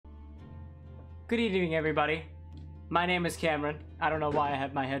Good evening, everybody. My name is Cameron. I don't know why I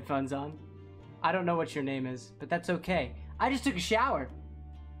have my headphones on. I don't know what your name is, but that's okay. I just took a shower.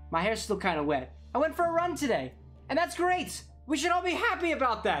 My hair's still kind of wet. I went for a run today, and that's great. We should all be happy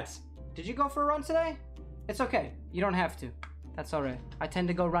about that. Did you go for a run today? It's okay. You don't have to. That's all right. I tend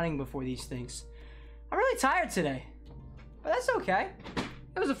to go running before these things. I'm really tired today, but that's okay.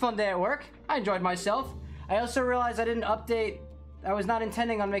 It was a fun day at work. I enjoyed myself. I also realized I didn't update. I was not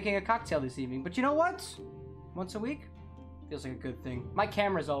intending on making a cocktail this evening, but you know what? Once a week feels like a good thing. My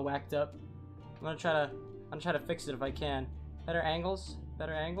camera's all whacked up. I'm gonna try to fix it if I can. Better angles,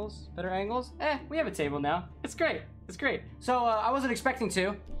 better angles, better angles. We have a table now. It's great. It's great. So I wasn't expecting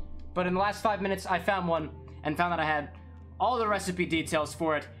to, but in the last 5 minutes I found one and found that I had all the recipe details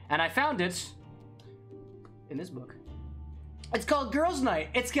for it, and I found it in this book. It's called Girls' Night.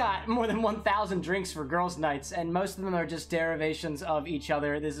 It's got more than 1,000 drinks for girls' nights, and most of them are just derivations of each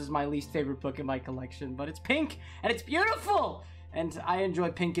other. This is my least favorite book in my collection, but it's pink, and it's beautiful! And I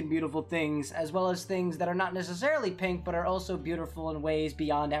enjoy pink and beautiful things, as well as things that are not necessarily pink, but are also beautiful in ways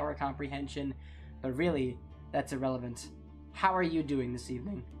beyond our comprehension. But really, that's irrelevant. How are you doing this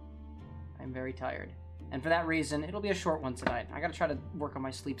evening? I'm very tired. And for that reason, it'll be a short one tonight. I gotta try to work on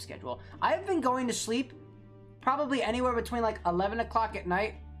my sleep schedule. I've been going to sleep probably anywhere between like 11 o'clock at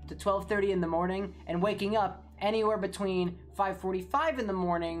night to 12:30 in the morning, and waking up anywhere between 5:45 in the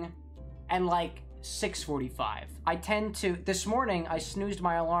morning and like 6:45. I tend to, this morning I snoozed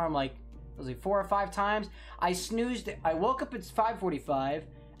my alarm like, was it 4 or 5 times? I woke up at 5:45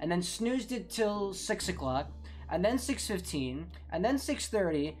 and then snoozed it till 6 o'clock, and then 6:15, and then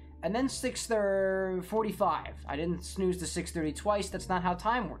 6:30, and then 6:45. I didn't snooze the 6:30 twice. That's not how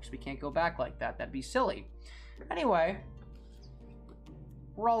time works. We can't go back like that. That'd be silly. Anyway,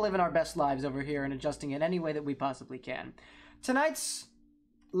 we're all living our best lives over here and adjusting it any way that we possibly can. Tonight's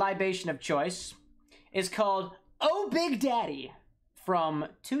libation of choice is called Oh Big Daddy from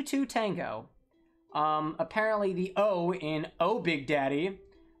 22 Tango. Apparently the O in Oh Big Daddy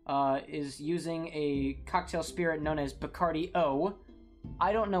is using a cocktail spirit known as Bacardi O.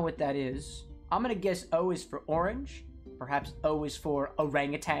 I don't know what that is. I'm gonna guess O is for orange. Perhaps O is for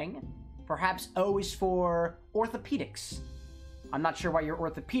orangutan. Perhaps O is for orthopedics. I'm not sure why your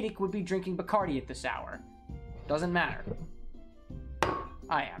orthopedic would be drinking Bacardi at this hour. Doesn't matter.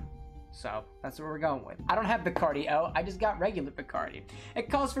 I am. So, that's what we're going with. I don't have Bacardi O, I just got regular Bacardi. It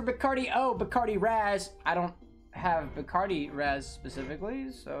calls for Bacardi O, Bacardi Razz. I don't have Bacardi Razz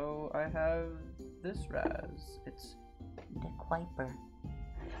specifically, so I have this Razz. It's DeKuyper.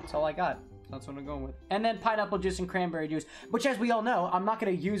 That's all I got. That's what I'm going with. And then pineapple juice and cranberry juice, which, as we all know, I'm not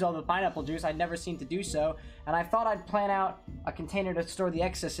going to use all the pineapple juice. I never seem to do so. And I thought I'd plan out a container to store the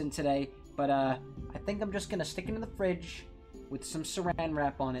excess in today, but I think I'm just going to stick it in the fridge with some saran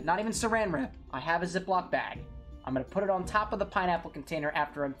wrap on it. Not even saran wrap. I have a Ziploc bag. I'm going to put it on top of the pineapple container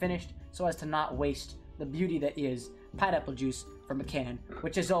after I'm finished, so as to not waste the beauty that is pineapple juice from a can,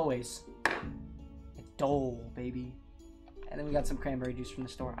 which, as always, it's Dole, baby. And then we got some cranberry juice from the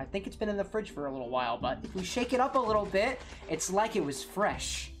store. I think it's been in the fridge for a little while, but if we shake it up a little bit, it's like it was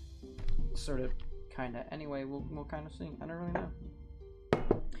fresh. Sort of, kind of. Anyway, we'll kind of see. I don't really know.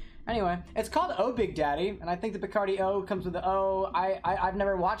 Anyway, it's called Oh Big Daddy, and I think the Bacardi O comes with the O. I've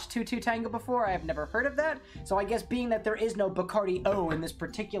never watched 22 Tango before. I have never heard of that. So I guess being that there is no Bacardi O in this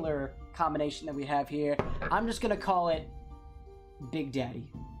particular combination that we have here, I'm just going to call it Big Daddy.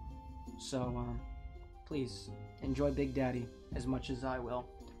 So, please enjoy Big Daddy as much as I will.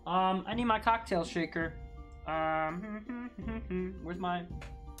 I need my cocktail shaker. Where's my...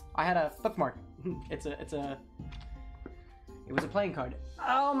 I had a bookmark. It was a playing card.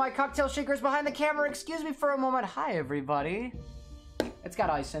 Oh, my cocktail shaker's behind the camera. Excuse me for a moment. Hi, everybody. It's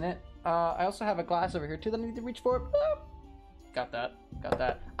got ice in it. I also have a glass over here, too, that I need to reach for. Got that. Got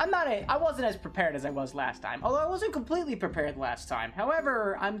that. I wasn't as prepared as I was last time. Although I wasn't completely prepared last time.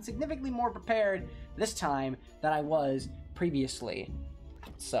 However, I'm significantly more prepared this time than I was previously.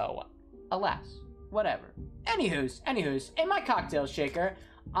 So, alas, whatever. Anywho's, in my cocktail shaker,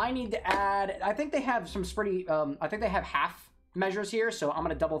 I need to add, I think they have some pretty, I think they have half measures here, so I'm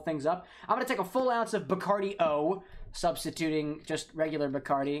gonna double things up. I'm gonna take a full ounce of Bacardi O, substituting just regular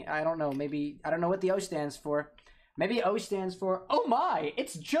Bacardi. I don't know, maybe, I don't know what the O stands for. Maybe O stands for, oh my,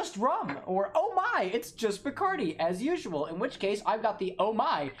 it's just rum, or oh my, it's just Bacardi, as usual, in which case I've got the oh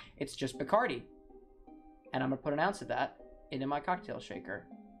my, it's just Bacardi. And I'm gonna put an ounce of that into my cocktail shaker.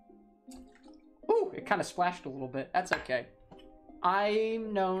 Ooh, it kind of splashed a little bit, that's okay.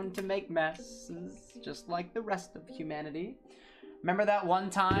 I'm known to make messes, just like the rest of humanity. Remember that one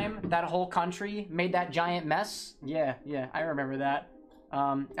time that whole country made that giant mess? Yeah, I remember that.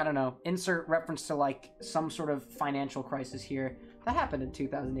 I don't know, insert reference to like some sort of financial crisis here. That happened in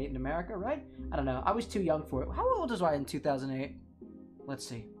 2008 in America, right? I don't know. I was too young for it. How old was I in 2008? Let's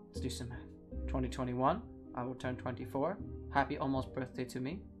see. Let's do some math. 2021. I will turn 24. Happy almost birthday to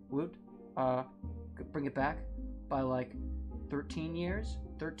me. Woot. Bring it back by like 13 years.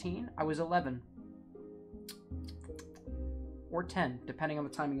 13? I was 11. Or 10, depending on the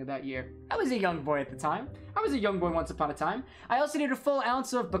timing of that year. I was a young boy at the time. I was a young boy once upon a time. I also need a full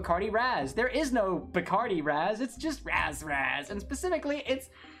ounce of Bacardi Razz. There is no Bacardi Razz, it's just Razz. And specifically, it's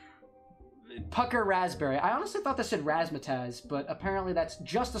Pucker Raspberry. I honestly thought this said Razzmatazz, but apparently that's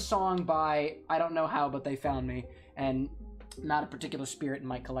just a song by, I don't know how, but they found me, and not a particular spirit in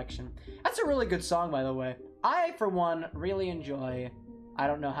my collection. That's a really good song, by the way. I, for one, really enjoy I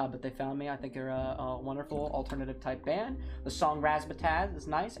don't know how, but they found me. I think they're a wonderful alternative type band. The song Razzmatazz is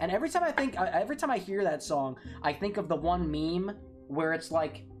nice, and every time I hear that song, I think of the one meme where it's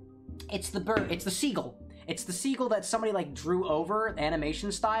like, it's the bird, it's the seagull. It's the seagull that somebody like drew over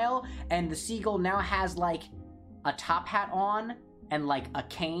animation style, and the seagull now has like a top hat on and like a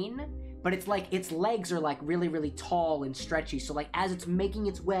cane, but it's like its legs are like really, really tall and stretchy. So like as it's making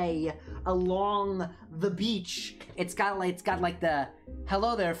its way along the beach, it's got like the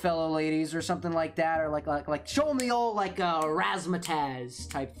hello there fellow ladies or something like that, or like show them the old like razzmatazz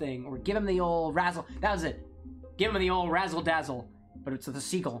type thing, or give him the old razzle. That was it. Give him the old razzle dazzle, but it's the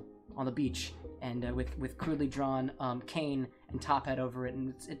seagull on the beach, and with crudely drawn cane and top hat over it,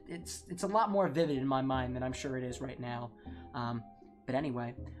 and it's a lot more vivid in my mind than I'm sure it is right now. But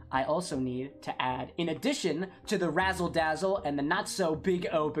anyway, I also need to add, in addition to the Razzle Dazzle and the not so big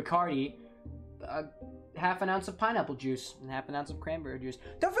O Bacardi, half an ounce of pineapple juice and half an ounce of cranberry juice.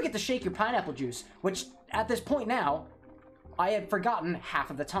 Don't forget to shake your pineapple juice, which at this point now, I have forgotten half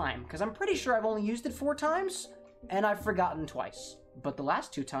of the time, because I'm pretty sure I've only used it 4 times, and I've forgotten twice. But the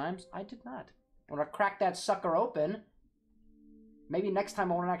last 2 times, I did not. When I crack that sucker open, maybe next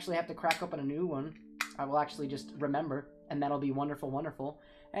time I won't actually have to crack open a new one. I will actually just remember, and that'll be wonderful, wonderful.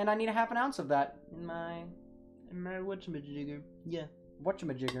 And I need a half an ounce of that in my whatchamajigger. Yeah,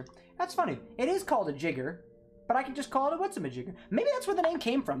 whatchamajigger. That's funny. It is called a jigger, but I can just call it a whatchamajigger. Maybe that's where the name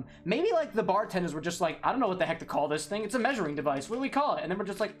came from. Maybe like the bartenders were just like, I don't know what the heck to call this thing. It's a measuring device. What do we call it? And then we're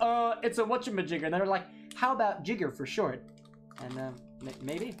just like, it's a whatchamajigger. And they're like, how about jigger for short? And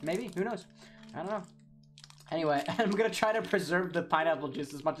maybe, who knows? I don't know. Anyway, I'm gonna try to preserve the pineapple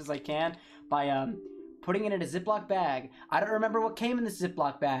juice as much as I can by putting it in a Ziploc bag. I don't remember what came in the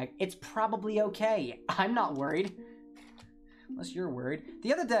Ziploc bag. It's probably okay. I'm not worried. Unless you're worried.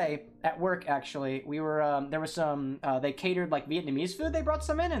 The other day at work, actually, we were, there was some, they catered like Vietnamese food. They brought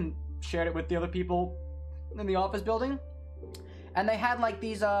some in and shared it with the other people in the office building. And they had like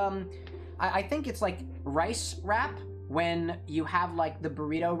these, I think it's like rice wrap, when you have like the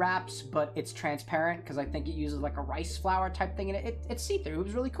burrito wraps, but it's transparent, because I think it uses like a rice flour type thing, and it's see-through. It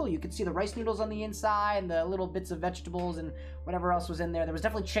was really cool. You could see the rice noodles on the inside and the little bits of vegetables and whatever else was in there. There was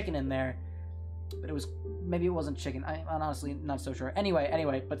definitely chicken in there, but it was, maybe it wasn't chicken. I'm honestly not so sure.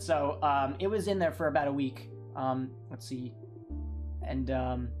 Anyway, but so it was in there for about a week. Let's see, and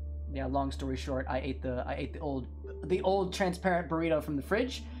yeah, long story short, I ate the old transparent burrito from the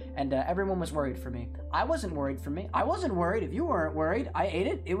fridge. And everyone was worried for me. I wasn't worried for me. I wasn't worried if you weren't worried. I ate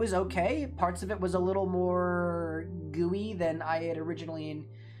it. It was okay. Parts of it was a little more gooey than I had originally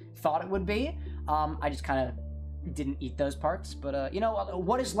thought it would be. I just kind of didn't eat those parts. But, you know,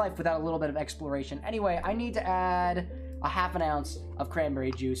 what is life without a little bit of exploration? Anyway, I need to add a half an ounce of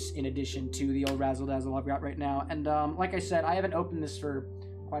cranberry juice in addition to the old Razzle Dazzle I've got right now. And like I said, I haven't opened this for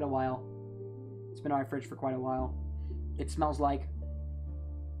quite a while. It's been on my fridge for quite a while. It smells like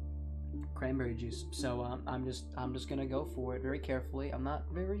cranberry juice, so I'm just gonna go for it very carefully. I'm not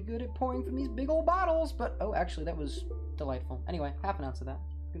very good at pouring from these big old bottles, but oh, actually that was delightful. Anyway, half an ounce of that.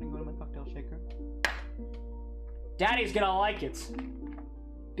 I'm gonna go to my cocktail shaker. Daddy's gonna like it.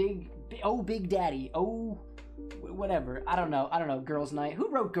 Big daddy. Oh, whatever. I don't know. Girls' night. Who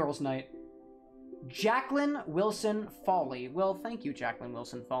wrote Girls' Night? Jaclyn Wilson Foley. Well, thank you, Jaclyn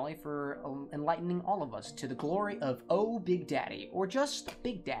Wilson Foley, for enlightening all of us to the glory of Oh Big Daddy, or just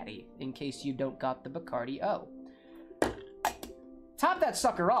Big Daddy, in case you don't got the Bacardi O. Top that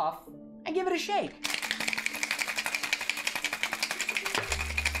sucker off and give it a shake.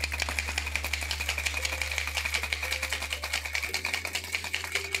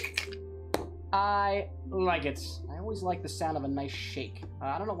 I like it. I always like the sound of a nice shake.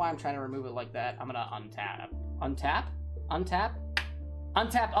 I don't know why I'm trying to remove it like that. I'm gonna untap.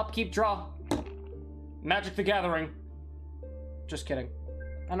 Untap, upkeep, draw. Magic the Gathering. Just kidding.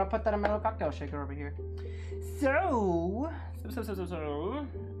 And I'll put that in my little cocktail shaker over here. So we're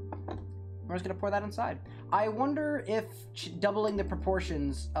just gonna pour that inside. I wonder if doubling the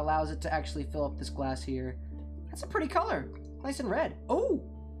proportions allows it to actually fill up this glass here. That's a pretty color. Nice and red.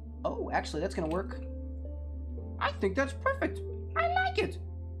 Oh, actually that's gonna work. I think that's perfect. I like it.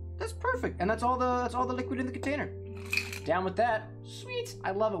 That's perfect. And that's all the liquid in the container. Down with that. Sweet.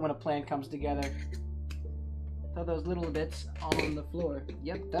 I love it when a plan comes together. Throw those little bits on the floor.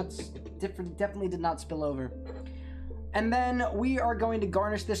 Yep, that's different. Definitely did not spill over. And then we are going to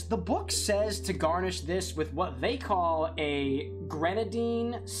garnish this. The book says to garnish this with what they call a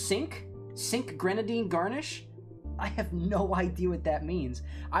Grenadine sink. Sink Grenadine garnish. I have no idea what that means.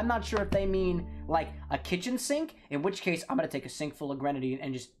 I'm not sure if they mean like a kitchen sink, in which case I'm going to take a sink full of Grenadine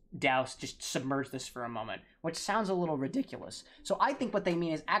and just submerge this for a moment, which sounds a little ridiculous. So I think what they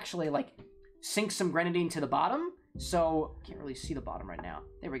mean is actually like sink some Grenadine to the bottom. So can't really see the bottom right now.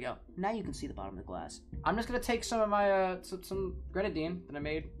 There we go. Now you can see the bottom of the glass. I'm just gonna take some of my some Grenadine that I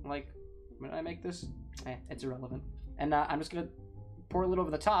made. Like, when did I make this? It's irrelevant. And I'm just gonna pour a little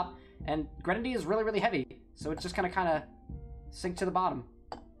over the top. And Grenadine is really, really heavy, so it's just gonna kind of sink to the bottom.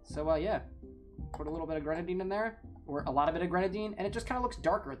 So yeah, put a little bit of Grenadine in there, or a lot of bit of Grenadine, and it just kind of looks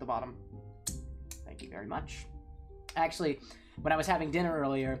darker at the bottom. Thank you very much. Actually, when I was having dinner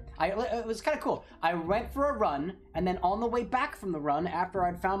earlier, it was kind of cool. I went for a run, and then on the way back from the run, after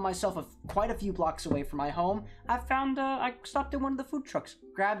I'd found myself quite a few blocks away from my home, I stopped at one of the food trucks,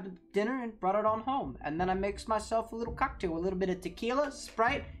 grabbed dinner, and brought it on home. And then I mixed myself a little cocktail, a little bit of tequila,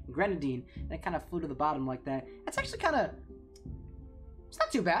 Sprite, and Grenadine, and it kind of flew to the bottom like that. It's actually kind of... It's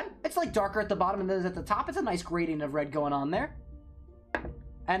not too bad. It's like darker at the bottom and then at the top. It's a nice gradient of red going on there.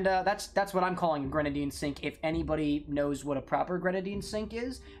 And that's what I'm calling a Grenadine sink, if anybody knows what a proper Grenadine sink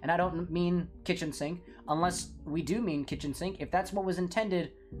is. And I don't mean kitchen sink, unless we do mean kitchen sink. If that's what was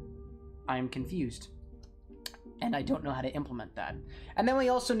intended, I'm confused. And I don't know how to implement that. And then we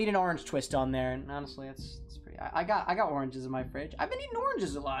also need an orange twist on there. And honestly, it's pretty... I got oranges in my fridge. I've been eating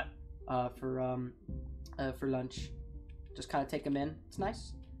oranges a lot for lunch. Just kind of take them in. It's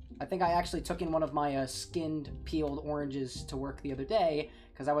nice. I think I actually took in one of my skinned, peeled oranges to work the other day,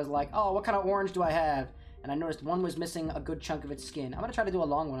 because I was like, oh, what kind of orange do I have? And I noticed one was missing a good chunk of its skin. I'm going to try to do a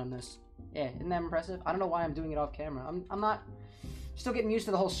long one on this. Yeah, isn't that impressive? I don't know why I'm doing it off camera. I'm not... Still getting used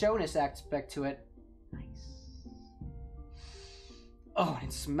to the whole showness aspect to it. Nice. Oh, and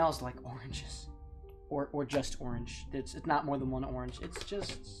it smells like oranges. Or just orange. It's not more than one orange. It's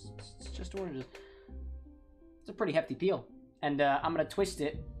just oranges. It's a pretty hefty peel. And I'm going to twist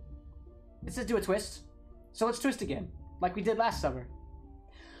it. It says do a twist. So let's twist again, like we did last summer.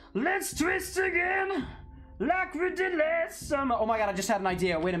 Let's twist again, like we did last summer. Oh my god, I just had an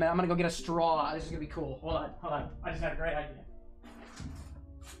idea. Wait a minute, I'm going to go get a straw. This is going to be cool. Hold on. I just had a great idea.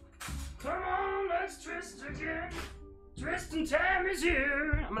 Come on, let's twist again. Twisting time is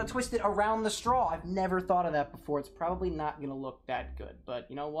here. I'm going to twist it around the straw. I've never thought of that before. It's probably not going to look that good, but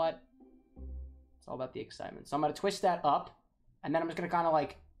you know what? It's all about the excitement. So I'm going to twist that up, and then I'm just going to kind of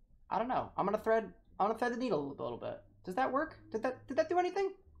like, I don't know. I'm going to thread the needle a little bit. Does that work? Did that do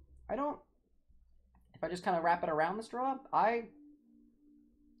anything? I don't. If I just kind of wrap it around the straw, I have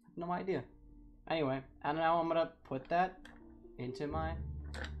no idea. Anyway, and now I'm going to put that into my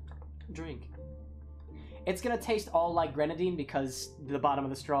drink. It's going to taste all like Grenadine because the bottom of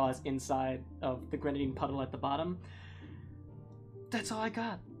the straw is inside of the Grenadine puddle at the bottom. That's all I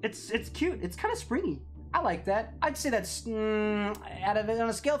got. It's cute. It's kind of springy. I like that. I'd say that's on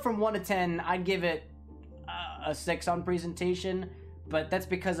a scale from 1 to 10, I'd give it a 6 on presentation, but that's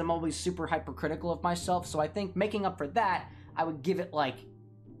because I'm always super hypercritical of myself. So I think making up for that, I would give it like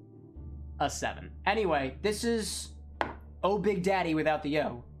a 7. Anyway, this is Oh Big Daddy without the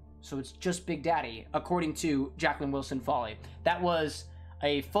O, so it's just Big Daddy according to Jaclyn Wilson Foley. That was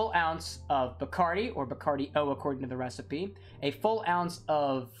a full ounce of Bacardi, or Bacardi O according to the recipe, a full ounce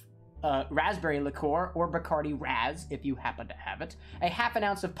of raspberry liqueur, or Bacardi Razz if you happen to have it, a half an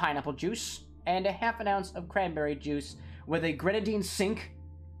ounce of pineapple juice, and a half an ounce of cranberry juice with a Grenadine sink.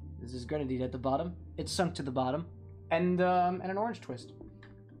 This is Grenadine at the bottom. It's sunk to the bottom. And an orange twist.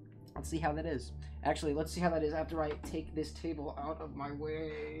 Let's see how that is. Actually, let's see how that is after I take this table out of my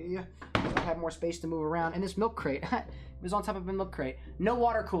way. I have more space to move around. And this milk crate. It was on top of a milk crate. No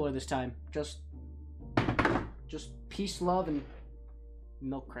water cooler this time. Just peace, love, and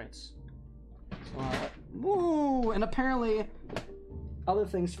milk crates. So, woo! And apparently, other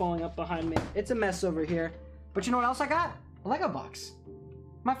things falling up behind me. It's a mess over here. But you know what else I got? A Lego box.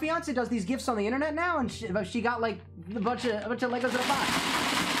 My fiance does these gifts on the internet now, and she got like a bunch of Legos in a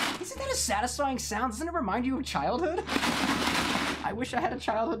box. Isn't that a satisfying sound? Doesn't it remind you of childhood? I wish I had a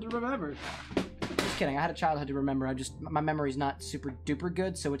childhood to remember. Just kidding, I had a childhood to remember. My memory's not super duper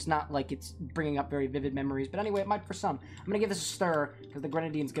good, so it's not like it's bringing up very vivid memories. But anyway, it might for some. I'm gonna give this a stir, because the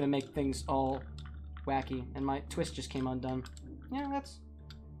Grenadine's gonna make things all wacky. And my twist just came undone. Yeah, that's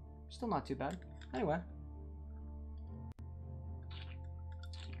still not too bad. Anyway.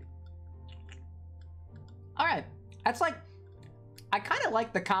 Alright, that's like, I kind of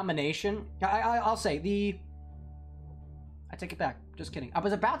like the combination. I'll say, I take it back, just kidding. I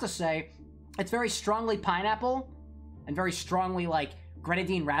was about to say, it's very strongly pineapple, and very strongly, like,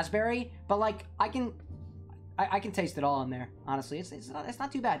 grenadine raspberry, but, like, I can taste it all in there, honestly. It's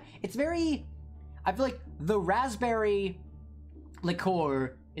not too bad. It's very, I feel like the raspberry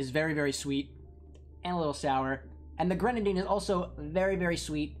liqueur is very, very sweet, and a little sour, and the grenadine is also very, very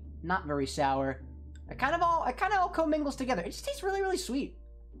sweet, not very sour. It kind of all commingles together. It just tastes really, really sweet.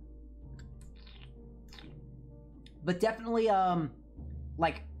 But definitely,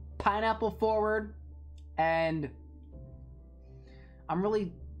 like, pineapple forward, and I'm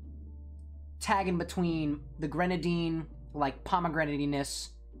really tagging between the grenadine, like, pomegranate-ness,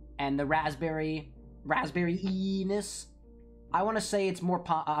 and the raspberry-ness. I want to say it's more,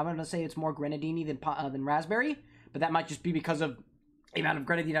 grenadine than raspberry, but that might just be because of the amount of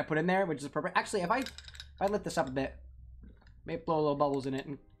grenadine I put in there, which is appropriate. Actually, if I lit this up a bit, maybe blow little bubbles in it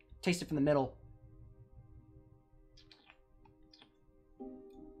and taste it from the middle.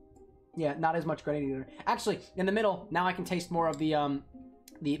 Yeah, not as much grenadine either. Actually, in the middle, now I can taste more of the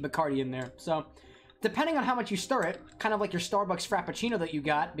Bacardi in there. So, depending on how much you stir it, kind of like your Starbucks Frappuccino that you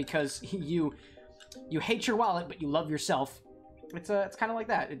got because you hate your wallet but you love yourself. It's kind of like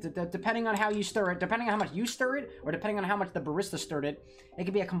that. Depending on how you stir it, depending on how much you stir it, or depending on how much the barista stirred it, it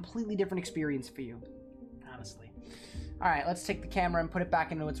could be a completely different experience for you. Honestly. Alright, let's take the camera and put it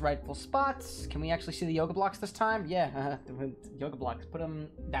back into its rightful spots. Can we actually see the yoga blocks this time? Yeah, yoga blocks. Put them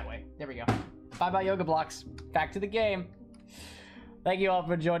that way. There we go. Bye-bye yoga blocks. Back to the game. Thank you all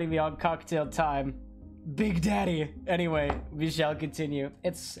for joining me on Cocktail Time. Big Daddy. Anyway, we shall continue.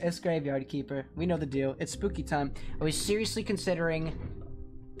 It's Graveyard Keeper. We know the deal. It's spooky time. I was seriously considering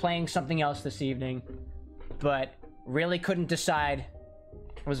playing something else this evening, but really couldn't decide.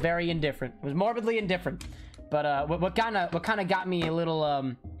 I was very indifferent. I was morbidly indifferent. But what kind of got me a little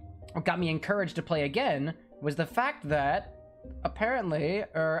what got me encouraged to play again was the fact that apparently,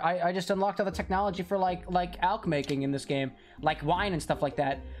 I just unlocked all the technology for like alc making in this game, like wine and stuff like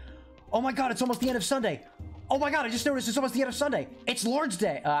that. Oh my god, it's almost the end of Sunday. Oh my god, I just noticed it's almost the end of Sunday. It's Lord's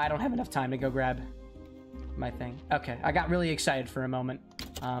Day. I don't have enough time to go grab my thing. Okay, I got really excited for a moment.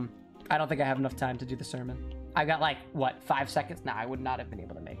 I don't think I have enough time to do the sermon. I got like, what, 5 seconds? Nah, I would not have been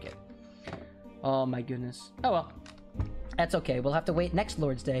able to make it. Oh my goodness. Oh well. That's okay. We'll have to wait next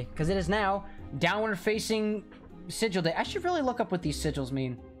Lord's Day, because it is now downward-facing sigil day. I should really look up what these sigils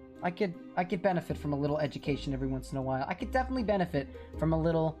mean. I could benefit from a little education every once in a while. I could definitely benefit from a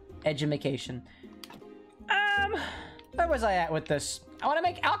little edumacation. Where was I at with this? I want to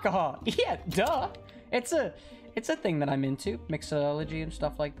make alcohol. Yeah, duh. It's a thing that I'm into. Mixology and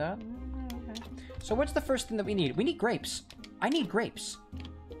stuff like that. Okay. So what's the first thing that we need? We need grapes. I need grapes.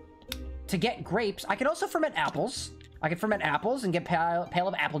 To get grapes, I can also ferment apples. I can ferment apples and get pail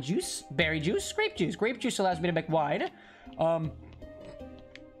of apple juice, berry juice, grape juice. Grape juice allows me to make wine. The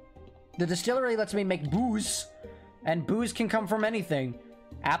distillery lets me make booze, and booze can come from anything.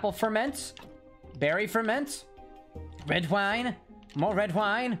 Apple ferment, berry ferment, red wine, more red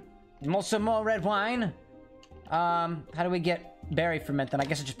wine, some more red wine. How do we get berry ferment then? I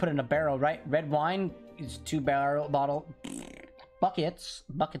guess I just put it in a barrel, right? Red wine is 2 barrel bottle. Buckets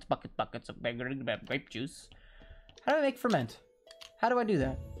of grape juice. How do I make ferment? How do I do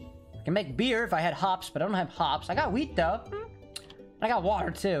that? I can make beer if I had hops, but I don't have hops. I got wheat though. I got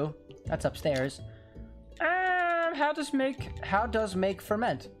water too. That's upstairs. How does make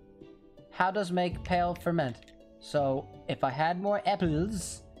ferment? How does make pale ferment? So if I had more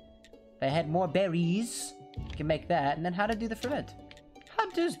apples, if I had more berries, I can make that. And then how to do the ferment? How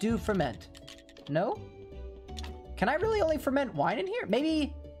does do ferment? No? Can I really only ferment wine in here?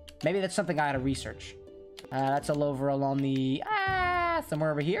 Maybe that's something I gotta research. That's a over along the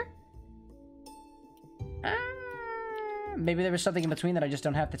somewhere over here. Maybe there was something in between that I just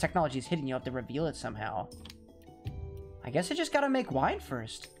don't have. The technology is hidden. You have to reveal it somehow. I guess I just gotta make wine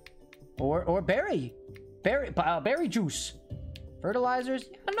first, or berry juice, fertilizers.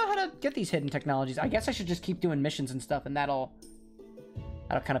 I don't know how to get these hidden technologies. I guess I should just keep doing missions and stuff, and that'll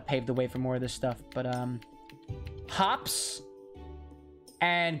kind of pave the way for more of this stuff. But hops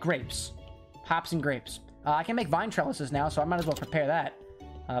and grapes, hops and grapes. I can make vine trellises now, so I might as well prepare that.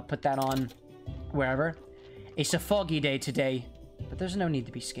 Put that on wherever. It's a foggy day today. But there's no need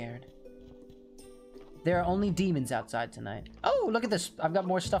to be scared. There are only demons outside tonight. Oh, look at this. I've got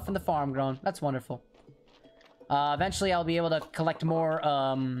more stuff from the farm grown. That's wonderful. Eventually, I'll be able to collect more,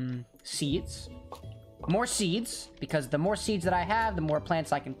 seeds. More seeds, because the more seeds that I have, the more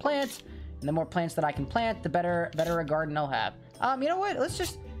plants I can plant. And the more plants that I can plant, the better a garden I'll have. You know what? Let's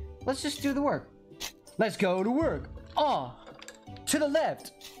just do the work. Let's go to work. Oh, to the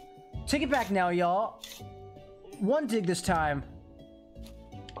left. Take it back now, y'all. One dig this time.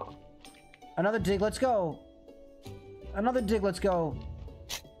 Another dig, let's go. Another dig, let's go.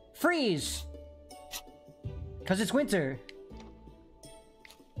 Freeze! Because it's winter.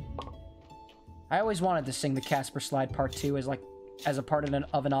 I always wanted to sing the Casper Slide Part 2 as a part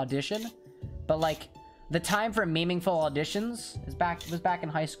of an audition. But, like, the time for meaningful auditions was back in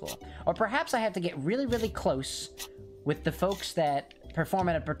high school. Or perhaps I have to get really, really close with the folks that perform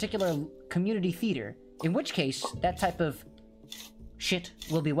at a particular community theater. In which case, that type of shit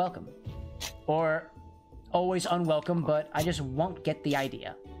will be welcome. Or always unwelcome, but I just won't get the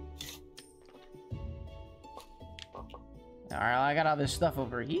idea. Alright, I got all this stuff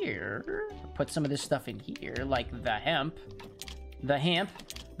over here. Put some of this stuff in here, like the hemp,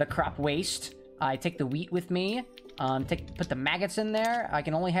 the crop waste. I take the wheat with me. Put the maggots in there. I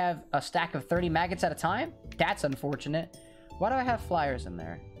can only have a stack of 30 maggots at a time. That's unfortunate. Why do I have flyers in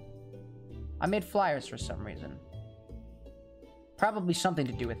there? I made flyers for some reason. Probably something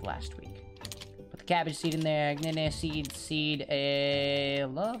to do with last week. Put the cabbage seed in there. Seed.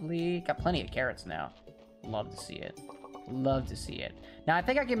 Lovely. Got plenty of carrots now. Love to see it. Love to see it. Now I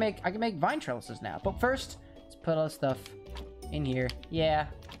think I can make vine trellises now. But first, let's put all the stuff in here. Yeah,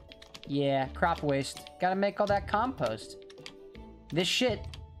 crop waste. Gotta make all that compost. This shit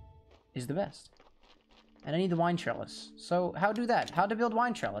is the best. And I need the wine trellis. So how do that? How to build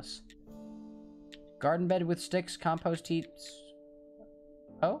wine trellis? Garden bed with sticks, compost heaps.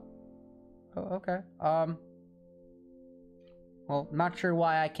 Oh, okay. Well, not sure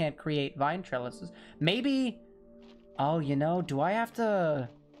why I can't create vine trellises. Maybe. Oh, you know, do I have to...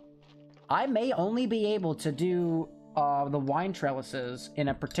 I may only be able to do the wine trellises in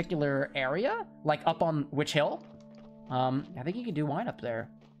a particular area? Like up on which hill? I think you can do wine up there.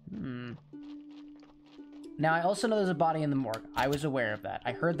 Now, I also know there's a body in the morgue. I was aware of that.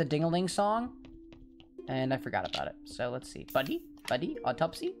 I heard the ding-a-ling song, and I forgot about it. So, let's see. Buddy?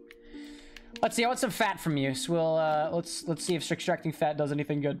 Autopsy? Let's see, I want some fat from you. So we'll, let's see if extracting fat does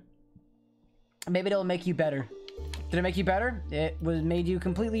anything good. Maybe it'll make you better. Did it make you better? It made you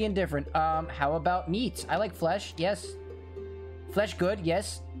completely indifferent. How about meat? I like flesh, yes. Flesh, good,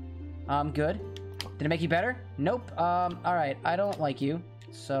 yes. Good. Did it make you better? Nope. Alright, I don't like you.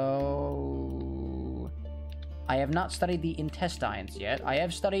 So... I have not studied the intestines yet. I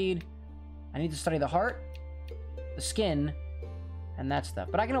need to study the heart, the skin, and that stuff.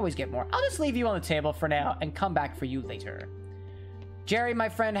 But I can always get more. I'll just leave you on the table for now and come back for you later. Jerry, my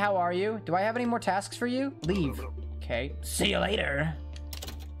friend, how are you? Do I have any more tasks for you? Leave. Okay. See you later.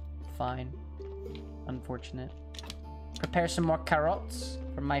 Fine. Unfortunate. Prepare some more carrots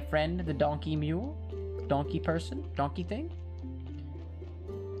for my friend, the donkey mule. Donkey person. Donkey thing.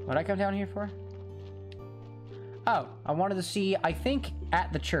 What'd I come down here for? Oh, I wanted to see, I think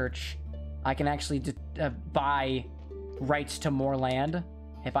at the church, I can actually buy rights to more land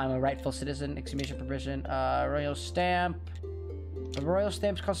if I'm a rightful citizen. Exclamation provision. Royal stamp. The royal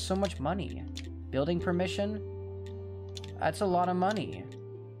stamps cost so much money. Building permission? That's a lot of money.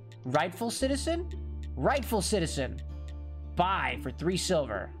 Rightful citizen? Rightful citizen. Buy for 3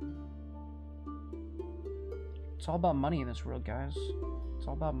 silver. It's all about money in this world, guys. It's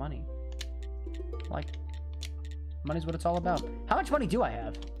all about money. Like, money's what it's all about. How much money do I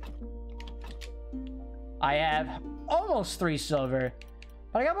have? I have almost 3 silver.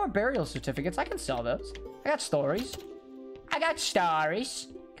 But I got more burial certificates. I can sell those. I got stories. I got stories.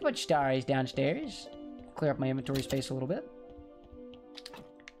 Come on, stories downstairs. Clear up my inventory space a little bit.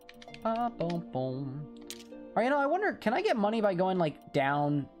 Boom, boom. Or, you know, I wonder, can I get money by going, like,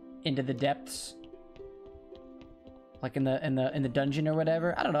 down into the depths? Like in the dungeon or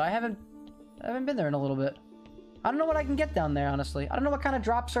whatever? I don't know. I haven't been there in a little bit. I don't know what I can get down there, honestly. I don't know what kind of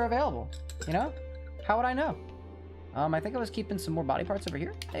drops are available. You know? How would I know? I think I was keeping some more body parts over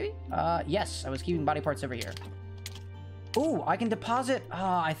here, maybe? Yes, I was keeping body parts over here. Ooh, I can deposit.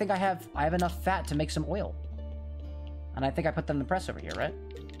 I think I have enough fat to make some oil. And I think I put them in the press over here, right?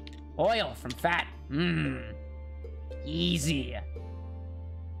 Oil from fat. Easy.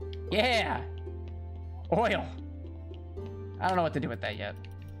 Yeah. Oil. I don't know what to do with that yet.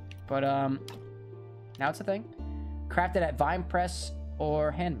 But, now it's a thing. Crafted at vine press or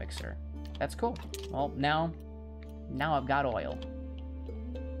hand mixer. That's cool. Well, now I've got oil.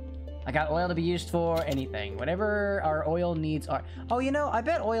 I got oil to be used for anything. Whatever our oil needs are. Oh, you know, I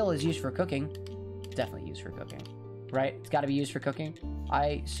bet oil is used for cooking. Definitely used for cooking. Right? It's got to be used for cooking.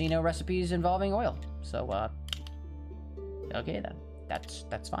 I see no recipes involving oil. So, okay then.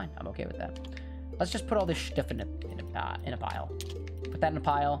 That's fine. I'm okay with that. Let's just put all this stuff in a pile. Put that in a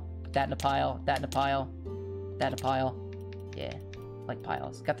pile. Put that in a pile. That in a pile. That in a pile. Yeah, like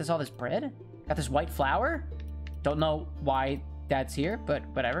piles. Got all this bread. Got this white flour. Don't know why that's here, but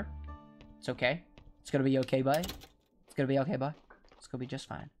whatever. It's okay. It's gonna be okay, bye. It's gonna be okay, bye. It's gonna be just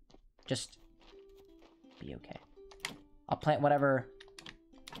fine. Just be okay. I'll plant whatever.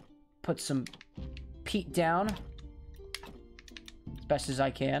 Put some peat down as best as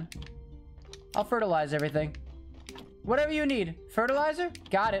I can. I'll fertilize everything. Whatever you need. Fertilizer?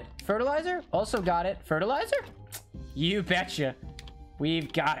 Got it. Fertilizer? Also got it. Fertilizer? You betcha.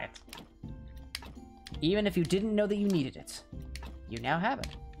 We've got it. Even if you didn't know that you needed it, you now have it.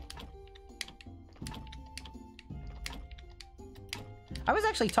 I was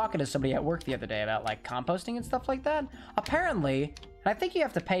actually talking to somebody at work the other day about, like, composting and stuff like that. Apparently, and I think you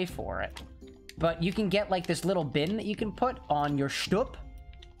have to pay for it, but you can get, like, this little bin that you can put on your stoop.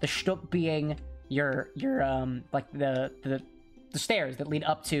 The stoop being your like, the stairs that lead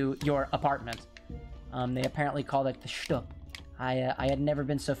up to your apartment. They apparently call it the stoop. I had never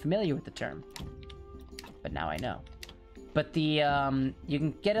been so familiar with the term, but now I know. But the, you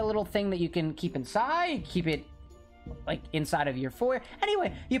can get a little thing that you can keep inside, keep it, like, inside of your foyer.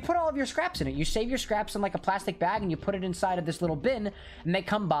 Anyway, you put all of your scraps in it. You save your scraps in, like, a plastic bag, and you put it inside of this little bin, and they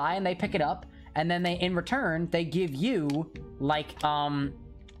come by, and they pick it up, and then they, in return, they give you, like,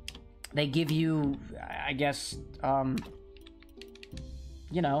 they give you, I guess,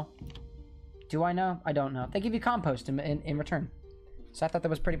 you know, do I know? I don't know. They give you compost in return. So I thought that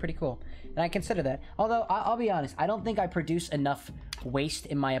was pretty cool. And I consider that. Although, I'll be honest, I don't think I produce enough waste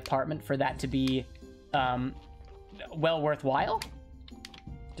in my apartment for that to be, well worthwhile.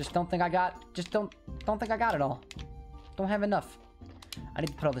 Just don't think I got think I got it all. Don't have enough. I need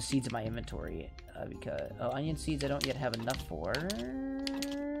to put all the seeds in my inventory because onion seeds I don't yet have enough for.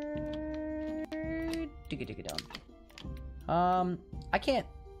 Dig it down. I can't.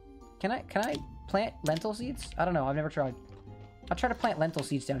 Can I plant lentil seeds? I don't know. I've never tried. I'll try to plant lentil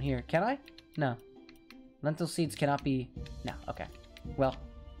seeds down here. Can I? No. Lentil seeds cannot be. No. Okay. Well,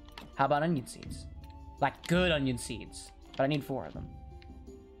 how about onion seeds? Like good onion seeds. But I need 4 of them.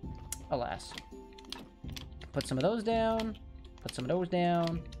 Alas. Put some of those down. Put some of those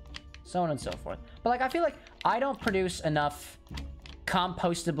down. So on and so forth. But, like, I feel like I don't produce enough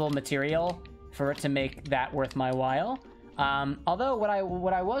compostable material for it to make that worth my while. Although what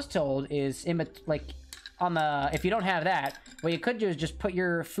I was told is, like, on the, if you don't have that, what you could do is just put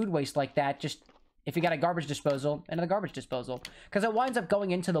your food waste like that, just, if you got a garbage disposal, into the garbage disposal. Because it winds up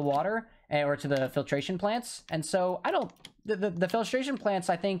going into the water, or to the filtration plants. And so, I don't, the filtration plants,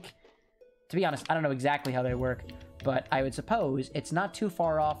 I think, to be honest, I don't know exactly how they work, but I would suppose it's not too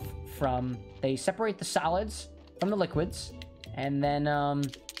far off from, they separate the solids from the liquids, and then,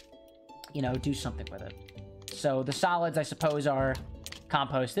 you know, do something with it. So the solids, I suppose, are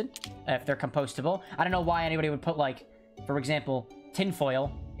composted, if they're compostable. I don't know why anybody would put, like, for example,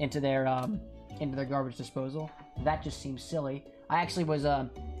 tinfoil into their garbage disposal. That just seems silly. I actually was,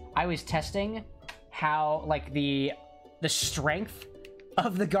 I was testing how, like, the strength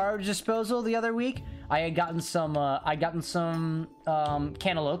of the garbage disposal the other week. I had gotten some,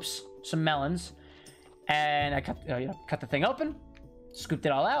 cantaloupes, some melons, and I cut the thing open, scooped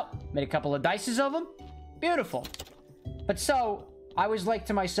it all out, made a couple of dices of them. Beautiful. But so, I was like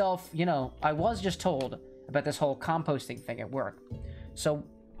to myself, you know, I was just told about this whole composting thing at work. So,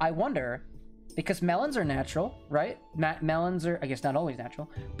 I wonder, because melons are natural, right? Melons are, I guess, not always natural,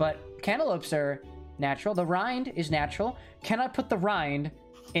 but cantaloupes are natural. The rind is natural. Can I put the rind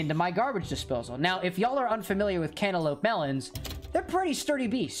into my garbage disposal? Now, if y'all are unfamiliar with cantaloupe melons, they're pretty sturdy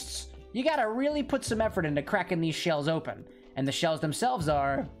beasts. You gotta really put some effort into cracking these shells open. And the shells themselves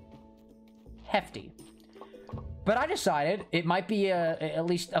are hefty. But I decided it might be at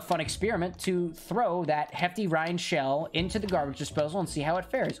least a fun experiment to throw that hefty rind shell into the garbage disposal and see how it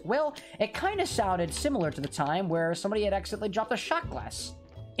fares. Well, it kind of sounded similar to the time where somebody had accidentally dropped a shot glass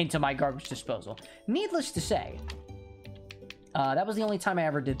into my garbage disposal. Needless to say, that was the only time I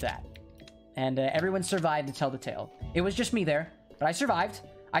ever did that. And everyone survived to tell the tale. It was just me there, but I survived.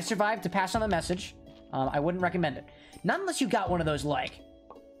 I survived to pass on the message. I wouldn't recommend it. Not unless you got one of those, like,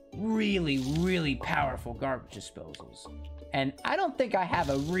 really powerful garbage disposals. And I don't think I have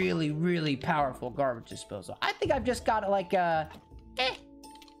a really powerful garbage disposal. I think I've just got, like, a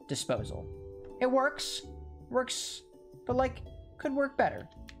disposal. It works, but, like, could work better.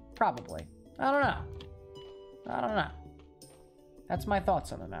 Probably. I don't know. I don't know. That's my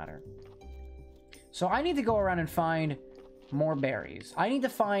thoughts on the matter. So I need to go around and find more berries. I need to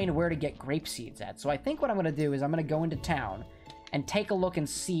find where to get grape seeds at. So I think what I'm going to do is I'm going to go into town and take a look and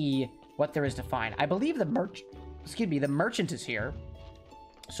see what there is to find. I believe the merchant is here.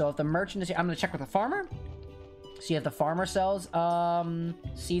 So if the merchant is here, I'm going to check with the farmer. See if the farmer sells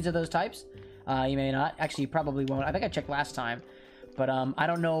seeds of those types. You may not. Actually, you probably won't. I think I checked last time. But I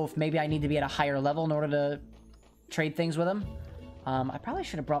don't know if maybe I need to be at a higher level in order to trade things with him. I probably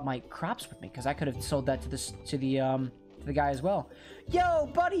should have brought my crops with me because I could have sold that to the guy as well. Yo,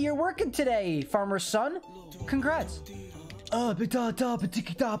 buddy, you're working today, farmer's son. Congrats.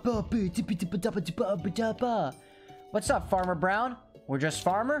 What's up, Farmer Brown? We're just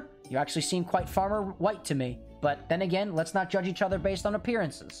farmer? You actually seem quite farmer white to me. But then again, let's not judge each other based on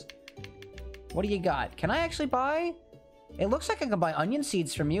appearances. What do you got? Can I actually buy? It looks like I can buy onion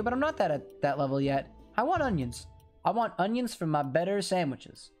seeds from you, but I'm not at that level yet. I want onions. I want onions for my better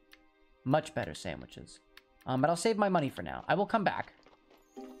sandwiches. Much better sandwiches. But I'll save my money for now. I will come back.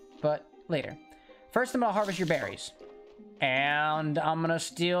 But later. First, I'm going to harvest your berries. And I'm going to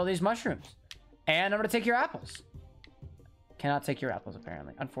steal these mushrooms. And I'm going to take your apples. Cannot take your apples,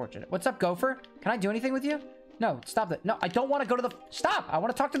 apparently. Unfortunate. What's up, Gopher? Can I do anything with you? No, stop that. No, I don't want to go to the... Stop! I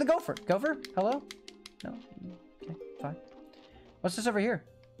want to talk to the Gopher. Gopher? Hello? No? Okay, fine. What's this over here?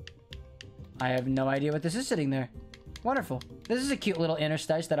 I have no idea what this is sitting there. Wonderful. This is a cute little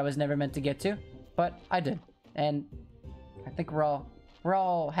interstice that I was never meant to get to. But I did. And I think we're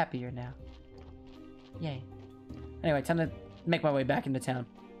all happier now. Yay. Anyway, time to make my way back into town.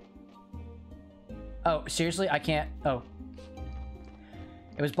 Oh, seriously? I can't... Oh.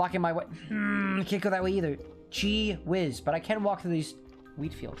 It was blocking my way. I can't go that way either. Gee whiz. But I can walk through these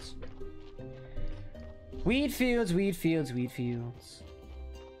wheat fields. Wheat fields, wheat fields, wheat fields.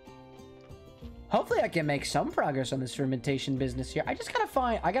 Hopefully I can make some progress on this fermentation business here. I just gotta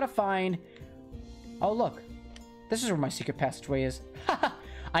find... I gotta find... Oh, look. This is where my secret passageway is.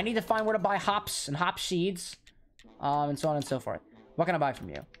 I need to find where to buy hops and hop seeds. And so on and so forth. What can I buy from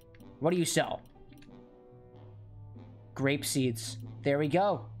you? What do you sell? Grape seeds. There we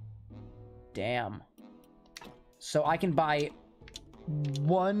go. Damn. So I can buy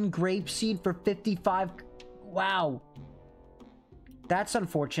 1 grape seed for 55... Wow. That's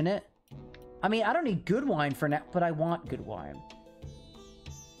unfortunate. I mean, I don't need good wine for now, but I want good wine.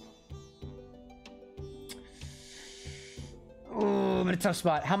 Ooh, I'm in a tough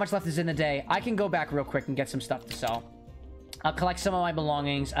spot. How much left is in the day? I can go back real quick and get some stuff to sell. I'll collect some of my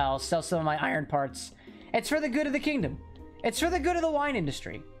belongings. I'll sell some of my iron parts. It's for the good of the kingdom. It's for the good of the wine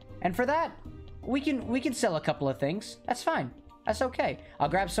industry. And for that, we can sell a couple of things. That's fine. That's okay. I'll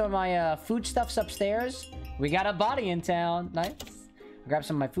grab some of my foodstuffs upstairs. We got a body in town. Nice. I'll grab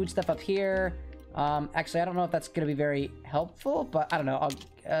some of my food stuff up here. Actually, I don't know if that's going to be very helpful, but I don't know.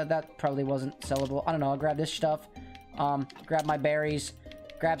 That probably wasn't sellable. I don't know. I'll grab this stuff. Grab my berries.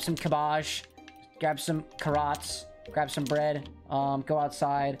 Grab some cabbage. Grab some carrots. Grab some bread. Go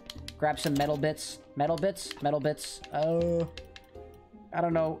outside. Grab some metal bits. Metal bits? Metal bits. Oh. I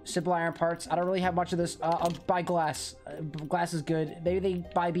don't know. Simple iron parts. I don't really have much of this. I'll buy glass. Glass is good. Maybe they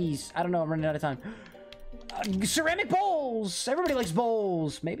buy bees. I don't know. I'm running out of time. Ceramic bowls! Everybody likes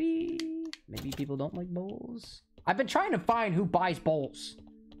bowls. Maybe people don't like bowls. I've been trying to find who buys bowls.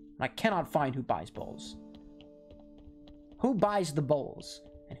 I cannot find who buys bowls. Who buys the bowls?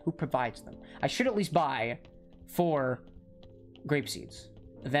 And who provides them? I should at least buy 4 grape seeds.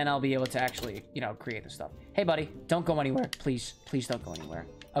 Then I'll be able to actually, you know, create the stuff. Hey, buddy, don't go anywhere. Please, please don't go anywhere.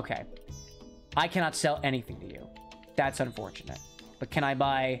 Okay. I cannot sell anything to you. That's unfortunate. But can I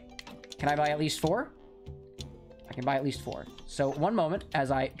buy at least 4? I can buy at least 4. So, one moment,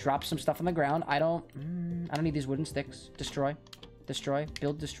 as I drop some stuff on the ground. I don't need these wooden sticks. Destroy. Destroy.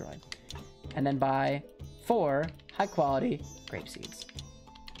 Build, destroy. And then buy 4 high-quality grape seeds.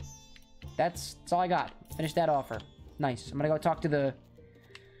 That's all I got. Finish that offer. Nice. I'm gonna go talk to the...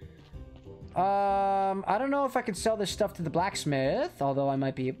 I don't know if I can sell this stuff to the blacksmith, although I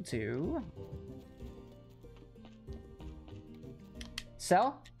might be able to.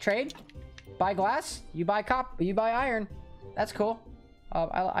 Sell? Trade? Buy glass? You buy you buy iron. That's cool.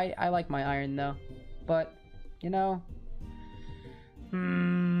 I like my iron, though. But, you know...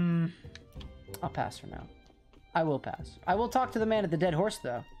 I'll pass for now. I will pass. I will talk to the man at the dead horse,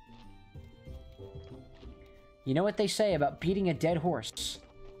 though. You know what they say about beating a dead horse?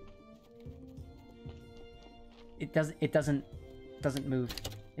 It doesn't move.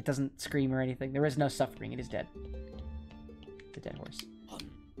 It doesn't scream or anything. There is no suffering. It is dead. The dead horse.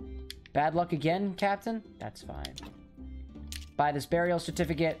 Bad luck again, Captain? That's fine. Buy this burial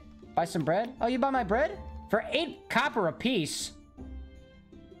certificate. Buy some bread? Oh, you buy my bread? For 8 copper a piece?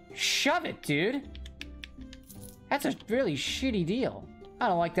 Shove it, dude. That's a really shitty deal. I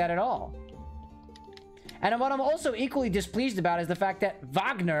don't like that at all. And what I'm also equally displeased about is the fact that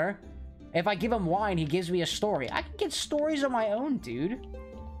Wagner, if I give him wine, he gives me a story. I can get stories on my own, dude.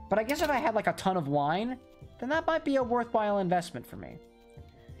 But I guess if I had like a ton of wine, then that might be a worthwhile investment for me.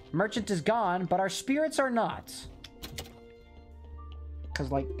 Merchant is gone, but our spirits are not.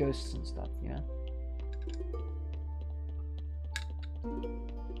 Because like ghosts and stuff, you know?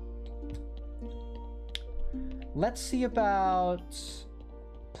 Let's see about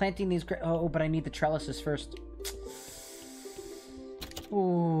planting these oh, but I need the trellises first.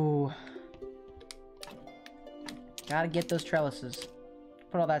 Ooh. Gotta get those trellises.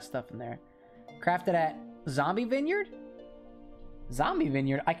 Put all that stuff in there. Crafted at Zombie Vineyard? Zombie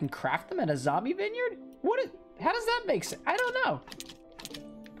Vineyard? I can craft them at a Zombie Vineyard? How does that make sense? I don't know.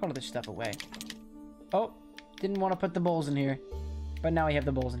 Put all this stuff away. Oh, didn't want to put the bowls in here. But now we have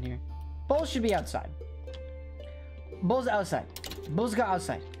the bowls in here. Bowls should be outside. Bowls outside. Bowls go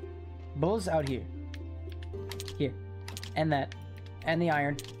outside. Bowls out here. Here. And that. And the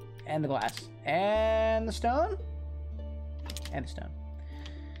iron. And the glass. And the stone? And the stone.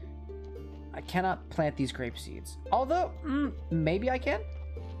 I cannot plant these grape seeds. Although, maybe I can?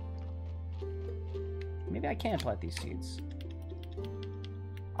 Maybe I can plant these seeds.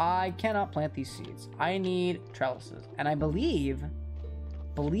 I cannot plant these seeds. I need trellises. And I believe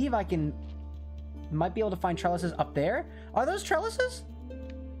I might be able to find trellises up there. Are those trellises?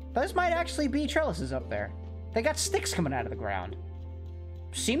 Those might actually be trellises up there. They got sticks coming out of the ground.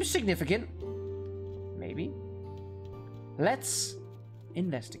 Seems significant. Maybe. Let's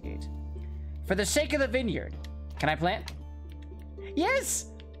investigate. For the sake of the vineyard, can I plant? Yes!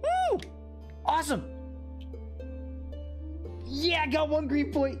 Woo! Awesome! Yeah, I got 1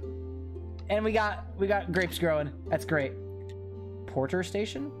 green point. And we got grapes growing. That's great. Porter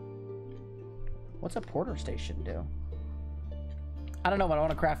station? What's a porter station do? I don't know, but I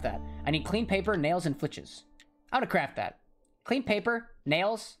want to craft that. I need clean paper, nails, and flitches. I want to craft that. Clean paper,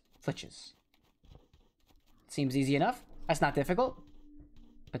 nails, flitches. Seems easy enough. That's not difficult.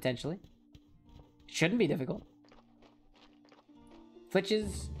 Potentially. Shouldn't be difficult.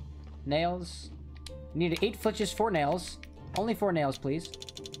 Flitches, nails. Need 8 flitches, 4 nails. Only 4 nails, please.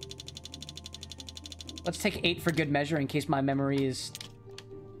 Let's take 8 for good measure in case my memory is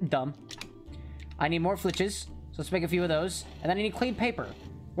dumb. I need more flitches, so let's make a few of those. And then I need clean paper,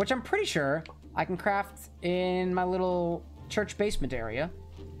 which I'm pretty sure I can craft in my little church basement area.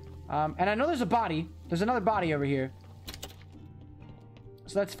 And I know there's a body. There's another body over here.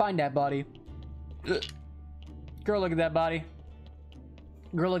 So let's find that body. Girl, look at that body.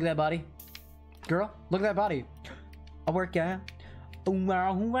 Girl, look at that body. Girl, look at that body. I'll work out.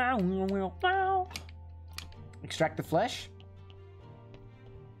 Extract the flesh.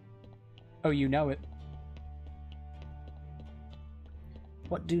 Oh, you know it.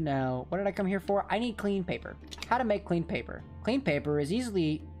 What do now? What did I come here for? I need clean paper. How to make clean paper. Clean paper is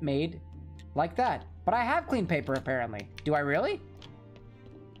easily made like that. But I have clean paper, apparently. Do I really?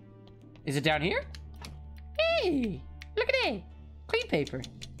 Is it down here? Hey! Look at it! Clean paper.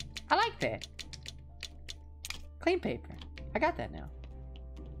 I like that. Clean paper. I got that now.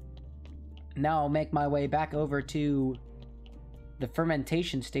 Now I'll make my way back over to the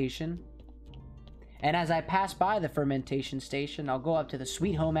fermentation station. And as I pass by the fermentation station, I'll go up to the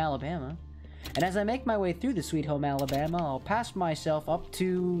Sweet Home, Alabama. And as I make my way through the Sweet Home, Alabama, I'll pass myself up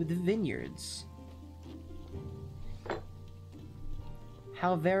to the vineyards.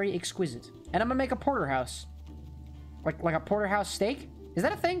 How very exquisite. And I'm gonna make a porterhouse. Like a porterhouse steak? Is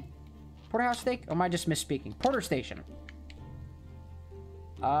that a thing? Porterhouse steak? Or am I just misspeaking? Porter station.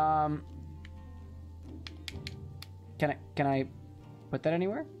 Can I put that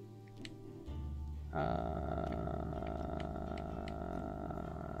anywhere?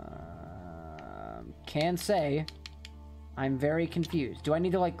 Can say I'm very confused. Do I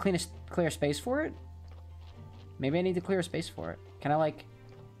need to like clear space for it? Maybe I need to clear a space for it. Can I like...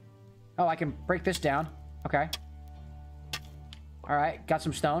 Oh, I can break this down. Okay. Alright, got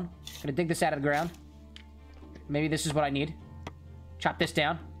some stone. Gonna dig this out of the ground. Maybe this is what I need. Chop this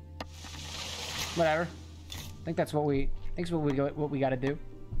down. Whatever. I think that's what we gotta do.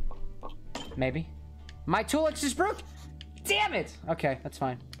 Maybe. My toolbox is broke! Damn it! Okay, that's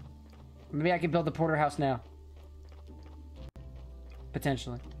fine. Maybe I can build the porterhouse now.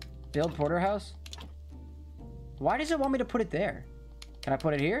 Potentially. Build porterhouse? Why does it want me to put it there? Can I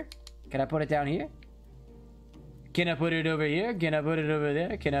put it here? Can I put it down here? Can I put it over here? Can I put it over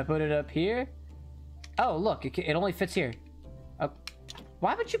there? Can I put it up here? Oh, look, it only fits here. Oh,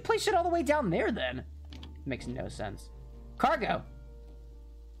 Why would you place it all the way down there, then? Makes no sense. Cargo.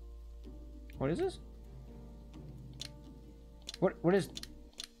 What is this? What is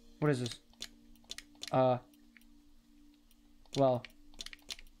this? Well,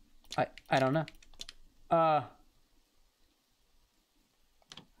 I don't know.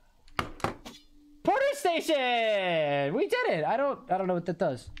 Porter station! We did it! I don't know what that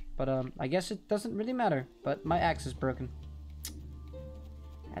does. But, I guess it doesn't really matter. But my axe is broken.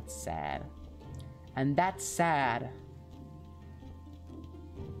 That's sad. And that's sad.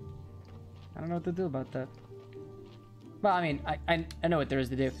 I don't know what to do about that. Well, I mean, I know what there is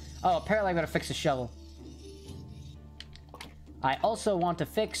to do. Oh, apparently I'm gonna fix a shovel. I also want to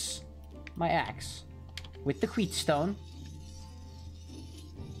fix my axe with the wheatstone.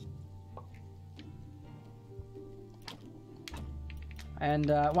 And,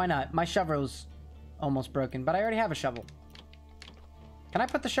 why not? My shovel's almost broken, but I already have a shovel. Can I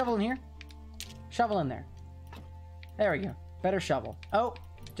put the shovel in here? Shovel in there. There we go. Better shovel. Oh,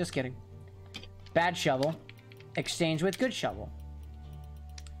 just kidding. Bad shovel. Exchange with good shovel.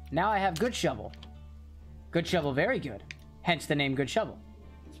 Now I have good shovel. Good shovel, very good. Hence the name Good Shovel.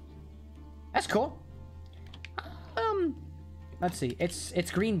 That's cool. Let's see.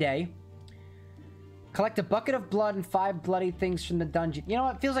 It's Green Day. Collect a bucket of blood and 5 bloody things from the dungeon. You know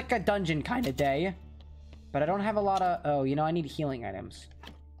what? It feels like a dungeon kind of day. But I don't have a lot of... Oh, you know, I need healing items.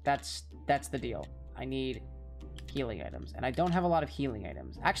 That's the deal. I need healing items. And I don't have a lot of healing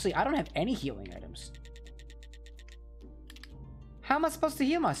items. Actually, I don't have any healing items. How am I supposed to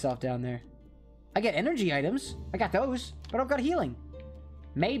heal myself down there? I get energy items. I got those. But I've got healing.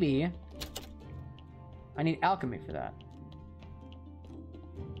 Maybe. I need alchemy for that.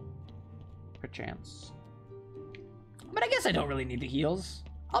 Perchance. But I guess I don't really need the heals.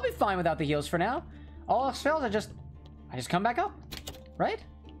 I'll be fine without the heals for now. All spells I just come back up. Right?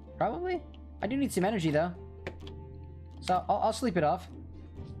 Probably. I do need some energy though. So I'll sleep it off.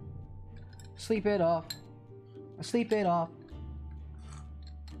 Sleep it off. Sleep it off.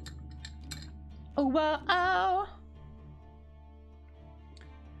 Oh, wow.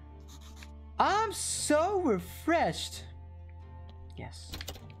 I'm so refreshed. Yes.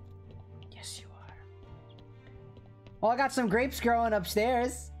 Yes, you are. Well, I got some grapes growing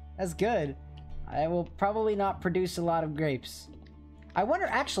upstairs. That's good. I will probably not produce a lot of grapes. I wonder,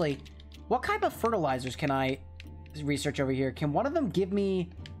 actually, what type of fertilizers can I research over here? Can one of them give me,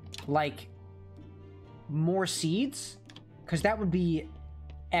 like, more seeds? Because that would be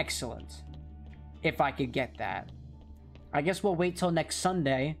excellent. If I could get that. I guess we'll wait till next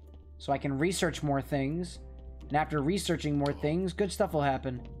Sunday so I can research more things. And after researching more things, good stuff will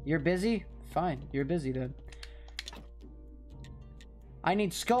happen. You're busy? Fine. You're busy then. I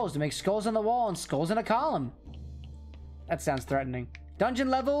need skulls to make skulls on the wall and skulls in a column. That sounds threatening.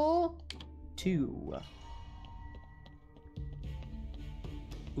 Dungeon level 2.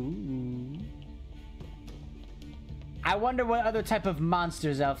 Ooh. I wonder what other type of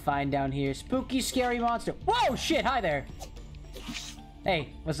monsters I'll find down here. Spooky, scary monster. Whoa, shit, hi there.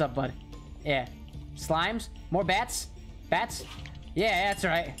 Hey, what's up, bud? Yeah. Slimes? More bats? Bats? Yeah, that's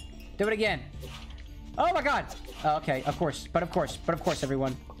right. Do it again. Oh my god. Oh, okay, of course,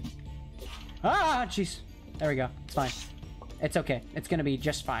 everyone. Ah, jeez. There we go. It's fine. It's okay. It's gonna be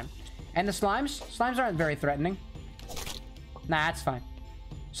just fine. And the slimes? Slimes aren't very threatening. Nah, it's fine.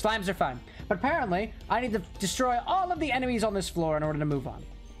 Slimes are fine. But apparently, I need to destroy all of the enemies on this floor in order to move on.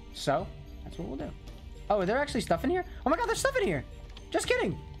 So, that's what we'll do. Oh, is there actually stuff in here? Oh my god, there's stuff in here! Just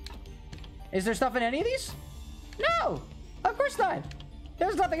kidding! Is there stuff in any of these? No! Of course not!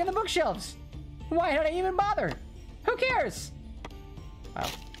 There's nothing in the bookshelves! Why did I even bother? Who cares? Wow.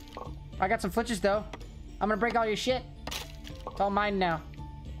 I got some flitches, though. I'm gonna break all your shit. It's all mine now.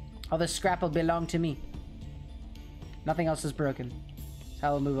 All this scrap will belong to me. Nothing else is broken. So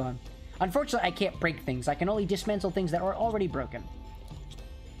I'll move on. Unfortunately, I can't break things. I can only dismantle things that are already broken.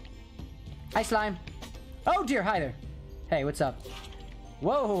 Hi, slime. Oh, dear. Hi there. Hey, what's up?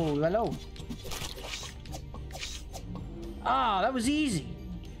 Whoa, hello. Ah, that was easy.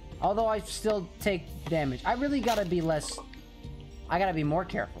 Although I still take damage. I really gotta be less... I gotta be more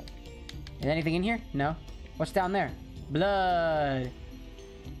careful. Is anything in here? No. What's down there? Blood.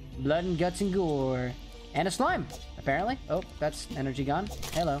 Blood and guts and gore. And a slime, apparently. Oh, that's energy gone.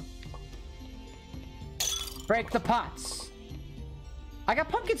 Hello. Break the pots. I got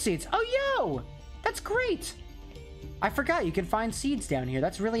pumpkin seeds. Oh, yo! That's great. I forgot you can find seeds down here.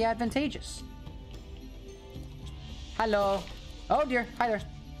 That's really advantageous. Hello. Oh, dear. Hi there.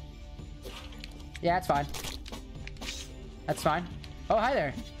 Yeah, that's fine. That's fine. Oh, hi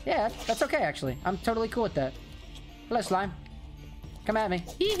there. Yeah, that's okay, actually. I'm totally cool with that. Hello, slime. Come at me.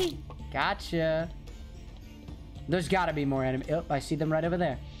 Hee-hee. Gotcha. There's gotta be more enemies. Oh, I see them right over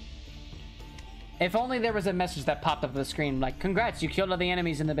there. If only there was a message that popped up on the screen, like, congrats, you killed all the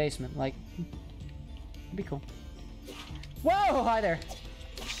enemies in the basement. Like, it'd be cool. Whoa, hi there.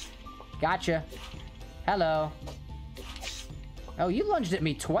 Gotcha. Hello. Oh, you lunged at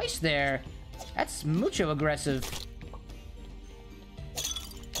me twice there. That's mucho aggressive.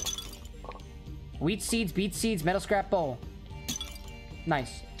 Wheat seeds, beet seeds, metal scrap bowl.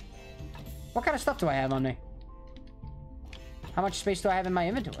 Nice. What kind of stuff do I have on me? How much space do I have in my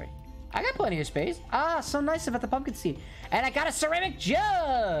inventory? I got plenty of space. Ah, so nice about the pumpkin seed. And I got a ceramic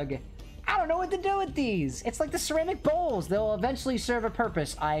jug! I don't know what to do with these. It's like the ceramic bowls. They'll eventually serve a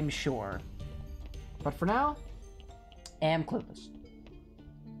purpose, I'm sure. But for now, am clueless.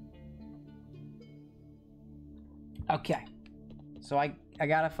 Okay. So I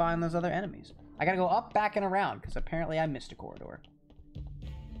gotta find those other enemies. I gotta go up, back, and around, because apparently I missed a corridor.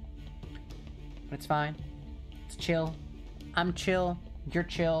 But it's fine. It's chill. I'm chill. You're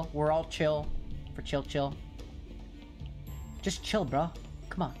chill. We're all chill. For chill. Just chill, bro.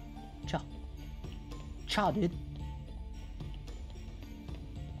 Come on. Chill. Chill, dude.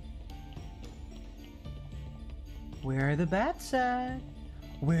 Where are the bats at?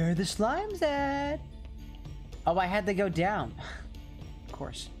 Where are the slimes at? Oh, I had to go down. Of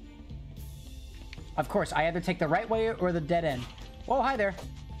course. Of course, I either take the right way or the dead end. Whoa, hi there.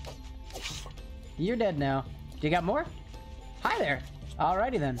 You're dead now. Do you got more? Hi there.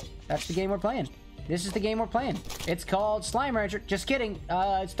 Alrighty then. That's the game we're playing. This is the game we're playing. It's called Slime Rancher. Just kidding.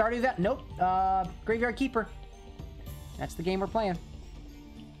 Stardew Valley. Nope. Graveyard Keeper. That's the game we're playing.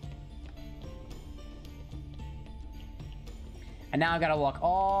 And now I gotta walk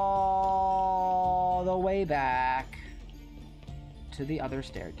all the way back to the other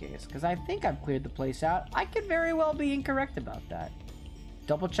staircase. Because I think I've cleared the place out. I could very well be incorrect about that.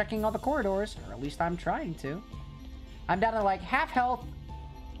 Double checking all the corridors. Or at least I'm trying to. I'm down to like half health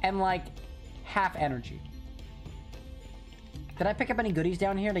and like half energy. Did I pick up any goodies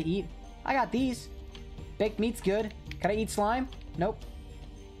down here to eat? I got these. Baked meat's good. Can I eat slime? Nope.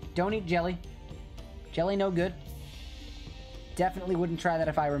 Don't eat jelly. Jelly no good. Definitely wouldn't try that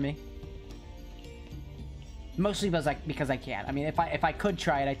if I were me. Mostly because I can't. I mean, if I could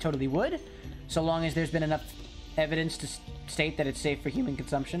try it, I totally would. So long as there's been enough evidence to state that it's safe for human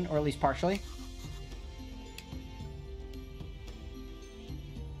consumption, or at least partially.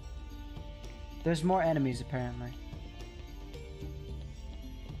 There's more enemies, apparently.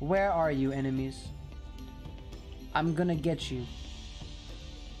 Where are you, enemies? I'm gonna get you.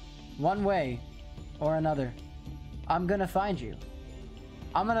 One way or another. I'm gonna find you.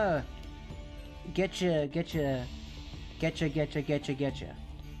 I'm gonna get you.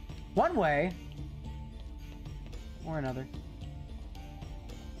 One way or another.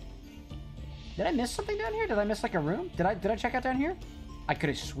 Did I miss something down here? Did I miss like a room? Did I check out down here? I could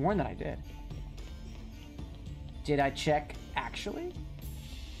have sworn that I did. Did I check actually?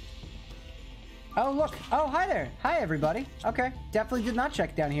 Oh, look. Oh, hi there. Hi, everybody. Okay. Definitely did not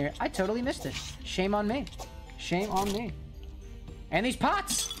check down here. I totally missed it. Shame on me. Shame on me. And these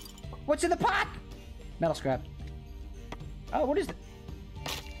pots! What's in the pot? Metal scrap. Oh, what is that?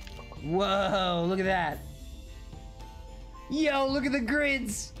 Whoa, look at that. Yo, look at the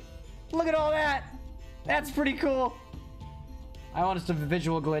grids. Look at all that. That's pretty cool. I want us to have a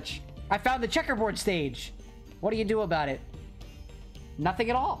visual glitch. I found the checkerboard stage. What do you do about it?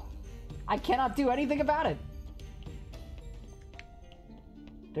 Nothing at all. I cannot do anything about it.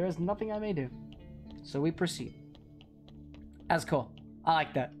 There is nothing I may do. So we proceed. That's cool. I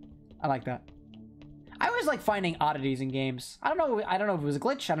like that. I like that. I always like finding oddities in games. I don't know if it was a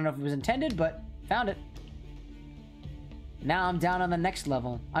glitch. I don't know if it was intended, but found it. Now I'm down on the next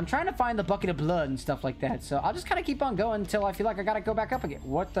level. I'm trying to find the bucket of blood and stuff like that. So I'll just kind of keep on going until I feel like I gotta go back up again.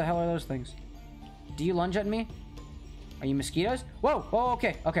 What the hell are those things? Do you lunge at me? Are you mosquitoes? Whoa! Oh,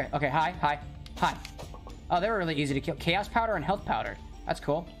 okay. Hi. Oh, they were really easy to kill. Chaos powder and health powder. That's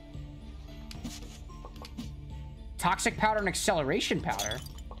cool. Toxic powder and acceleration powder.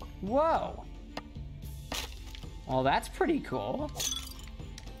 Whoa. Well, that's pretty cool.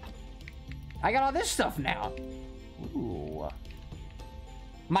 I got all this stuff now. Ooh.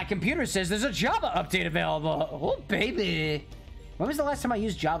 My computer says there's a Java update available. Oh, baby. When was the last time I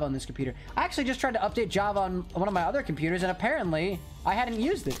used Java on this computer? I actually just tried to update Java on one of my other computers, and apparently I hadn't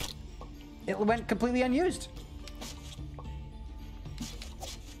used it. It went completely unused.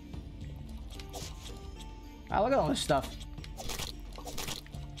 Oh, look at all this stuff.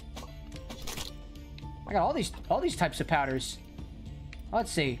 I got all these types of powders.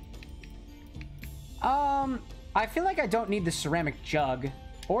 Let's see. I feel like I don't need the ceramic jug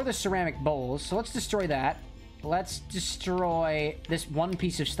or the ceramic bowls, so let's destroy that. Let's destroy this one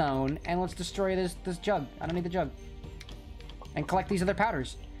piece of stone, and let's destroy this jug. I don't need the jug. And collect these other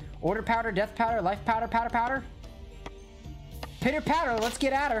powders. Order powder, death powder, life powder, powder. Pitter powder, let's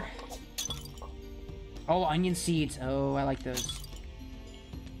get at her. Oh, onion seeds. Oh, I like those.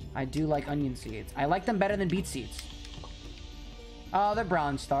 I do like onion seeds. I like them better than beet seeds. Oh, they're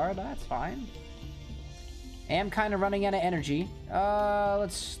bronze star, but that's fine. Am kind of running out of energy.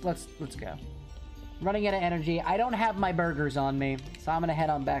 Let's go. Running out of energy. I don't have my burgers on me, so I'm gonna head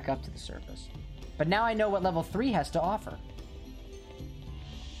on back up to the surface. But now I know what level 3 has to offer.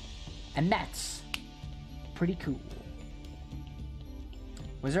 And that's pretty cool.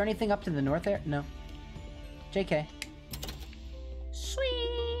 Was there anything up to the north there? No. JK.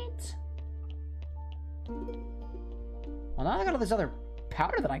 Sweet! Well, now I got all this other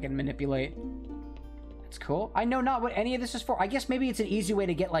powder that I can manipulate. That's cool. I know not what any of this is for. I guess maybe it's an easy way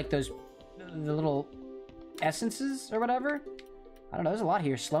to get, like, the little essences or whatever. I don't know. There's a lot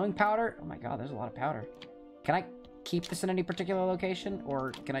here. Slowing powder. Oh my god, there's a lot of powder. Can I keep this in any particular location?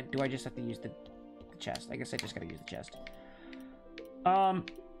 Or do I just have to use the chest? I guess I just gotta use the chest.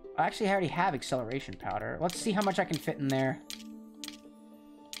 Actually, I already have acceleration powder. Let's see how much I can fit in there.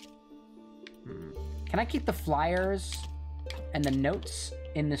 Can I keep the flyers and the notes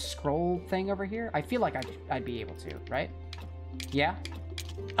in the scroll thing over here? I feel like I'd be able to, right? Yeah?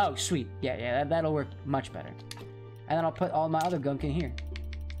 Oh, sweet. Yeah, that'll work much better. And then I'll put all my other gunk in here.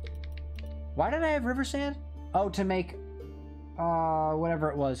 Why did I have river sand? Oh, to make, whatever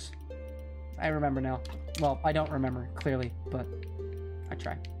it was. I remember now. Well, I don't remember, clearly, but I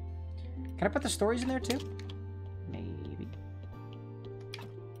try. Can I put the stories in there, too? Maybe.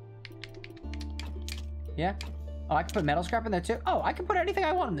 Yeah? Oh, I can put metal scrap in there, too? Oh, I can put anything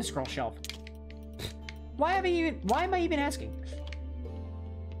I want in this scroll shelf. Why am I even asking?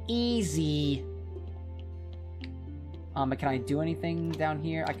 Easy. But can I do anything down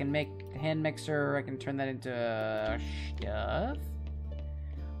here? I can make a hand mixer. I can turn that into stuff.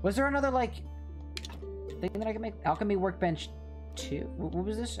 Was there another, like, thing that I can make? Alchemy workbench 2? What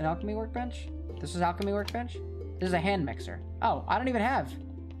was this? An alchemy workbench? This is alchemy workbench? This is a hand mixer. Oh, I don't even have.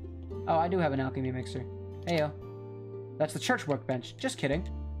 Oh, I do have an alchemy mixer. Heyo. That's the church workbench. Just kidding.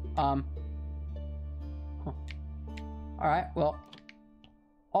 Huh. Alright, well.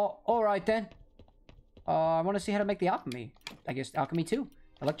 Oh, alright then. I want to see how to make the alchemy. I guess alchemy 2.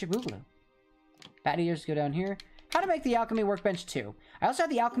 Electric boogaloo. Bad ears go down here. How to make the alchemy workbench 2. I also have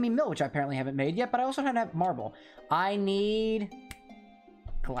the alchemy mill, which I apparently haven't made yet, but I also have marble. I need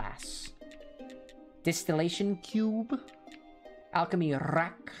glass. Distillation cube. Alchemy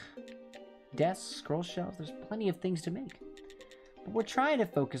rack. Desk, scroll shelf. There's plenty of things to make. But we're trying to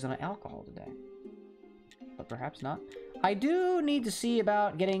focus on alcohol today. But perhaps not. I do need to see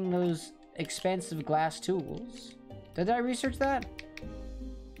about getting those expensive glass tools. Did I research that?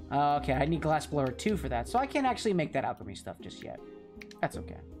 Okay, I need glass blower 2 for that, so I can't actually make that alchemy stuff just yet. That's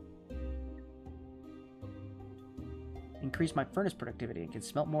okay. Increase my furnace productivity and can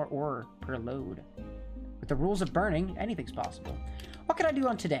smelt more ore per load. With the rules of burning, anything's possible. What can I do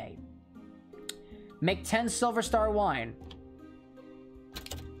on today? Make 10 silver star wine.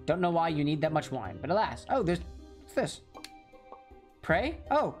 Don't know why you need that much wine, but alas. Oh, what's this? Pray?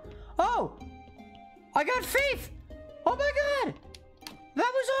 Oh! Oh! I got faith! Oh my god!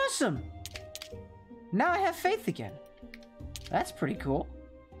 That was awesome! Now I have faith again. That's pretty cool.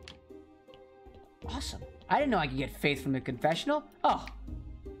 Awesome. I didn't know I could get faith from the confessional. Oh,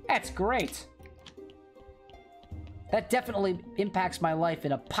 that's great. That definitely impacts my life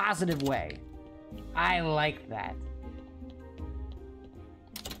in a positive way. I like that.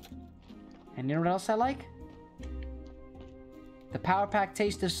 And you know what else I like? The power pack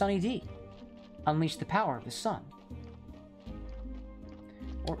taste of Sunny D. Unleash the power of the sun.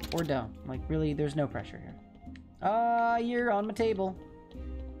 Or don't. Like, really, there's no pressure here. You're on my table.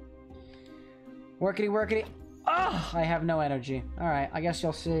 Workity, workity. Oh, I have no energy. Alright, I guess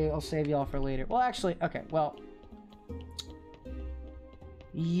you'll see. I'll save y'all for later. Well, actually, okay, well.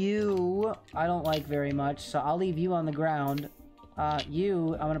 You, I don't like very much, so I'll leave you on the ground.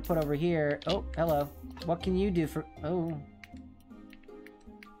 You, I'm gonna put over here. Oh, hello. What can you do for... Oh.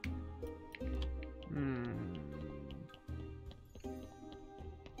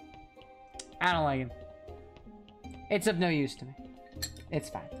 I don't like him. It's of no use to me. It's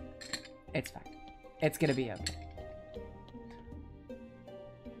fine. It's fine. It's gonna be okay.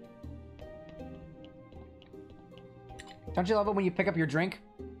 Don't you love it when you pick up your drink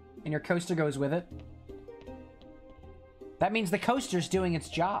and your coaster goes with it? That means the coaster's doing its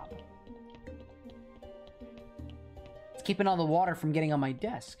job. It's keeping all the water from getting on my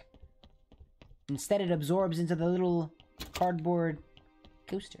desk. Instead, it absorbs into the little cardboard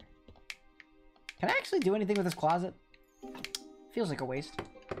coaster. Can I actually do anything with this closet? Feels like a waste.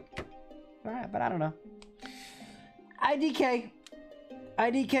 Alright, but I don't know. IDK.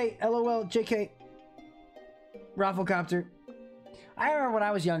 IDK. LOL. JK. Rafflecopter. I remember when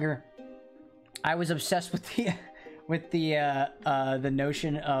I was younger, I was obsessed with the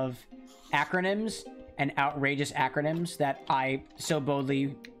notion of acronyms and outrageous acronyms that I so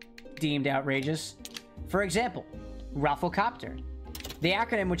boldly deemed outrageous. For example, Rafflecopter. The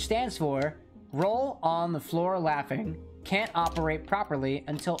acronym, which stands for Roll on the Floor Laughing, Can't Operate Properly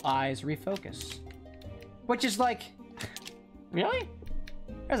Until Eyes Refocus. Which is like, really?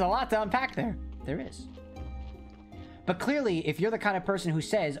 There's a lot to unpack there. There is. But clearly, if you're the kind of person who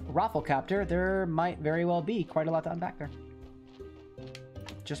says Rafflecopter, there might very well be quite a lot to unpack there.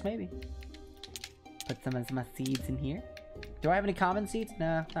 Just maybe. Put some of my seeds in here. Do I have any common seeds?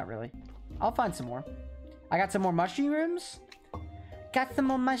 Nah, not really. I'll find some more. I got some more mushrooms. Got some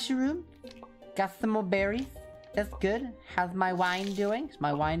more mushroom. Got some more berries. That's good. How's my wine doing? Is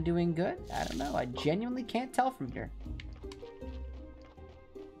my wine doing good? I don't know. I genuinely can't tell from here.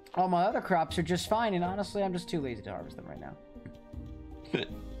 All my other crops are just fine, and honestly, I'm just too lazy to harvest them right now.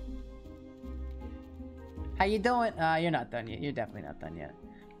 How you doing? You're not done yet. You're definitely not done yet.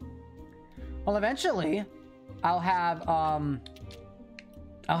 Well, eventually, I'll have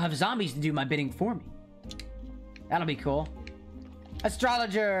zombies to do my bidding for me. That'll be cool.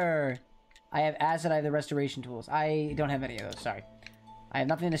 Astrologer! I have acid, I have the restoration tools. I don't have any of those, sorry. I have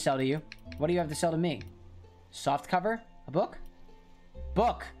nothing to sell to you. What do you have to sell to me? Soft cover? A book?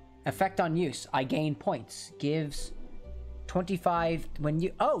 Book! Effect on use. I gain points. Gives 25 when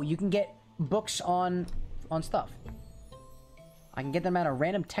you... Oh, you can get books on stuff. I can get them out of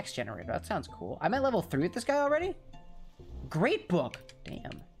random text generator. That sounds cool. I'm at level 3 with this guy already? Great book!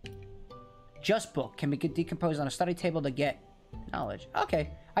 Damn. Just book. Can be decomposed on a study table to get knowledge. Okay.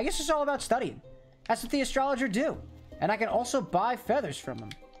 I guess it's all about studying. That's what the astrologer do. And I can also buy feathers from him.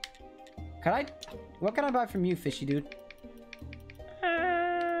 Can I? What can I buy from you, fishy dude?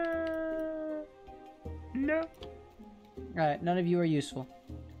 No. Alright, none of you are useful.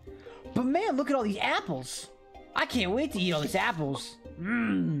 But man, look at all these apples. I can't wait to eat all these apples.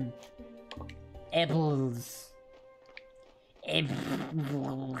 Mmm. Apples.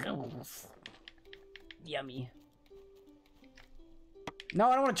 Apples. Yummy. No,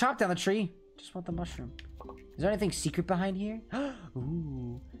 I don't want to chop down the tree. Just want the mushroom. Is there anything secret behind here?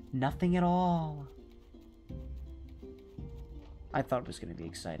 Ooh, nothing at all. I thought it was going to be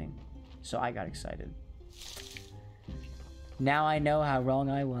exciting, so I got excited. Now I know how wrong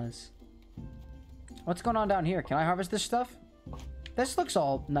I was. What's going on down here? Can I harvest this stuff? This looks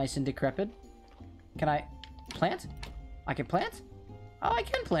all nice and decrepit. Can I plant? I can plant? Oh, I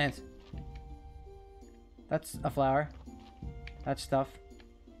can plant. That's a flower. That's stuff.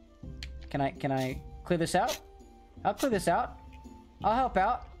 Can I clear this out? I'll clear this out. I'll help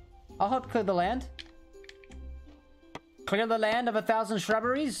out. I'll help clear the land. Clear the land of 1,000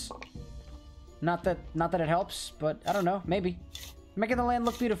 shrubberies. Not that it helps, but I don't know. Maybe. Making the land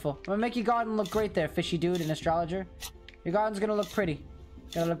look beautiful. I'm gonna make your garden look great there, fishy dude and astrologer. Your garden's gonna look pretty.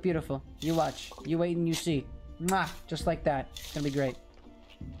 It's gonna look beautiful. You watch. You wait and you see. Mwah! Just like that. It's gonna be great.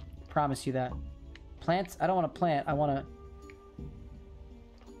 Promise you that. Plants? I don't want to plant. I want to...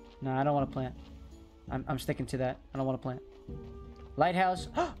 No, I don't want to plant. I'm sticking to that. I don't want to plant. Lighthouse.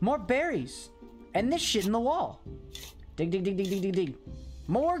 More berries! And this shit in the wall. Dig, dig, dig, dig, dig, dig, dig.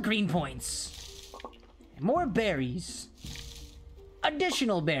 More green points. More berries.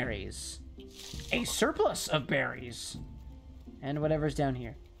 Additional berries. A surplus of berries. And whatever's down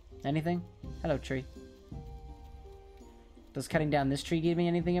here. Anything? Hello, tree. Does cutting down this tree give me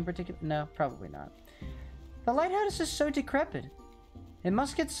anything in particular? No, probably not. The lighthouse is so decrepit. It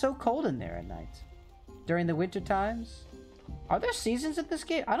must get so cold in there at night. During the winter times. Are there seasons in this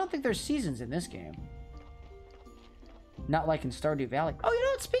game? I don't think there's seasons in this game. Not like in Stardew Valley. Oh, you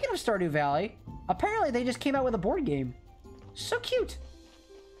know what? Speaking of Stardew Valley, apparently they just came out with a board game. So cute.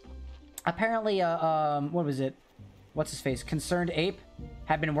 Apparently, what was it? What's his face? Concerned Ape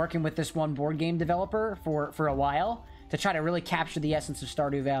had been working with this one board game developer for a while to try to really capture the essence of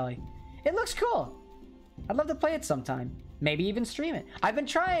Stardew Valley. It looks cool. I'd love to play it sometime. Maybe even stream it. I've been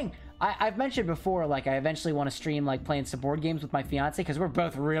trying. I've mentioned before, like, I eventually want to stream, like, playing some board games with my fiance, because we're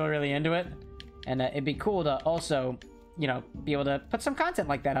both really, really into it. And it'd be cool to also, you know, be able to put some content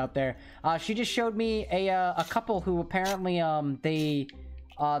like that out there. She just showed me a couple who apparently,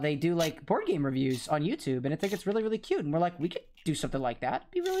 they do, like, board game reviews on YouTube, and I think it's really, really cute. And we're like, we could do something like that.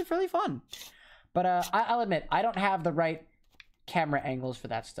 It'd be really, really fun. But I'll admit, I don't have the right camera angles for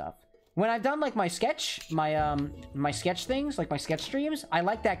that stuff. When I've done like my sketch things, like my sketch streams, I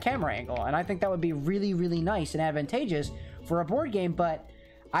like that camera angle, and I think that would be really, really nice and advantageous for a board game, but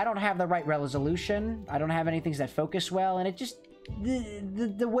I don't have the right resolution. I don't have any things that focus well, and it just,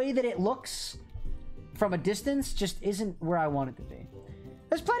 the way that it looks from a distance just isn't where I want it to be.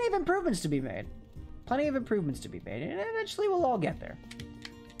 There's plenty of improvements to be made. Plenty of improvements to be made, and eventually we'll all get there.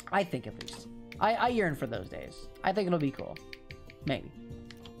 I think, at least. I yearn for those days. I think it'll be cool. Maybe.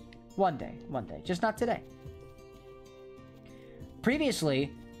 One day. Just not today.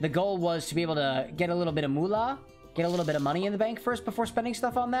 Previously, the goal was to be able to get a little bit of moolah, get a little bit of money in the bank first before spending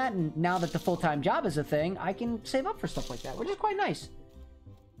stuff on that, and now that the full-time job is a thing, I can save up for stuff like that, which is quite nice.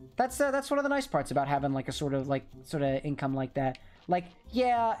 That's one of the nice parts about having like a sort of income like that. Like,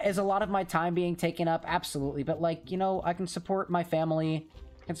 yeah, is a lot of my time being taken up? Absolutely. But, like, you know, I can support my family.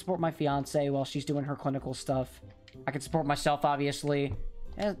 I can support my fiance while she's doing her clinical stuff. I can support myself, obviously.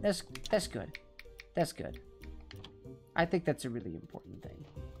 That's good. That's good. I think that's a really important thing.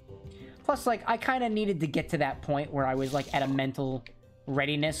 Plus, like, I kind of needed to get to that point where I was, like, at a mental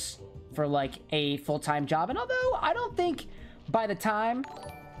readiness for, like, a full-time job. And although I don't think by the time...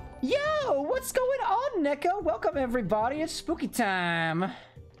 Yo, what's going on, Neko? Welcome, everybody. It's spooky time.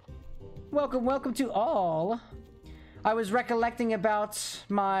 Welcome to all. I was recollecting about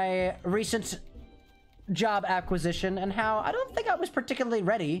my recent job acquisition and how I don't think I was particularly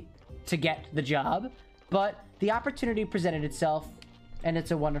ready to get the job, but the opportunity presented itself, and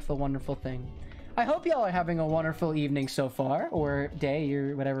it's a wonderful, wonderful thing. I hope y'all are having a wonderful evening so far, or day,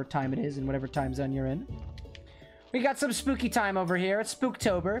 or whatever time it is, and whatever time zone you're in. We got some spooky time over here. It's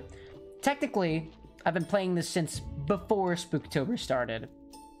Spooktober. Technically, I've been playing this since before Spooktober started.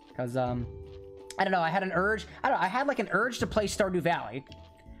 Because, I don't know, I had an urge. I had like an urge to play Stardew Valley.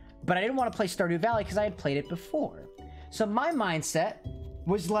 But I didn't want to play Stardew Valley because I had played it before. So my mindset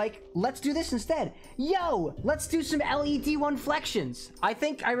was like, let's do this instead. Yo, let's do some LED Flexions. I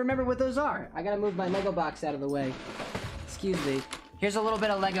think I remember what those are. I gotta move my Lego box out of the way. Excuse me. Here's a little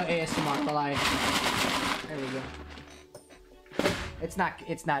bit of Lego ASMR while there we go. It's not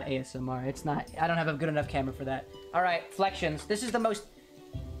ASMR. It's not. I don't have a good enough camera for that. All right, flexions. This is the most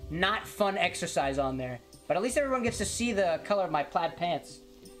not fun exercise on there, but at least everyone gets to see the color of my plaid pants.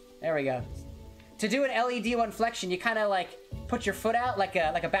 There we go. To do an LED flexion, you kind of like put your foot out like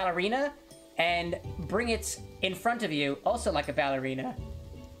a ballerina and bring it in front of you, also like a ballerina.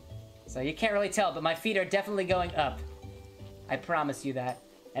 So you can't really tell, but my feet are definitely going up. I promise you that.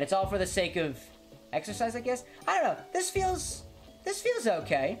 And it's all for the sake of exercise, I guess? I don't know. This feels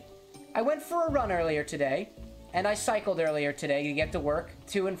okay. I went for a run earlier today, and I cycled earlier today to get to work,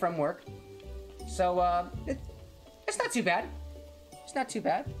 to and from work. So, it's not too bad. It's not too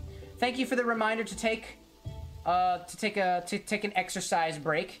bad. Thank you for the reminder to take an exercise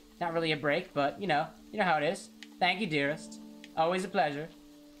break. Not really a break, but you know how it is. Thank you, dearest. Always a pleasure.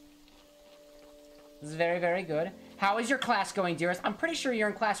 This is very, very good. How is your class going, dearest? I'm pretty sure you're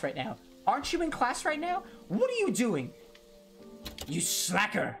in class right now. Aren't you in class right now? What are you doing? You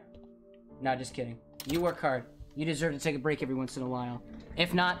slacker. No, just kidding. You work hard. You deserve to take a break every once in a while.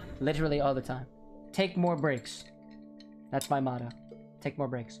 If not, literally all the time. Take more breaks. That's my motto. Take more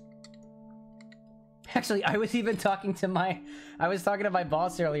breaks. Actually, I was talking to my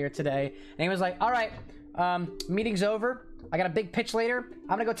boss earlier today, and he was like, all right, meeting's over. I got a big pitch later.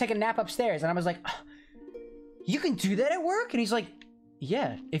 I'm gonna go take a nap upstairs. And I was like, oh, you can do that at work? And he's like,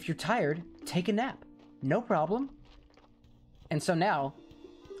 yeah, if you're tired, take a nap. No problem. And so now,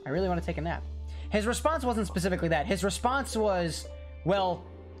 I really want to take a nap. His response wasn't specifically that. His response was, well,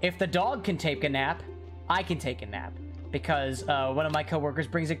 if the dog can take a nap, I can take a nap. Because one of my coworkers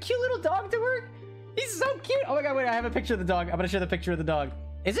brings a cute little dog to work. He's so cute. Oh my god, wait, I have a picture of the dog. I'm gonna share the picture of the dog.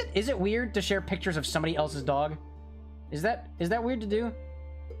 Is it weird to share pictures of somebody else's dog? Is that weird to do?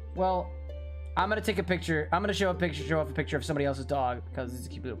 Well, I'm gonna take a picture. I'm gonna show off a picture of somebody else's dog because it's a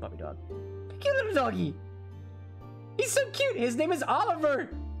cute little puppy dog. Cute little doggy. He's so cute. His name is Oliver.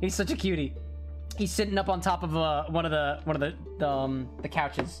 He's such a cutie. He's sitting up on top of one of the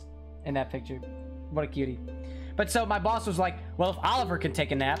couches in that picture. What a cutie. But so my boss was like, well, if Oliver can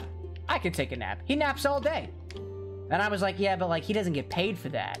take a nap, I can take a nap. He naps all day. And I was like, yeah, but like he doesn't get paid for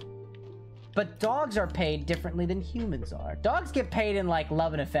that. But dogs are paid differently than humans are. Dogs get paid in like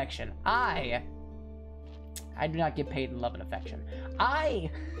love and affection. I do not get paid in love and affection.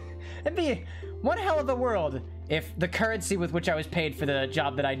 It'd be one hell of a world if the currency with which I was paid for the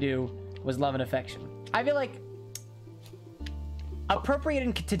job that I do was love and affection. I feel like appropriate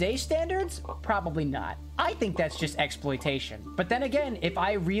in today's standards? Probably not. I think that's just exploitation. But then again, if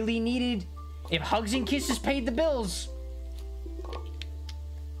I really needed If hugs and kisses paid the bills,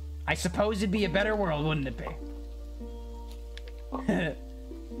 I suppose it'd be a better world, wouldn't it be?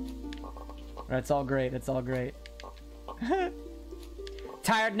 That's all great. That's all great.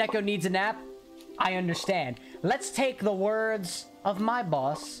 Tired Neko needs a nap. I understand. Let's take the words of my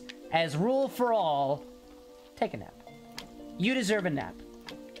boss as rule for all. Take a nap. You deserve a nap.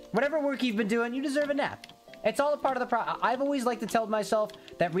 Whatever work you've been doing, you deserve a nap. It's all a part of the process. I've always liked to tell myself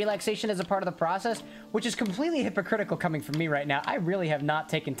that relaxation is a part of the process, which is completely hypocritical coming from me right now. I really have not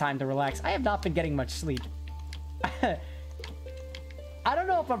taken time to relax. I have not been getting much sleep. I don't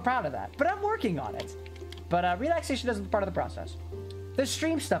know if I'm proud of that, but I'm working on it. But relaxation isn't part of the process. The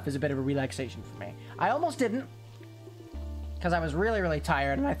stream stuff is a bit of a relaxation for me. I almost didn't, because I was really, really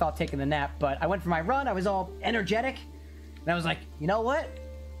tired, and I thought taking the nap, but I went for my run, I was all energetic, and I was like, you know what?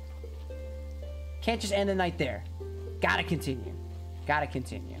 Can't just end the night there. Gotta continue. Gotta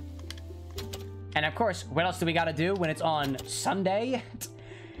continue. And of course, what else do we gotta do when it's on Sunday?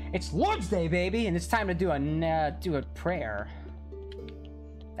 It's Lord's Day, baby, and it's time to do a prayer.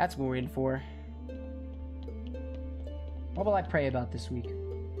 That's what we're in for. What will I pray about this week?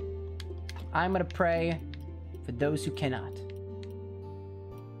 I'm gonna pray for those who cannot.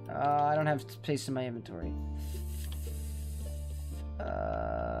 I don't have space in my inventory.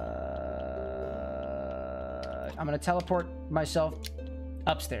 I'm gonna teleport myself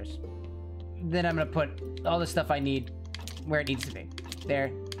upstairs. Then I'm gonna put all the stuff I need where it needs to be.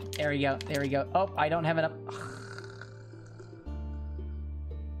 There. There we go. There we go. Oh, I don't have enough.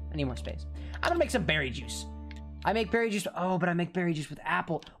 I need more space. I'm gonna make some berry juice. I make berry juice. Oh, but I make berry juice with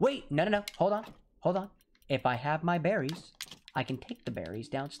apple. Wait, no. Hold on. Hold on. If I have my berries, I can take the berries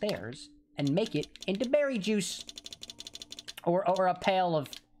downstairs and make it into berry juice. Or a pail of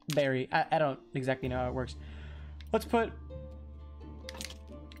berry. I don't exactly know how it works. Let's put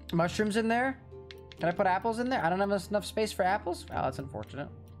mushrooms in there. Can I put apples in there? I don't have enough space for apples. Oh, that's unfortunate.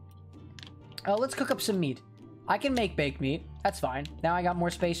 Let's cook up some meat. I can make baked meat. That's fine. Now I got more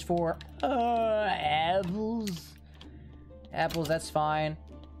space for apples. Apples, that's fine.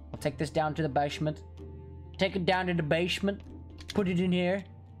 I'll take this down to the basement. Take it down to the basement. Put it in here.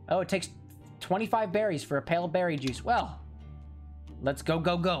 Oh, it takes 25 berries for a pail of berry juice. Well, let's go,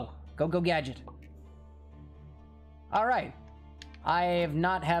 go, go. Go, go, gadget. All right. I have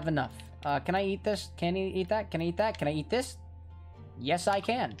not have enough. Can I eat this? Can I eat that? Can I eat that? Can I eat this? Yes, I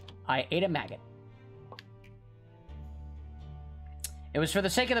can. I ate a maggot. It was for the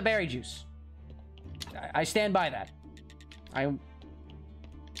sake of the berry juice. I stand by that. I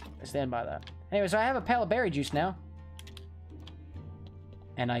stand by that. Anyway, so I have a pail of berry juice now.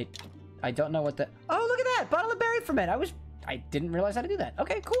 And I don't know what the... Oh, look at that! Bottle of berry ferment! I didn't realize how to do that.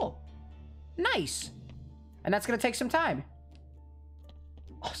 Okay, cool. Nice. And that's gonna take some time.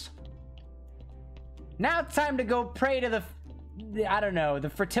 Awesome. Now it's time to go pray to the I don't know, the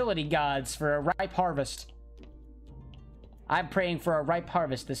fertility gods for a ripe harvest. I'm praying for a ripe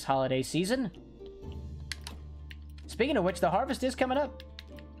harvest this holiday season. Speaking of which, the harvest is coming up.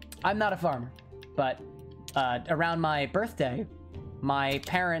 I'm not a farmer, but around my birthday, my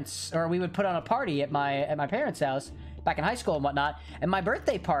parents, or we would put on a party at my parents' house back in high school and whatnot, and my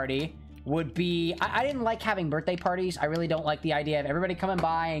birthday party would be... I didn't like having birthday parties. I really don't like the idea of everybody coming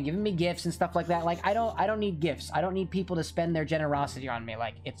by and giving me gifts and stuff like that. Like, I don't need gifts. I don't need people to spend their generosity on me.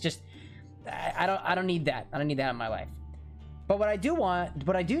 Like, it's just... I don't need that. I don't need that in my life. But what I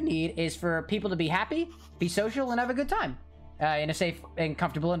do need is for people to be happy, be social, and have a good time in a safe and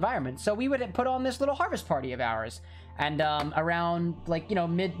comfortable environment. So we would put on this little harvest party of ours. And around, like, you know,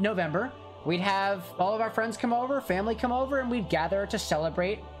 mid-November, we'd have all of our friends come over, family come over, and we'd gather to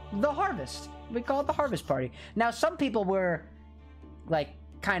celebrate the harvest. We call it the harvest party. Now, some people were, like,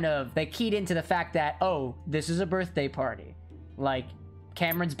 kind of, they keyed into the fact that, oh, this is a birthday party. Like,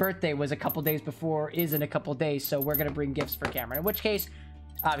 Cameron's birthday was a couple days before, is in a couple days, so we're gonna bring gifts for Cameron. In which case,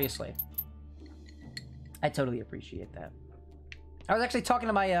 obviously, I totally appreciate that. I was actually talking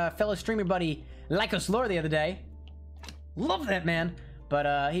to my fellow streamer buddy, Lycos Lore, the other day. Love that man.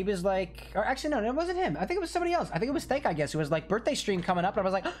 But he was like, or actually no, it wasn't him. I think it was somebody else. I think it was Steak, I guess, who was like, birthday stream coming up. And I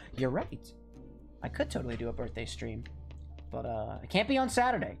was like, oh, you're right. I could totally do a birthday stream. But it can't be on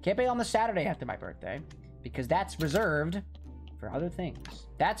Saturday. Can't be on the Saturday after my birthday. Because that's reserved for other things.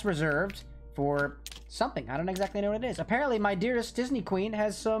 That's reserved for something. I don't exactly know what it is. Apparently, my dearest Disney queen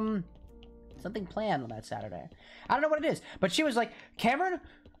has something planned on that Saturday. I don't know what it is. But she was like, Cameron,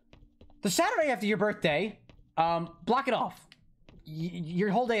 the Saturday after your birthday, block it off.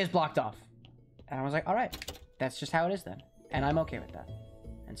 Your whole day is blocked off. And I was like, all right, that's just how it is then. And I'm okay with that.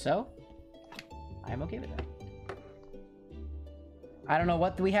 And so, I'm okay with that. I don't know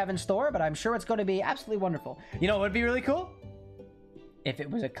what we have in store, but I'm sure it's going to be absolutely wonderful. You know what would be really cool? If it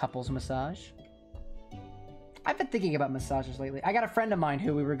was a couples massage. I've been thinking about massages lately. I got a friend of mine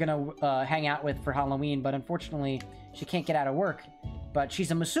who we were going to hang out with for Halloween, but unfortunately, she can't get out of work. But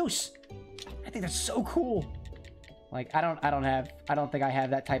she's a masseuse. I think that's so cool. Like, I don't think I have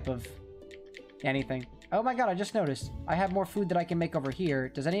that type of anything. Oh my god, I just noticed. I have more food that I can make over here.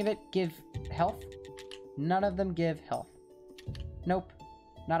 Does any of it give health? None of them give health. Nope.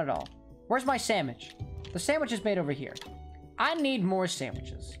 Not at all. Where's my sandwich? The sandwich is made over here. I need more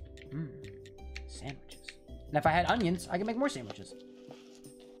sandwiches. Sandwiches. And if I had onions, I could make more sandwiches.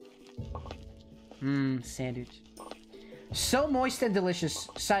 Sandwich. So moist and delicious.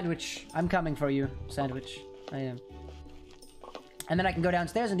 Sandwich. I'm coming for you. Sandwich. I am. And then I can go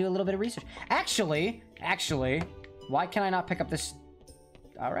downstairs and do a little bit of research. Actually, why can I not pick up this?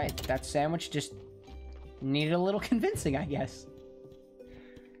 All right, that sandwich just needed a little convincing, I guess.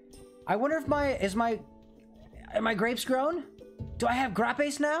 I wonder if are my grapes grown? Do I have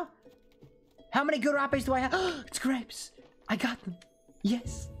grapes now? How many good grapes do I have? It's grapes. I got them.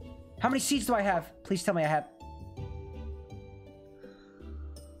 Yes. How many seeds do I have? Please tell me I have.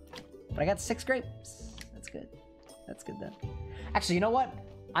 But I got 6 grapes. That's good. That's good then. Actually, you know what?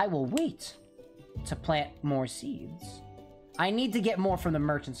 I will wait to plant more seeds. I need to get more from the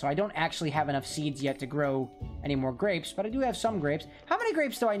merchant, so I don't actually have enough seeds yet to grow any more grapes, but I do have some grapes. How many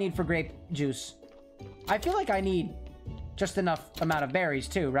grapes do I need for grape juice? I feel like I need just enough amount of berries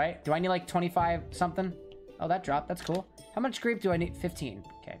too, right? Do I need like 25 something? Oh, that dropped. That's cool. How much grape do I need? 15.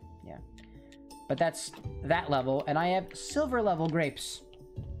 Okay, yeah. But that's that level, and I have silver level grapes.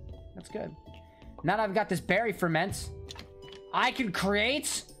 That's good. Now that I've got this berry ferment, I can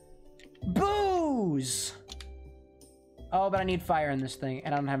create booze! Oh, but I need fire in this thing,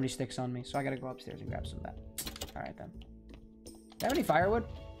 and I don't have any sticks on me, so I gotta go upstairs and grab some of that. Alright, then. Do I have any firewood?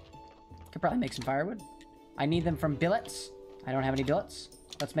 Could probably make some firewood. I need them from billets. I don't have any billets.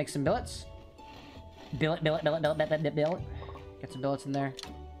 Let's make some billets. Billet. Get some billets in there.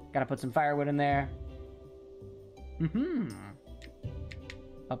 Gotta put some firewood in there.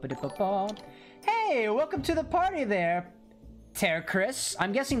 Up-a-dip-a-ball. Hey, welcome to the party there, Chris.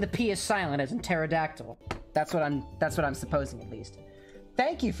 I'm guessing the P is silent as in pterodactyl. That's what I'm supposing, at least.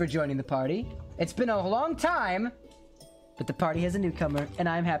 Thank you for joining the party. It's been a long time, but the party has a newcomer, and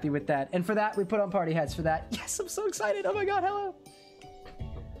I'm happy with that. And for that, we put on party hats for that. Yes, I'm so excited. Oh my god, hello.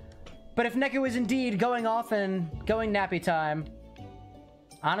 But if Neko is indeed going off and going nappy time,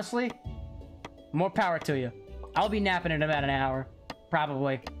 honestly, more power to you. I'll be napping in about an hour.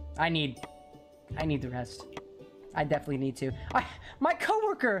 Probably. I need the rest. I definitely need to. My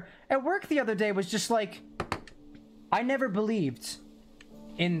coworker at work the other day was just like, I never believed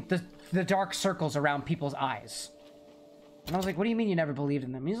in the dark circles around people's eyes. And I was like, what do you mean you never believed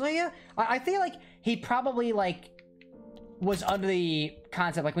in them? He's like, yeah. I feel like he probably like was under the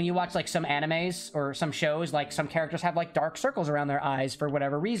concept, like when you watch like some animes or some shows, like some characters have like dark circles around their eyes for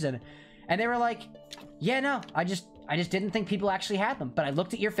whatever reason. And they were like, yeah, no, I just didn't think people actually had them. But I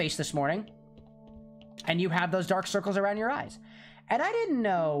looked at your face this morning, and you have those dark circles around your eyes. And I didn't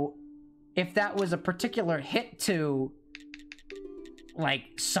know if that was a particular hit to, like,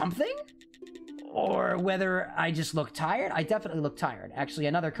 something? Or whether I just looked tired. I definitely looked tired. Actually,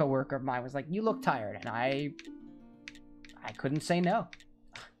 another coworker of mine was like, you look tired. And I couldn't say no.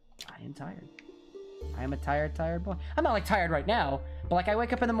 I am tired. I am a tired boy. I'm not, like, tired right now. But, like, I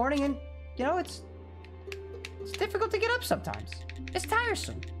wake up in the morning and, you know, it's difficult to get up sometimes. It's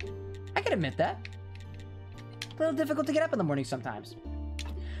tiresome. I can admit that. A little difficult to get up in the morning sometimes.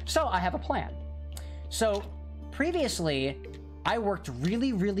 So I have a plan. So previously, I worked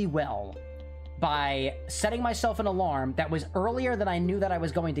really, really well by setting myself an alarm that was earlier than I knew that I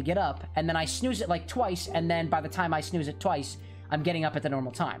was going to get up, and then I snooze it like twice, and then by the time I snooze it twice, I'm getting up at the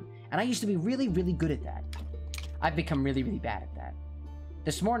normal time. And I used to be really, really good at that. I've become really, really bad at that.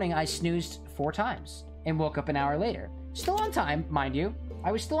 This morning, I snoozed 4 times and woke up an hour later. Still on time, mind you.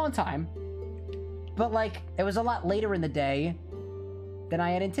 I was still on time. But, like, it was a lot later in the day than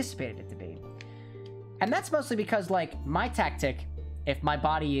I had anticipated it to be. And that's mostly because, like, my tactic, if my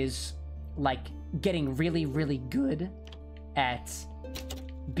body is, like, getting really, really good at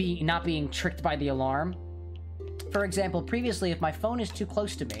not being tricked by the alarm. For example, previously, if my phone is too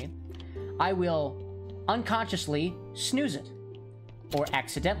close to me, I will unconsciously snooze it. Or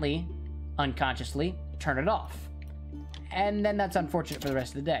accidentally, unconsciously, turn it off. And then that's unfortunate for the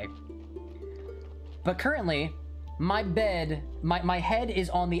rest of the day. But currently, my bed, my head is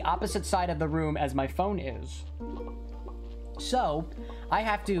on the opposite side of the room as my phone is. So, I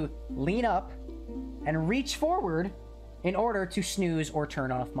have to lean up and reach forward in order to snooze or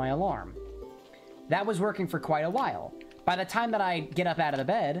turn off my alarm. That was working for quite a while. By the time that I get up out of the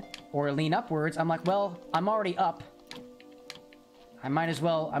bed or lean upwards, I'm like, well, I'm already up. I might as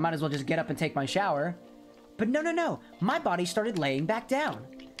well just get up and take my shower. But no. My body started laying back down.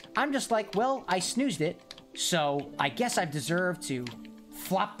 I'm just like, well, I snoozed it, so I guess I've deserved to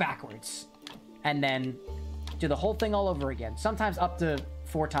flop backwards and then do the whole thing all over again, sometimes up to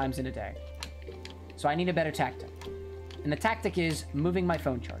 4 times in a day. So I need a better tactic. And the tactic is moving my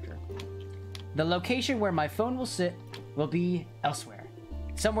phone charger. The location where my phone will sit will be elsewhere.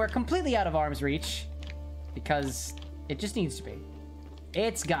 Somewhere completely out of arm's reach, because it just needs to be.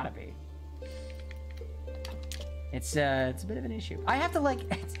 It's gotta be. It's a bit of an issue. I have to, like,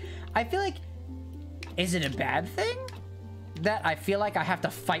 I feel like, is it a bad thing that I feel like I have to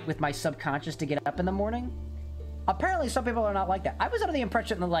fight with my subconscious to get up in the morning? Apparently some people are not like that. I was under the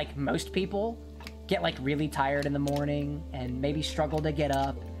impression that, like, most people get, like, really tired in the morning and maybe struggle to get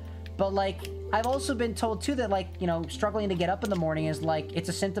up. But, like, I've also been told, too, that, like, you know, struggling to get up in the morning is, like, it's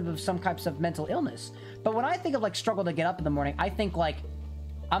a symptom of some types of mental illness. But when I think of, like, struggle to get up in the morning, I think, like,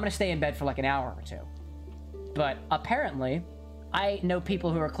 I'm gonna stay in bed for, like, an hour or 2. But apparently, I know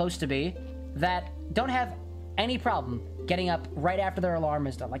people who are close to me that don't have any problem getting up right after their alarm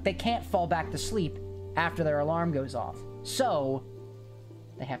is done. Like, they can't fall back to sleep after their alarm goes off. So,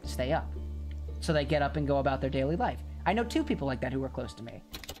 they have to stay up. So they get up and go about their daily life. I know 2 people like that who are close to me.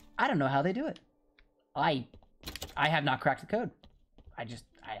 I don't know how they do it. I have not cracked the code. I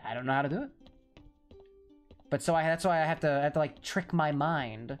don't know how to do it. But so that's why I have to like trick my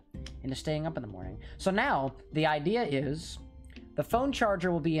mind into staying up in the morning. So now the idea is the phone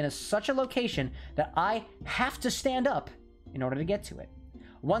charger will be in such a location that I have to stand up in order to get to it.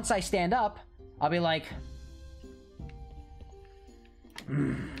 Once I stand up, I'll be like,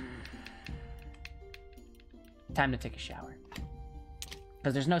 time to take a shower.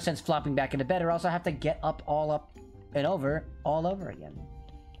 Because there's no sense flopping back into bed, or else I have to get up all over again.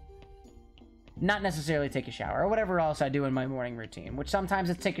 Not necessarily take a shower, or whatever else I do in my morning routine, which sometimes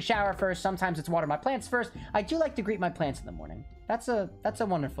it's take a shower first, sometimes it's water my plants first. I do like to greet my plants in the morning. That's a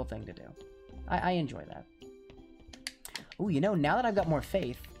wonderful thing to do. I enjoy that. Ooh, you know, now that I've got more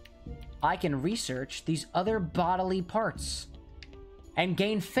faith, I can research these other bodily parts and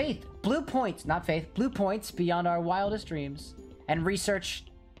gain faith. Blue points, not faith, blue points beyond our wildest dreams. And research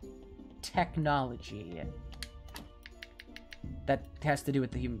technology that has to do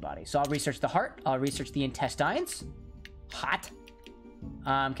with the human body. So I'll research the heart. I'll research the intestines. Hot.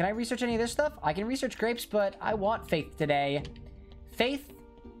 Can I research any of this stuff? I can research grapes, but I want faith today. Faith,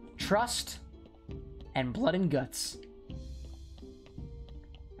 trust, and blood and guts.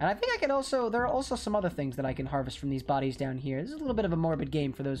 And I think I can also... There are also some other things that I can harvest from these bodies down here. This is a little bit of a morbid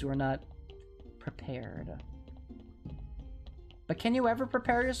game for those who are not prepared. But can you ever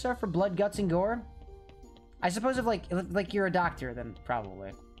prepare yourself for blood, guts, and gore? I suppose if, like you're a doctor, then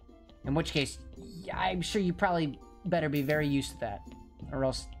probably. In which case, yeah, I'm sure you probably better be very used to that. Or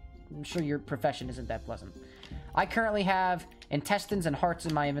else, I'm sure your profession isn't that pleasant. I currently have intestines and hearts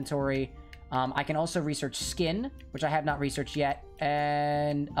in my inventory. I can also research skin, which I have not researched yet.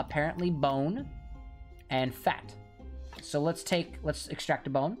 And apparently bone and fat. So let's extract a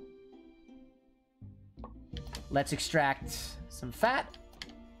bone. Let's extract some fat.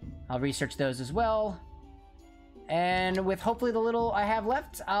 I'll research those as well. And with hopefully the little I have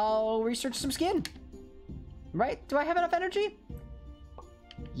left, I'll research some skin. Right? Do I have enough energy?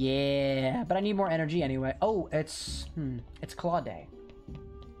 Yeah, but I need more energy anyway. Oh, it's Claw Day.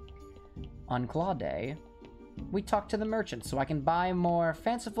 On Claw Day, we talk to the merchant so I can buy more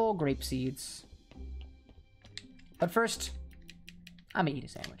fanciful grape seeds. But first, I'm gonna eat a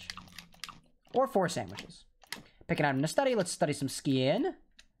sandwich. Or 4 sandwiches. Pick an item to study. Let's study some skin.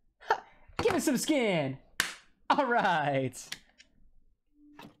 Ha! Give us some skin! Alright!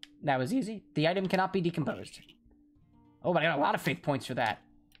 That was easy. The item cannot be decomposed. Oh, but I got a lot of faith points for that.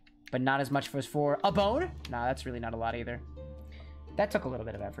 But not as much as for a bone? Nah, that's really not a lot either. That took a little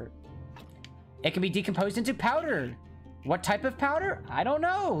bit of effort. It can be decomposed into powder. What type of powder? I don't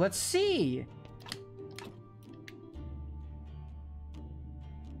know. Let's see.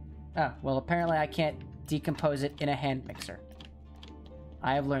 Oh, well, apparently I can't decompose it in a hand mixer.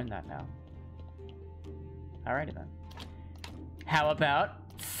 I have learned that now. Alrighty then. How about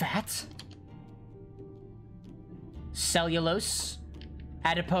fat? Cellulose?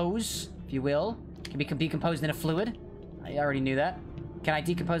 Adipose, if you will. Can be decomposed in a fluid. I already knew that. Can I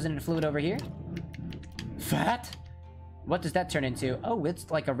decompose it in a fluid over here? Fat? What does that turn into? Oh, it's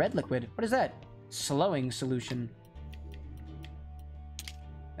like a red liquid. What is that? Slowing solution.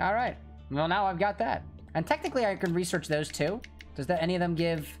 Alright. Well, now I've got that. And technically, I can research those too. Does that any of them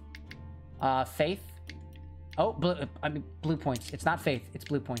give faith? Oh, blue points. It's not faith. It's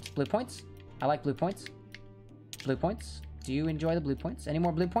blue points. Blue points? I like blue points. Blue points. Do you enjoy the blue points? Any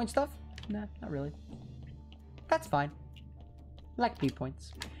more blue point stuff? Nah, not really. That's fine. I like blue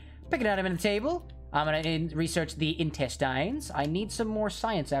points. Pick an item in the table. I'm gonna research the intestines. I need some more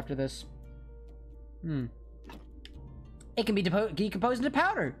science after this. It can be decomposed into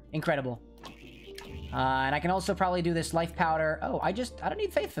powder. Incredible. And I can also probably do this life powder. Oh, I don't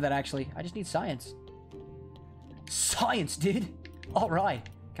need faith for that, actually. I just need science. Science, dude! Alright.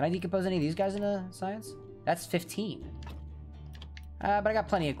 Can I decompose any of these guys into science? That's 15. But I got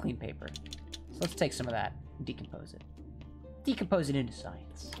plenty of clean paper. So let's take some of that and decompose it. Decompose it into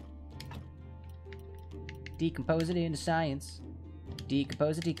science. Decompose it into science.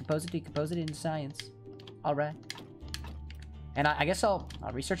 Decompose it into science. Alright. And I guess I'll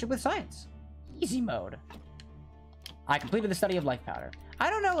research it with science. Easy mode. I completed the study of life powder. I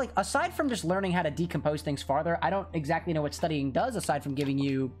don't know, like, aside from just learning how to decompose things farther, I don't exactly know what studying does aside from giving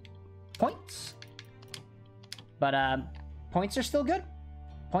you points. But, points are still good.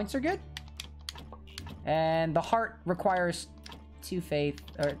 Points are good. And the heart requires 2 faith,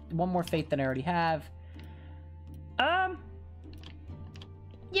 or 1 more faith than I already have.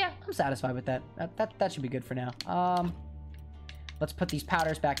 Yeah, I'm satisfied with that. That should be good for now. Let's put these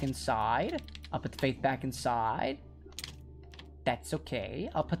powders back inside. I'll put the faith back inside. That's okay.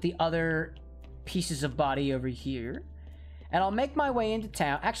 I'll put the other pieces of body over here. And I'll make my way into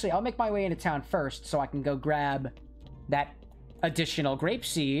town. Actually, I'll make my way into town first so I can go grab that additional grape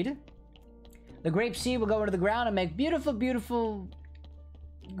seed. The grape seed will go into the ground and make beautiful, beautiful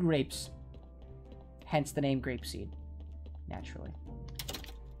grapes. Hence the name grape seed. Naturally.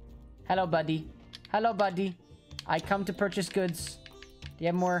 Hello, buddy. Hello, buddy. I come to purchase goods. Do you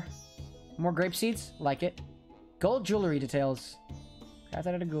have more grape seeds? Like it. Gold jewelry details. Craft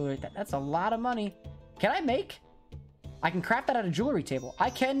that out of jewelry. That's a lot of money. Can I make? I can craft that out of jewelry table. I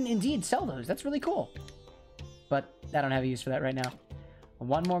can indeed sell those. That's really cool. But I don't have a use for that right now.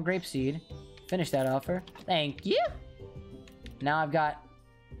 1 more grape seed. Finish that offer. Thank you. Now I got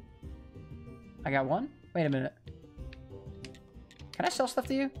 1? Wait a minute. Can I sell stuff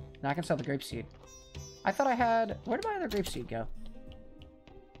to you? No, I can sell the grape seed. I thought I had... Where did my other grape seed go?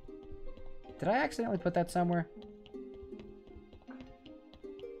 Did I accidentally put that somewhere?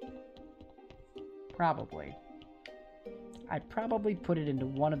 Probably. I probably put it into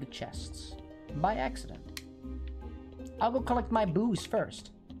one of the chests. By accident. I'll go collect my booze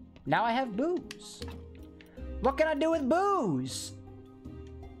first. Now I have booze. What can I do with booze?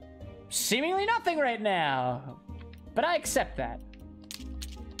 Seemingly nothing right now. But I accept that.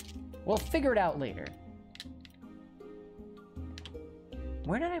 We'll figure it out later.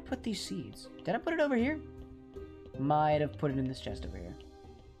 Where did I put these seeds? Did I put it over here? Might have put it in this chest over here.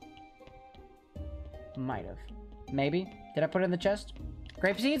 Might have. Maybe. Did I put it in the chest?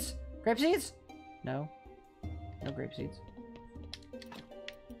 Grape seeds? Grape seeds? No. No grape seeds.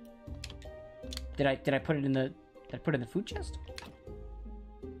 Did I put it in the... Did I put it in the food chest?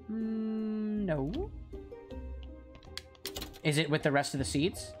 No. Is it with the rest of the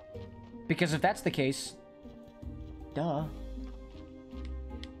seeds? Because if that's the case... Duh.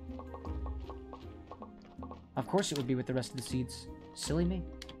 Of course it would be with the rest of the seeds. Silly me.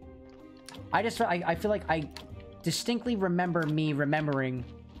 I feel like I distinctly remember me remembering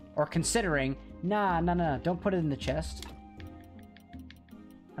or considering, nah, don't put it in the chest.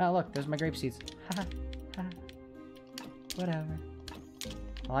 Oh, look, there's my grape seeds. Whatever.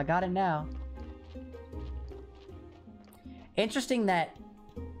 Well, I got it now. Interesting that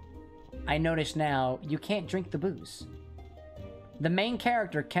I notice now you can't drink the booze. The main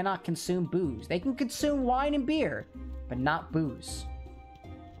character cannot consume booze. They can consume wine and beer, but not booze.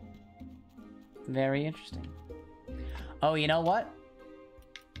 Very interesting. Oh, you know what?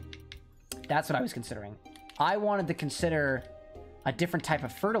 That's what I was considering. I wanted to consider a different type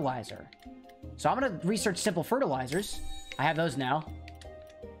of fertilizer. So I'm going to research simple fertilizers. I have those now.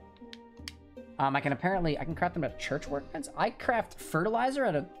 I can craft them at a church workbench. I craft fertilizer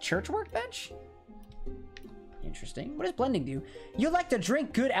at a church workbench? Interesting. What does blending do? You like to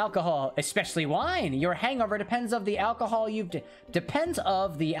drink good alcohol, especially wine. Your hangover depends of the alcohol you've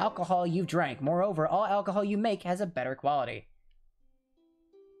drank. Moreover, all alcohol you make has a better quality.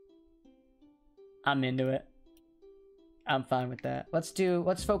 I'm into it. I'm fine with that.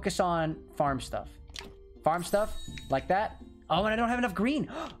 Let's focus on farm stuff. Farm stuff like that. Oh, and I don't have enough green.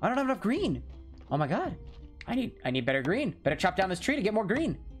 I don't have enough green. Oh my god. I need better green. Better chop down this tree to get more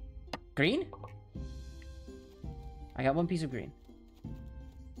green. Green? I got 1 piece of green.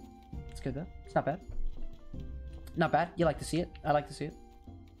 It's good though. It's not bad. Not bad. You like to see it. I like to see it.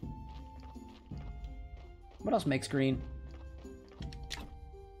 What else makes green?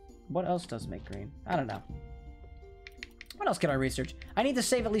 What else does make green? I don't know. What else can I research? I need to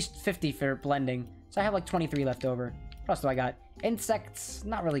save at least 50 for blending. So I have like 23 left over. What else do I got? Insects.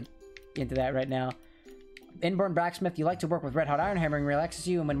 Not really into that right now. Inborn blacksmith. You like to work with red hot iron. Hammering relaxes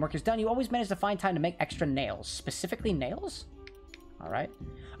you. And when work is done, you always manage to find time to make extra nails. Specifically nails? Alright.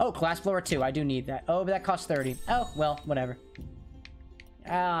 Oh, glassblower 2. I do need that. Oh, but that costs 30. Oh, well, whatever.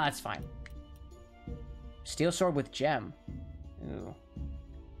 Ah, that's fine. Steel sword with gem. Ooh.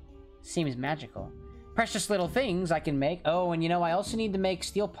 Seems magical. Precious little things I can make. Oh, and you know, I also need to make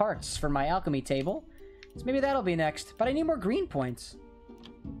steel parts for my alchemy table. So maybe that'll be next. But I need more green points.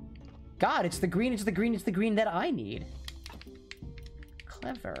 God, it's the green, it's the green, it's the green that I need.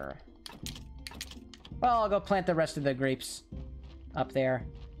 Clever. Well, I'll go plant the rest of the grapes up there.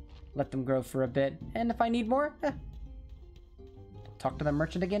 Let them grow for a bit. And if I need more, talk to the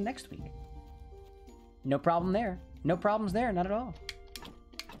merchant again next week. No problem there. No problems there, not at all.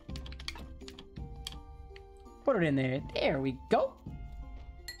 Put it in there. There we go.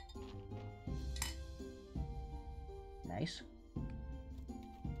 Nice.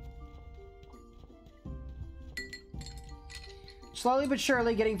 Slowly but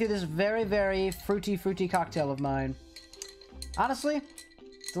surely getting through this very, very fruity cocktail of mine. Honestly,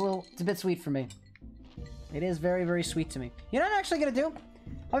 it's a bit sweet for me. It is very, very sweet to me. You know what I'm actually gonna do?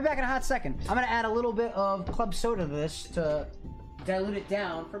 I'll be back in a hot second. I'm gonna add a little bit of club soda to this to dilute it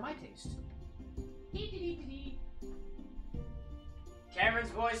down for my taste.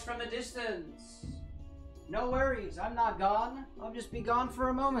 Cameron's voice from the distance. No worries, I'm not gone. I'll just be gone for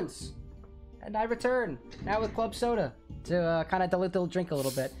a moment. And I return, now with club soda, to kind of dilute the drink a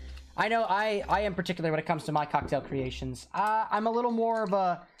little bit. I know I am particular when it comes to my cocktail creations. I'm a little more of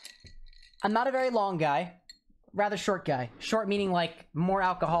a... I'm not a very long guy. Rather short guy. Short meaning like more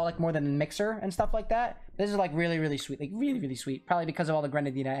alcoholic more than a mixer and stuff like that. This is like really, really sweet. Like really, really sweet. Probably because of all the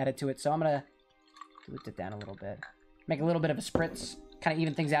grenadine I added to it. So I'm gonna dilute it down a little bit. Make a little bit of a spritz. Kind of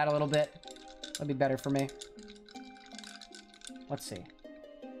even things out a little bit. That'll be better for me. Let's see.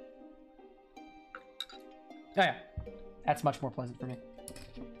 Oh yeah. That's much more pleasant for me.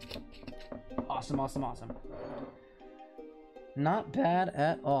 Awesome, awesome, awesome. Not bad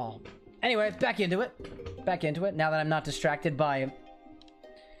at all. Anyway, back into it. Back into it, now that I'm not distracted by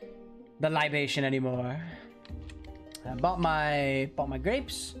the libation anymore. I bought my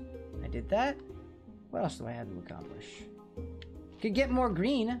grapes. I did that. What else do I have to accomplish? Could get more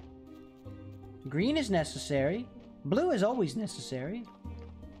green. Green is necessary. Blue is always necessary.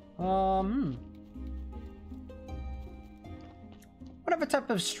 Whatever type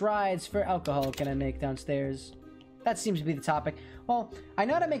of strides for alcohol can I make downstairs? That seems to be the topic. Well, I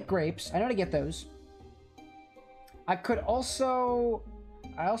know how to make grapes. I know how to get those. I could also...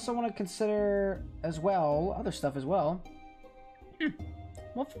 I also want to consider as well, other stuff as well.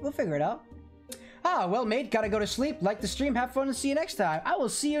 We'll figure it out. Ah, well, mate, gotta go to sleep. Like the stream, have fun, and see you next time. I will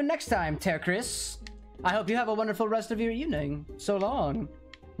see you next time, Chris. I hope you have a wonderful rest of your evening. So long.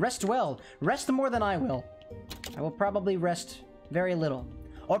 Rest well. Rest more than I will. I will probably rest very little.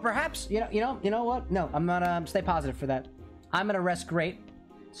 Or perhaps, you know what? No, I'm not, stay positive for that. I'm gonna rest great.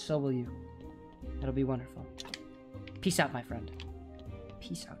 So will you. It'll be wonderful. Peace out, my friend.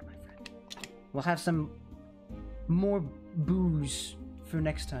 Peace out, my friend. We'll have some more booze for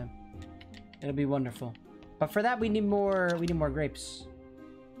next time. It'll be wonderful. But for that, we need more grapes.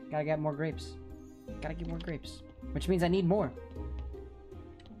 Gotta get more grapes. Gotta get more grapes. Which means I need more.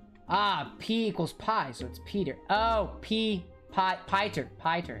 Ah, P equals pi, so it's Peter. Oh, P... Piter.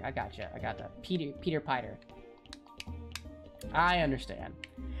 I gotcha. I got that. Peter Piter. I understand.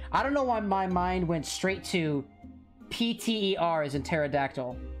 I don't know why my mind went straight to PTER as in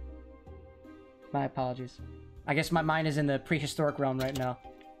pterodactyl. My apologies. I guess my mind is in the prehistoric realm right now.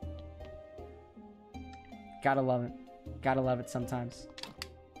 Gotta love it. Gotta love it sometimes.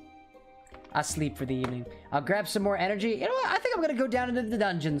 I sleep for the evening. I'll grab some more energy. You know what? I think I'm gonna go down into the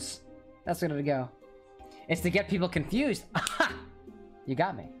dungeons. That's where to go. It's to get people confused. Aha! You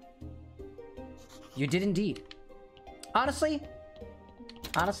got me. You did indeed. Honestly,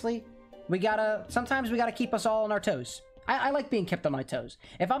 sometimes we gotta keep us all on our toes. I like being kept on my toes.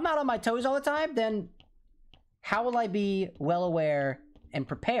 If I'm not on my toes all the time, then how will I be well aware and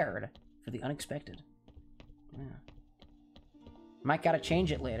prepared for the unexpected? Yeah. Might gotta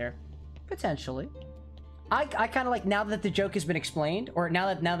change it later. Potentially. I kind of like, now that the joke has been explained, or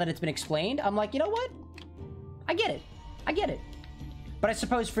now that it's been explained, I'm like, you know what? I get it. But I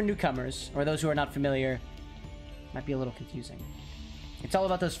suppose for newcomers, or those who are not familiar, it might be a little confusing. It's all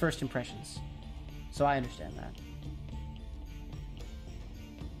about those first impressions. So I understand that.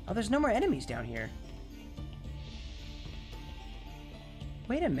 Oh, there's no more enemies down here.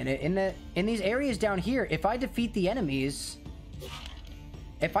 Wait a minute. In these areas down here, if I defeat the enemies,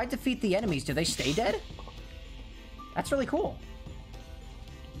 do they stay dead? That's really cool.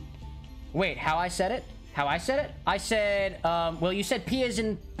 Wait, how I said it? I said, well, you said P as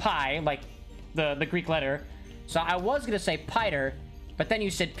in pie, like the Greek letter. So I was gonna say Peter, but then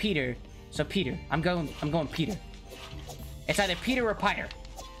you said Peter. So Peter. I'm going Peter. It's either Peter or Peter.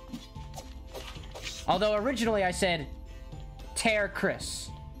 Although originally I said Ter Chris.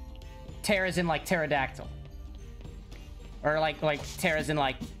 Ter as in like pterodactyl. Or like Ter as in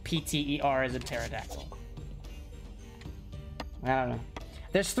like P-T-E-R as in pterodactyl. I don't know.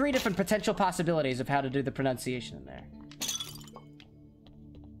 There's 3 different potential possibilities of how to do the pronunciation in there.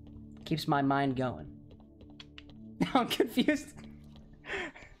 Keeps my mind going. I'm confused.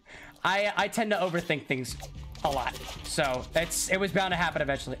 I tend to overthink things a lot. So it was bound to happen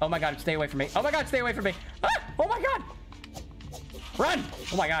eventually. Oh my god, stay away from me. Oh my god, stay away from me. Ah! Oh my god! Run!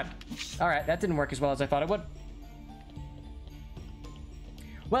 Oh my god. Alright, that didn't work as well as I thought it would.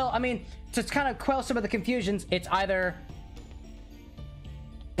 Well, I mean, to kind of quell some of the confusions, it's either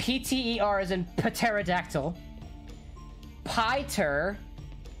P-T-E-R as in pterodactyl, Peter,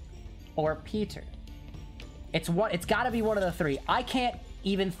 or Peter. It's gotta be one of the 3. I can't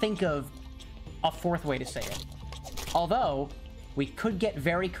even think of a 4th way to say it. Although, we could get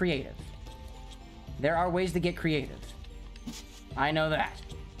very creative. There are ways to get creative. I know that.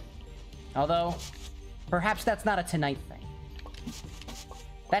 Although, perhaps that's not a tonight thing.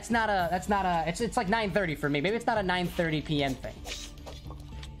 It's like 9:30 for me. Maybe it's not a 9:30 p.m. thing.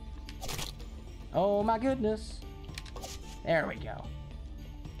 Oh my goodness. There we go.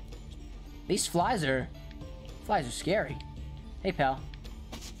 These flies are scary. Hey, pal.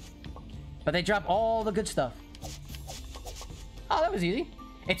 But they drop all the good stuff. Oh, that was easy.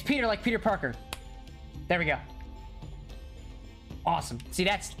 It's Peter like Peter Parker. There we go. Awesome. See,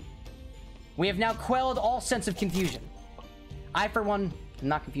 we have now quelled all sense of confusion. I, for one, am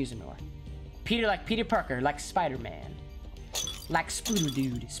not confused anymore. Peter like Peter Parker, like Spider-Man. Like Spooder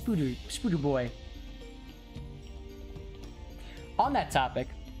Dude. Spooder Boy. On that topic,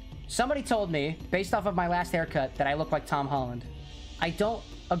 somebody told me, based off of my last haircut, that I look like Tom Holland. I don't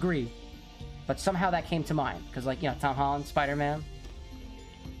agree. But somehow that came to mind. Because, like, you know, Tom Holland, Spider-Man.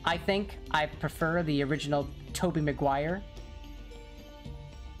 I think I prefer the original Tobey Maguire.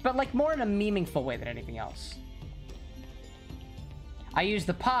 But, like, more in a meaningful way than anything else. I used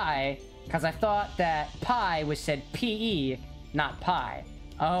the pie because I thought that pie was said P-E, not pie.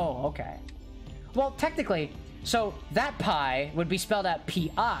 Oh, okay. Well, technically, so that pie would be spelled out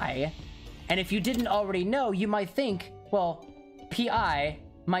P-I, and if you didn't already know, you might think, well, P-I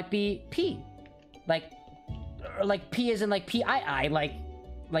might be P. Like P as in like P-I-I,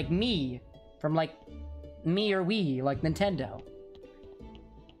 like me, from like me or we, like Nintendo.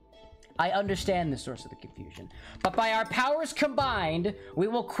 I understand the source of the confusion, but by our powers combined, we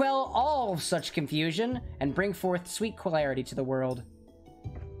will quell all such confusion and bring forth sweet clarity to the world.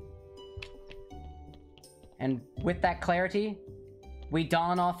 And with that clarity, we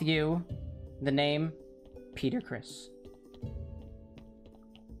don off you the name Peter Chris.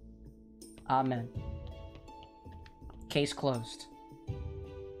 Amen. Case closed.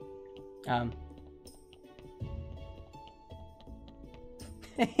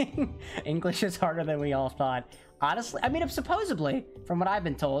 English is harder than we all thought. Honestly, I mean, supposedly, from what I've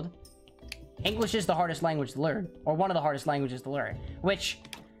been told, English is the hardest language to learn, or one of the hardest languages to learn, which,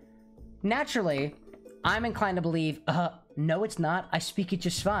 naturally, I'm inclined to believe, no it's not, I speak it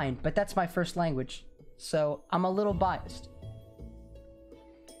just fine, but that's my first language, so I'm a little biased.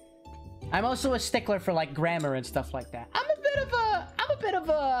 I'm also a stickler for, like, grammar and stuff like that. I'm a bit of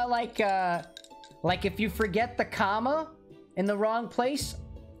a, like if you forget the comma in the wrong place,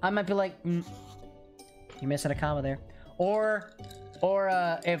 I might be like, you're missing a comma there. Or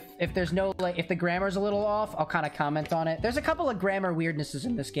if there's no, like, if the grammar's a little off, I'll kind of comment on it. There's a couple of grammar weirdnesses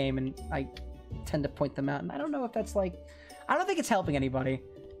in this game, and I tend to point them out, and I don't know if that's, like, I don't think it's helping anybody.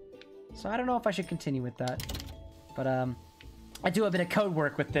 So I don't know if I should continue with that. But, I do a bit of code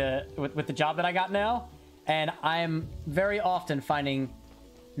work with the job that I got now, and I'm very often finding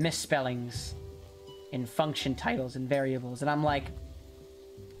misspellings in function titles and variables, and I'm like,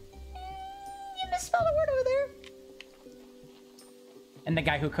 you misspelled a word over there. And the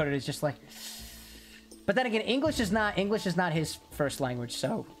guy who coded it is just like, but then again, English is not his first language,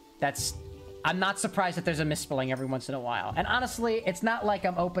 so I'm not surprised that there's a misspelling every once in a while. And honestly, it's not like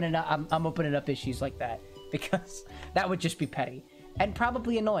I'm opening up issues like that, because that would just be petty and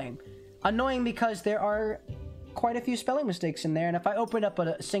probably annoying. Annoying because there are quite a few spelling mistakes in there, and if I opened up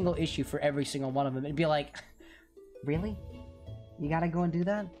a single issue for every single one of them, it'd be like, really? You gotta go and do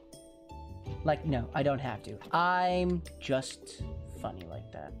that? Like, no, I don't have to. I'm just funny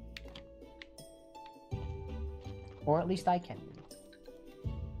like that. Or at least I can be.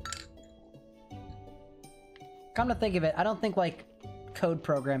 Come to think of it, I don't think, like, code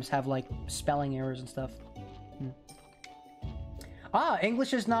programs have, like, spelling errors and stuff.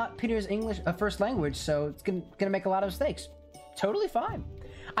 English is not Peter's first language, so it's gonna make a lot of mistakes. Totally fine.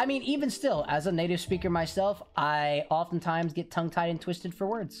 I mean, even still, as a native speaker myself, I oftentimes get tongue-tied and twisted for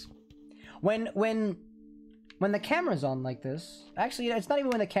words. When the camera's on like this, actually, it's not even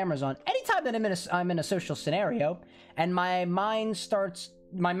when the camera's on. Anytime that I'm in a social scenario, and my mouth starts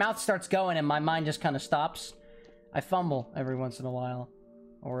going, and my mind just kind of stops, I fumble every once in a while,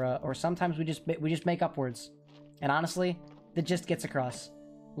 or sometimes we just make up words, and honestly, the gist gets across.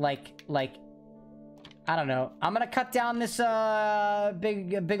 Like I don't know. I'm gonna cut down this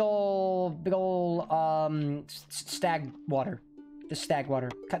big ol' stag water. This stag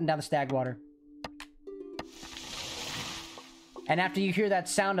water. Cutting down the stag water. And after you hear that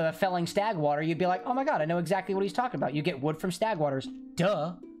sound of a felling stag water, you'd be like, oh my god, I know exactly what he's talking about. You get wood from stag waters.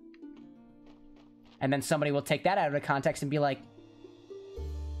 Duh. And then somebody will take that out of context and be like,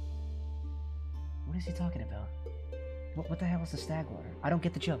 what is he talking about? What the hell is the stag water? I don't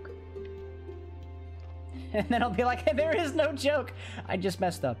get the joke. And then I'll be like, hey, there is no joke. I just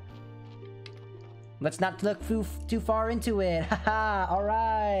messed up. Let's not look too far into it. Haha,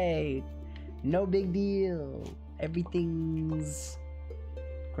 alright. No big deal. Everything's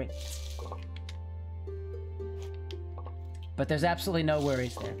great. But there's absolutely no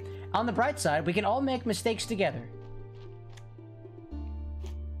worries there. On the bright side, we can all make mistakes together.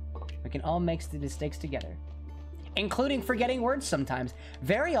 We can all make the mistakes together. Including forgetting words sometimes.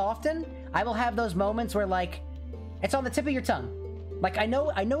 Very often, I will have those moments where, like, it's on the tip of your tongue. Like, I know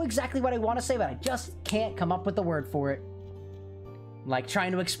exactly what I want to say, but I just can't come up with the word for it. Like,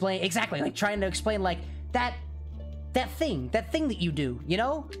 trying to explain, like, that thing that you do, you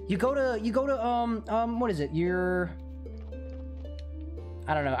know? You go to, what is it?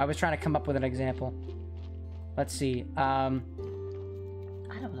 I don't know, I was trying to come up with an example. Let's see, I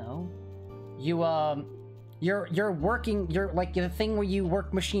don't know. You're working, you're like the thing where you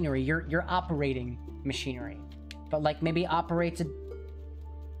work machinery, you're operating machinery. But like maybe operates a,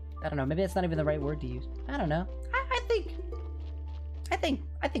 I don't know, maybe that's not even the right word to use. I don't know. I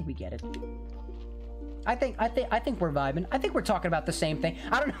think we get it. I think we're vibing. I think we're talking about the same thing.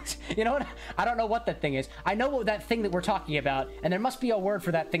 I don't know. You know what? I don't know what that thing is. I know what that thing that we're talking about, and there must be a word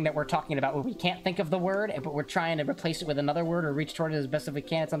for that thing that we're talking about where we can't think of the word, but we're trying to replace it with another word or reach toward it as best as we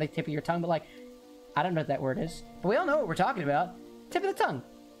can. It's on the tip of your tongue, but like, I don't know what that word is. But we all know what we're talking about. Tip of the tongue.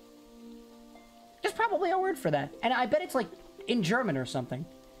 There's probably a word for that. And I bet it's like in German or something.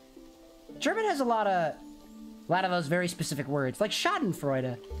 German has a lot of those very specific words. Like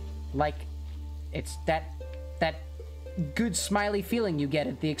Schadenfreude. Like, it's that good smiley feeling you get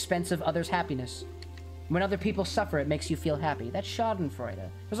at the expense of others' happiness. When other people suffer, it makes you feel happy. That's Schadenfreude.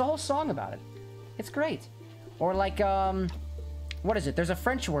 There's a whole song about it. It's great. Or like, what is it? There's a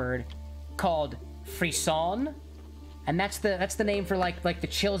French word called frisson, and that's the name for like the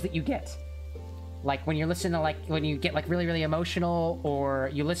chills that you get. Like when you're listening to, like, when you get like really, really emotional, or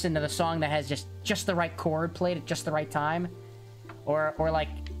you listen to the song that has just the right chord played at just the right time. Or like,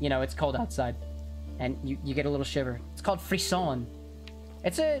 you know, it's cold outside and you get a little shiver. It's called frisson.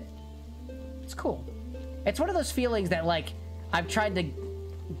 It's cool. It's one of those feelings that, like, I've tried to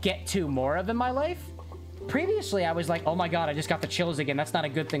get to more of in my life. Previously, I was like, oh my god, I just got the chills again. That's not a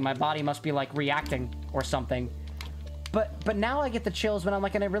good thing. My body must be, like, reacting or something. But now I get the chills when I'm,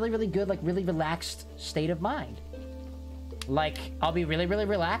 like, in a really, really good, like, really relaxed state of mind. Like, I'll be really, really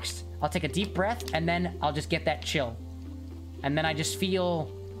relaxed. I'll take a deep breath, and then I'll just get that chill. And then I just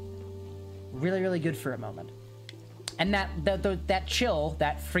feel really, really good for a moment. And that chill,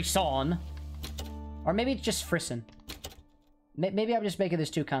 that frisson, or maybe it's just frisson. Maybe I'm just making this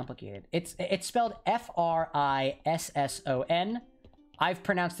too complicated. It's spelled F-R-I-S-S-O-N. I've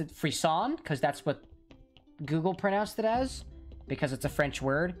pronounced it frisson, because that's what Google pronounced it as, because it's a French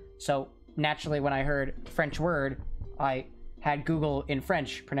word. So naturally, when I heard French word, I had Google in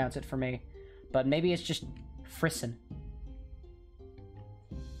French pronounce it for me. But maybe it's just frisson.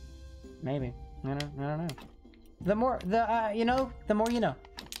 Maybe. I don't know. The more you know.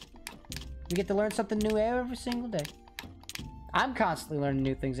 You get to learn something new every single day. I'm constantly learning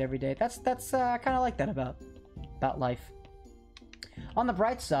new things every day. That's I kind of like that about life. On the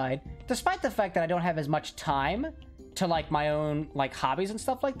bright side, despite the fact that I don't have as much time to, like, my own, like, hobbies and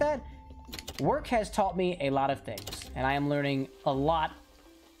stuff like that, work has taught me a lot of things, and I am learning a lot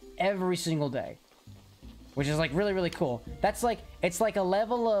every single day, which is like really, really cool. That's like, it's like a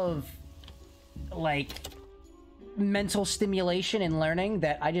level of like mental stimulation and learning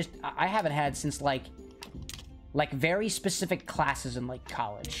that I haven't had since like very specific classes in like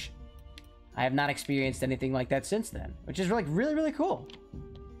college. I have not experienced anything like that since then, which is like really, really cool.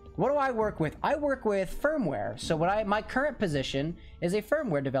 What do I work with? I work with firmware. So my current position is a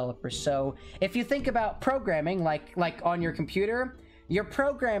firmware developer. So if you think about programming, like on your computer, you're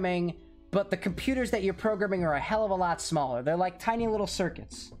programming, but the computers that you're programming are a hell of a lot smaller. They're like tiny little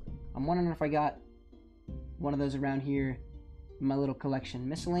circuits. I'm wondering if I got one of those around here in my little collection.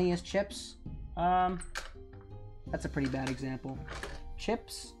 Miscellaneous chips. That's a pretty bad example.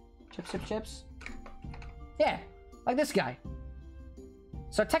 Chips. Chips. Yeah, like this guy.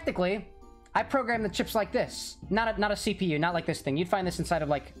 So technically, I program the chips like this. Not a CPU, not like this thing. You'd find this inside of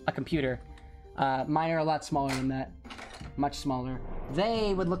like a computer. Mine are a lot smaller than that. Much smaller.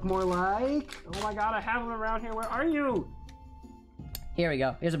 They would look more like... Oh my god, I have them around here. Where are you? Here we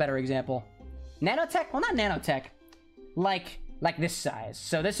go. Here's a better example. Nanotech? Well, not nanotech. Like this size.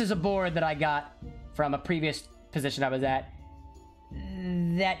 So this is a board that I got from a previous position I was at.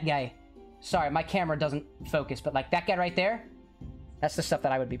 That guy. Sorry, my camera doesn't focus, but like that guy right there, that's the stuff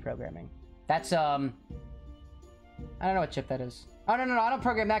that I would be programming. That's, I don't know what chip that is. Oh, no, I don't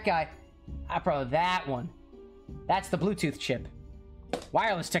program that guy. I program that one. That's the Bluetooth chip.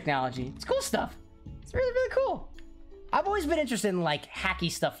 Wireless technology. It's cool stuff. It's really, really cool. I've always been interested in, like,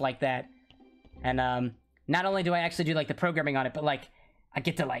 hacky stuff like that. And, not only do I actually do, like, the programming on it, but, like, I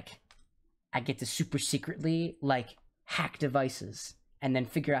get to super secretly, like, hack devices and then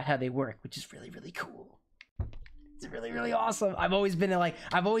figure out how they work, which is really, really cool. It's really, really awesome. I've always been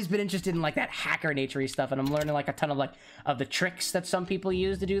interested in like that hacker nature-y stuff, and I'm learning like a ton of like of the tricks that some people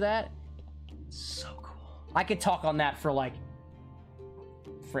use to do that. So cool. I could talk on that for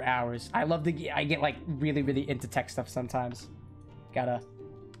hours. I get like really, really into tech stuff sometimes.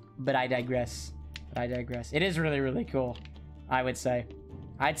 But I digress. It is really, really cool, I would say.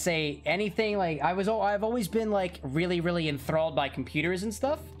 I'd say anything like I've always been like really, really enthralled by computers and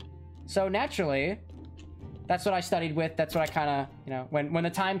stuff. So naturally, that's what I studied with. That's what I kind of, you know, when the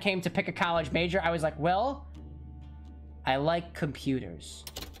time came to pick a college major, I was like, well, I like computers.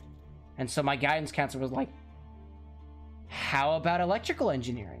 And so my guidance counselor was like, how about electrical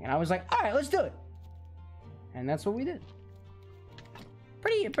engineering? And I was like, all right, let's do it. And that's what we did.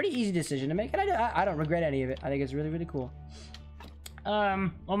 Pretty easy decision to make. And I don't regret any of it. I think it's really, really cool.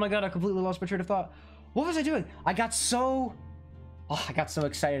 Oh my god, I completely lost my train of thought. What was I doing? I got so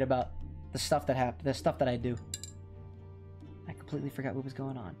excited about the stuff that happened, the stuff that I do. I completely forgot what was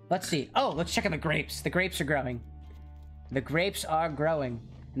going on. Let's see. Oh, let's check on the grapes. The grapes are growing. The grapes are growing.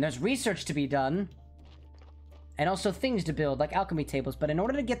 And there's research to be done. And also things to build, like alchemy tables. But in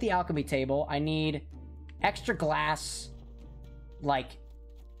order to get the alchemy table, I need extra glass, like,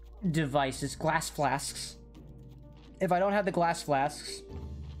 devices, glass flasks. If I don't have the glass flasks,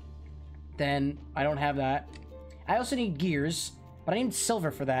 then I don't have that. I also need gears, but I need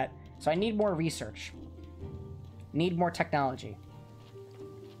silver for that. So I need more research. Need more technology.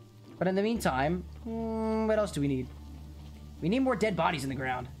 But in the meantime, what else do we need? We need more dead bodies in the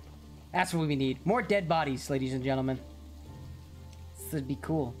ground. That's what we need. More dead bodies, ladies and gentlemen. This would be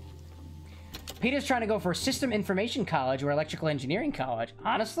cool. Peter's trying to go for system information college or electrical engineering college.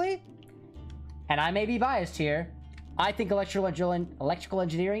 Honestly, and I may be biased here, I think electrical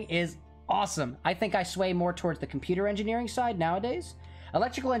engineering is awesome. I think I sway more towards the computer engineering side nowadays.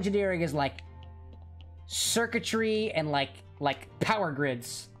 Electrical engineering is like circuitry and like power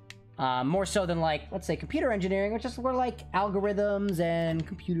grids. More so than like, let's say computer engineering, which is where like algorithms and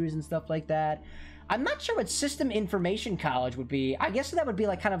computers and stuff like that. I'm not sure what system information college would be. I guess that would be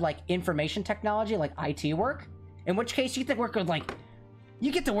like kind of like information technology, like IT work. In which case you get to work with like,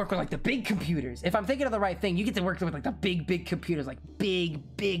 the big computers. If I'm thinking of the right thing, you get to work with like the big computers, like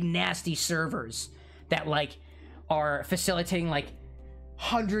big nasty servers that like are facilitating like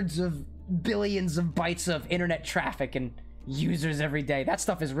hundreds of billions of bytes of internet traffic and users every day. That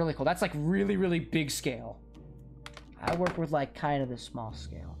stuff is really cool. That's like really big scale. I work with like kind of the small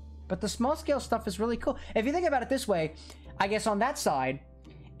scale. But the small scale stuff is really cool. If you think about it this way, I guess on that side,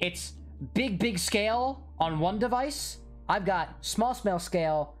 it's big scale on one device. I've got small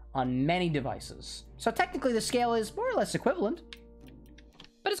scale on many devices. So technically the scale is more or less equivalent.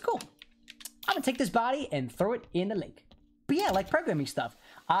 But it's cool. I'm gonna take this body and throw it in the lake. But yeah, like programming stuff.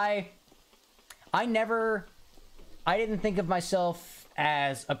 I didn't think of myself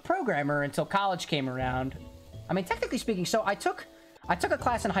as a programmer until college came around. I mean, technically speaking, so I took I took a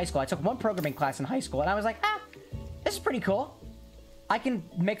class in high school. I took one programming class in high school, and I was like, this is pretty cool. I can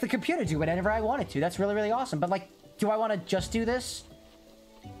make the computer do whatever I wanted to. That's really, really awesome. But, like, do I want to just do this?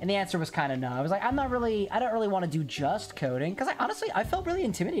 And the answer was kind of no. I was like, I don't really want to do just coding. Because, honestly, I felt really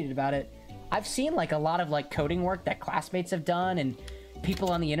intimidated about it. I've seen, like, a lot of, like, coding work that classmates have done and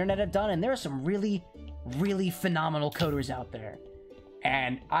people on the internet have done. And there are some really, really phenomenal coders out there.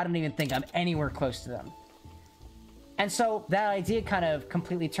 And I don't even think I'm anywhere close to them. And so that idea kind of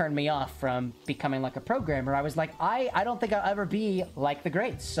completely turned me off from becoming like a programmer. I was like, I don't think I'll ever be like the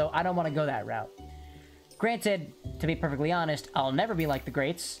greats, so I don't want to go that route. Granted, to be perfectly honest, I'll never be like the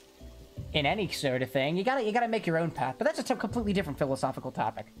greats in any sort of thing. You gotta make your own path, but that's just a completely different philosophical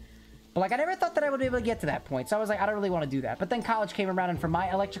topic. But like, I never thought that I would be able to get to that point, so I was like, I don't really want to do that. But then college came around, and for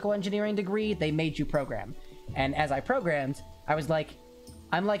my electrical engineering degree, they made you program. And as I programmed, I was like,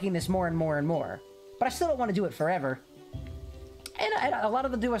 I'm liking this more and more and more. But I still don't want to do it forever. And a lot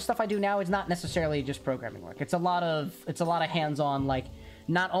of the stuff I do now is not necessarily just programming work. It's a lot of hands-on, like,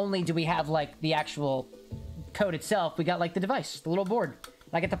 not only do we have, like, the actual code itself, we got, like, the device, the little board.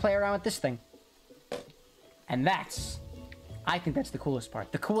 And I get to play around with this thing. And I think that's the coolest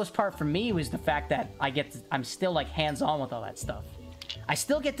part. The coolest part for me was the fact that I'm still, like, hands-on with all that stuff. I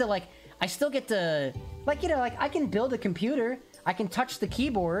still get to, like, you know, like, I can build a computer, I can touch the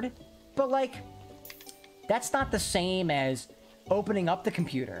keyboard, but, like, that's not the same as opening up the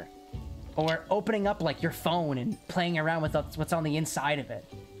computer or opening up like your phone and playing around with what's on the inside of it.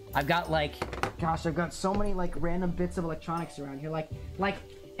 I've got like, gosh, I've got so many like random bits of electronics around here. Like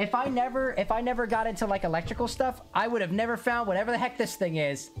if I never got into like electrical stuff, I would have never found whatever the heck this thing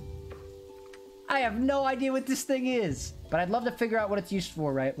is. I have no idea what this thing is, but I'd love to figure out what it's used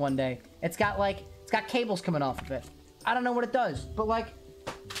for, right, one day. It's got cables coming off of it. I don't know what it does, but like,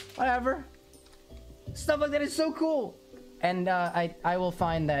 whatever. Stuff like that is so cool. And I will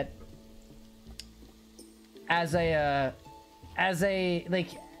find that as a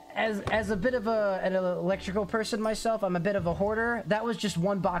bit of an electrical person myself, I'm a bit of a hoarder. That was just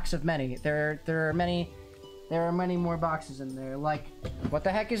one box of many. There are many more boxes in there. Like, what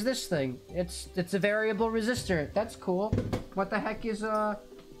the heck is this thing? It's a variable resistor. That's cool. What the heck is I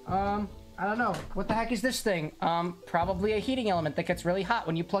don't know. What the heck is this thing? Probably a heating element that gets really hot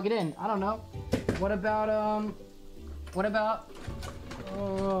when you plug it in. I don't know. What about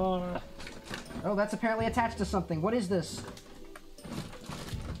oh, that's apparently attached to something. What is this?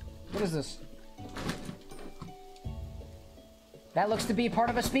 What is this? That looks to be part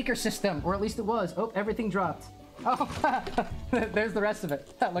of a speaker system, or at least it was. Oh, everything dropped. Oh, there's the rest of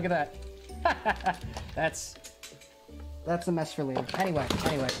it. Look at that. That's a mess for later. Anyway.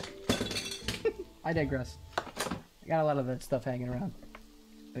 I digress. I got a lot of that stuff hanging around.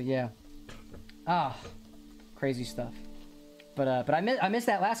 But yeah. Crazy stuff. But I missed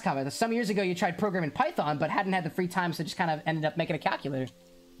that last comment. Some years ago you tried programming Python, but hadn't had the free time, so just kind of ended up making a calculator.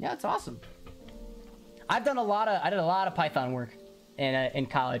 Yeah, it's awesome. I did a lot of Python work in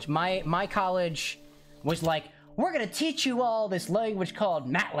college. My college was like, we're gonna teach you all this language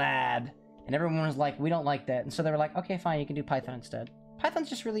called MATLAB, and everyone was like, we don't like that, and so they were like, okay, fine, you can do Python instead. Python's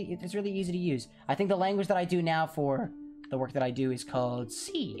just it's really easy to use. I think the language that I do now for the work that I do is called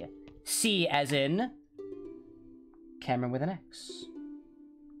C. C as in Cameron with an X.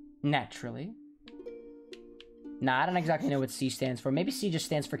 Naturally. Nah, I don't exactly know what C stands for. Maybe C just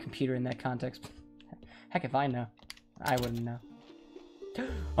stands for computer in that context. Heck if I know. I wouldn't know.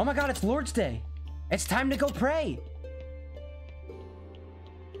 Oh my god, it's Lord's Day! It's time to go pray!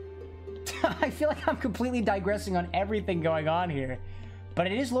 I feel like I'm completely digressing on everything going on here. But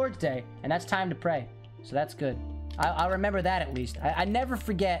it is Lord's Day, and that's time to pray. So that's good. I'll remember that at least. I never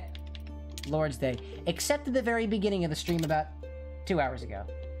forget Lord's Day. Except at the very beginning of the stream about 2 hours ago.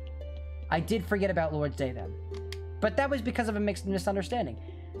 I did forget about Lord's Day then. But that was because of a misunderstanding.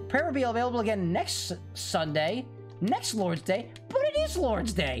 Prayer will be available again next Sunday. Next Lord's Day. But it is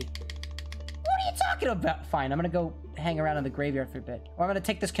Lord's Day! What are you talking about? Fine, I'm gonna go hang around in the graveyard for a bit. Or I'm gonna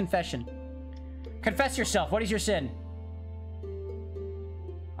take this confession. Confess yourself. What is your sin?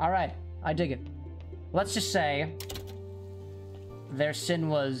 Alright, I dig it. Let's just say their sin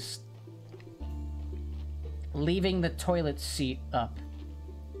was leaving the toilet seat up.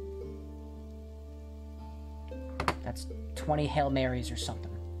 That's 20 Hail Marys or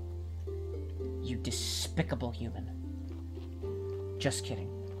something. You despicable human. Just kidding.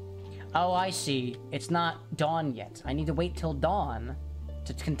 Oh, I see. It's not dawn yet. I need to wait till dawn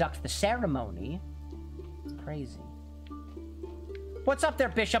to conduct the ceremony. It's crazy. What's up there,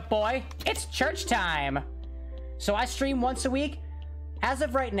 Bishop boy? It's church time! So I stream once a week? as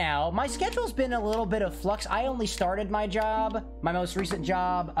of right now, my schedule's been a little bit of flux. I only started my job, my most recent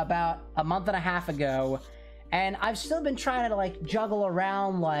job, about a month and a half ago. And I've still been trying to, like, juggle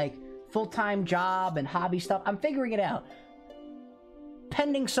around, like, full-time job and hobby stuff. I'm figuring it out.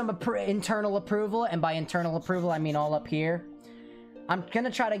 Pending some internal approval, and by internal approval, I mean all up here. I'm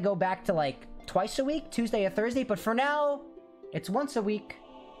gonna try to go back to, like, twice a week, Tuesday or Thursday. But for now, it's once a week,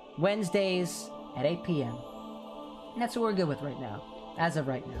 Wednesdays at 8 p.m. And that's what we're good with right now. As of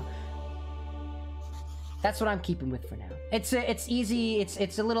right now. That's what I'm keeping with for now. It's easy,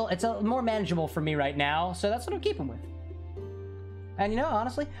 it's a more manageable for me right now, so that's what I'm keeping with. And you know,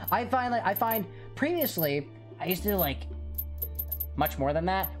 honestly, I find previously I used to do like much more than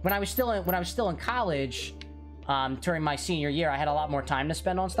that. When I was still in college, during my senior year, I had a lot more time to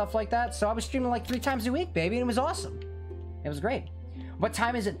spend on stuff like that. So I was streaming like 3 times a week, baby, and it was awesome. It was great. What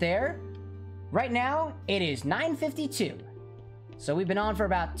time is it there? Right now, it is 9:52. So we've been on for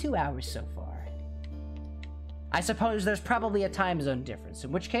about 2 hours so far. I suppose there's probably a time zone difference,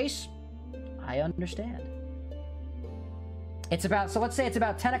 in which case, I understand. It's about, so let's say it's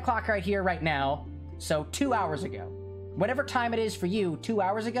about 10 o'clock right here, right now. So 2 hours ago. Whatever time it is for you 2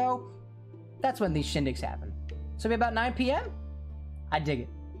 hours ago, that's when these shindigs happen. So it'll be about 9 p.m.? I dig it.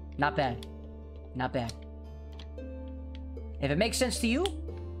 Not bad. Not bad. If it makes sense to you,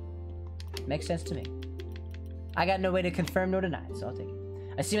 it makes sense to me. I got no way to confirm nor deny, so I'll take it.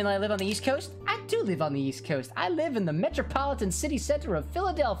 Assuming that I live on the East Coast? I do live on the East Coast. I live in the metropolitan city center of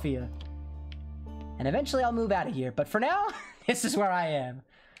Philadelphia. And eventually I'll move out of here. But for now, this is where I am.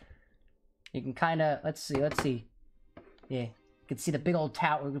 You can kind of, let's see. Yeah, you can see the big old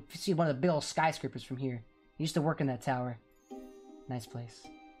tower. You can see one of the big old skyscrapers from here. I used to work in that tower. Nice place.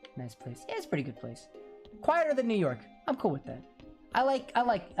 Nice place. Yeah, it's a pretty good place. Quieter than New York. I'm cool with that. I like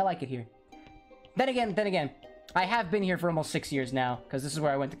it here. Then again, I have been here for almost 6 years now, because this is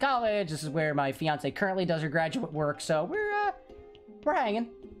where I went to college. This is where my fiance currently does her graduate work. So we're hanging.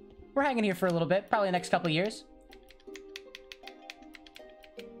 We're hanging here for a little bit, probably the next couple of years.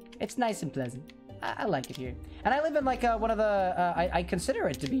 It's nice and pleasant. I like it here, and I live in like one of the. I consider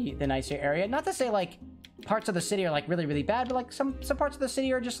it to be the nicer area. Not to say like parts of the city are like really really bad, but like some parts of the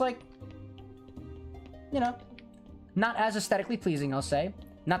city are just like, you know, not as aesthetically pleasing. I'll say.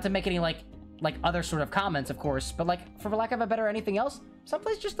 Not to make any like other sort of comments, of course, but like for lack of a better anything else, some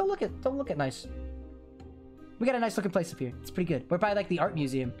places just don't look at nice. We got a nice looking place up here. It's pretty good. We're by like the art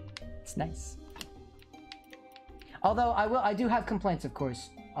museum. It's nice. Although I do have complaints, of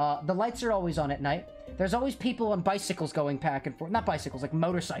course. The lights are always on at night. There's always people on bicycles going back and forth. Not bicycles, like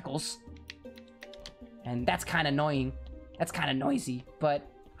motorcycles. And that's kind of annoying. That's kind of noisy. But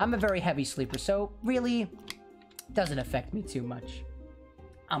I'm a very heavy sleeper, so really doesn't affect me too much.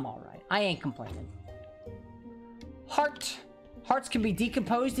 I'm alright. I ain't complaining. Heart. Hearts can be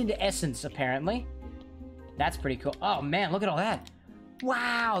decomposed into essence, apparently. That's pretty cool. Oh, man, look at all that.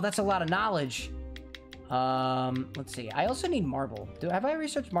 Wow, that's a lot of knowledge. Let's see. I also need marble. Have I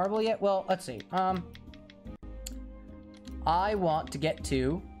researched marble yet? Well, let's see. I want to get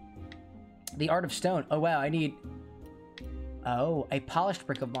to the art of stone. Oh, wow, I need... Oh, a polished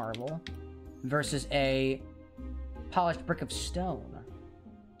brick of marble versus a polished brick of stone.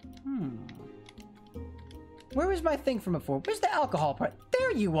 Where was my thing from before? Where's the alcohol part?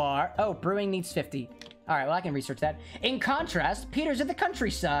 There you are! Oh, brewing needs 50. Alright, well, I can research that. In contrast, Peter's in the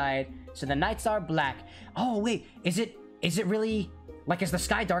countryside, so the nights are black. Oh, wait, is it really... Like, is the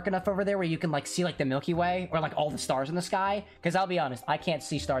sky dark enough over there where you can, like, see, like, the Milky Way? Or, like, all the stars in the sky? Because I'll be honest, I can't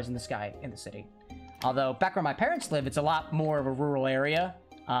see stars in the sky in the city. Although, back where my parents live, it's a lot more of a rural area.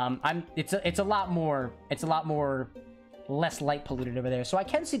 It's a lot more less light polluted over there. So I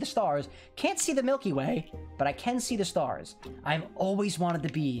can see the stars. Can't see the Milky Way, but I can see the stars. I've always wanted to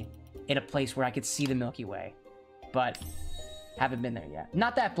be in a place where I could see the Milky Way. But haven't been there yet.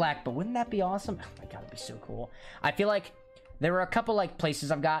 Not that black, but wouldn't that be awesome? Oh my god, it'd be so cool. I feel like there are a couple like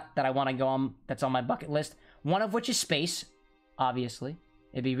places I've got that I want to go on that's on my bucket list. One of which is space, obviously.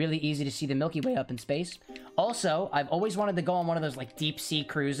 It'd be really easy to see the Milky Way up in space. Also, I've always wanted to go on one of those like deep sea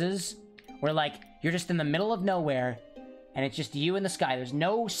cruises where like you're just in the middle of nowhere and it's just you in the sky. There's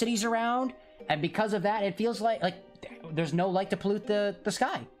no cities around, and because of that, it feels like there's no light to pollute the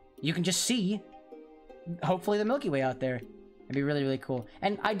sky. You can just see, hopefully, the Milky Way out there. It'd be really, really cool.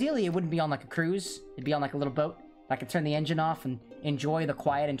 And ideally, it wouldn't be on like a cruise. It'd be on like a little boat. I could turn the engine off and enjoy the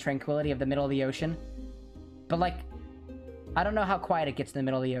quiet and tranquility of the middle of the ocean. But like, I don't know how quiet it gets in the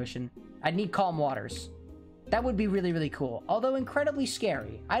middle of the ocean. I'd need calm waters. That would be really, really cool. Although incredibly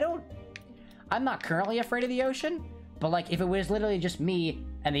scary. I'm not currently afraid of the ocean, but like if it was literally just me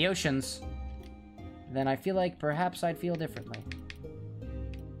and the oceans, then I feel like perhaps I'd feel differently.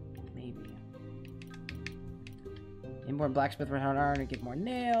 Inborn blacksmith for iron to get more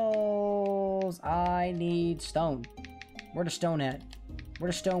nails. I need stone. Where the stone at? Where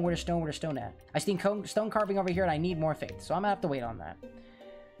the stone? Where the stone? Where the stone at? I see stone carving over here, and I need more faith, so I'm gonna have to wait on that.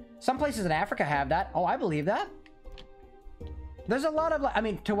 Some places in Africa have that. Oh, I believe that. There's a lot of, I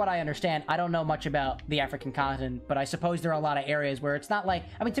mean, to what I understand, I don't know much about the African continent, but I suppose there are a lot of areas where it's not like,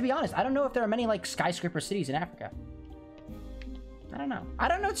 I mean, to be honest, I don't know if there are many, like, skyscraper cities in Africa. I don't know. I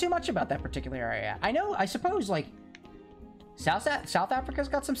don't know too much about that particular area. I suppose, like, South Africa's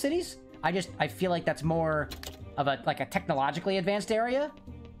got some cities. I feel like that's more of a, like, a technologically advanced area.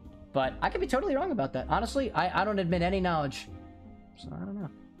 But I could be totally wrong about that. Honestly, I don't admit any knowledge. So, I don't know.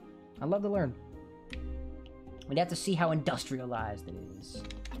 I'd love to learn. We'd have to see how industrialized it is.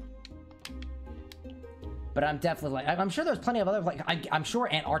 But I'm definitely like, I'm sure there's plenty of other, like, I'm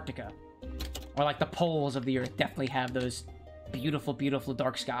sure Antarctica, or like the poles of the Earth definitely have those beautiful, beautiful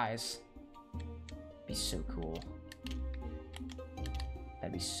dark skies. Be so cool.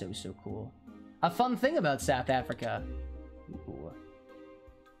 That'd be so, so cool. A fun thing about South Africa. Ooh.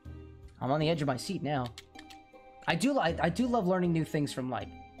 I'm on the edge of my seat now. I do love learning new things from, like,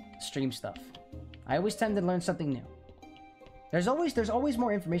 stream stuff. I always tend to learn something new. There's always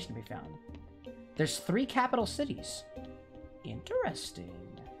more information to be found. There's 3 capital cities. Interesting.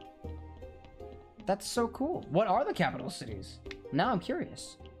 That's so cool. What are the capital cities? Now I'm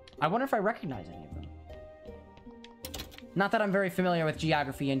curious. I wonder if I recognize any of them. Not that I'm very familiar with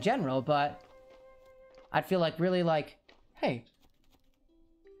geography in general, but I'd feel like really like, hey,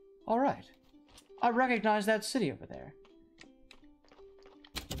 all right, I recognize that city over there.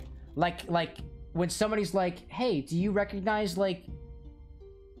 Like when somebody's like, hey, do you recognize, like,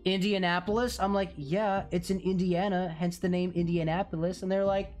 Indianapolis? I'm like, yeah, it's in Indiana, hence the name Indianapolis. And they're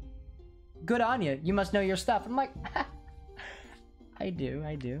like, good on you. You must know your stuff. I'm like, I do.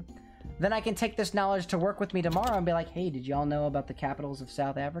 Then I can take this knowledge to work with me tomorrow and be like, hey, did y'all know about the capitals of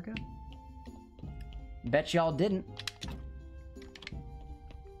South Africa? Bet y'all didn't.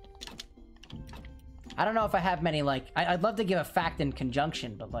 I don't know if I have many, like, I'd love to give a fact in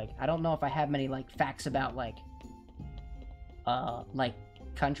conjunction, but, like, I don't know if I have many, like, facts about, like,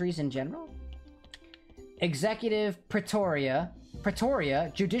 countries in general. Executive Pretoria,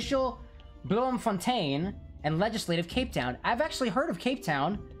 Judicial Bloemfontein, and Legislative Cape Town. I've actually heard of Cape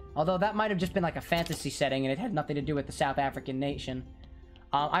Town, although that might have just been, like, a fantasy setting, and it had nothing to do with the South African nation.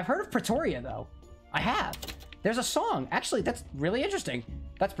 I've heard of Pretoria, though. I have. There's a song. Actually, that's really interesting.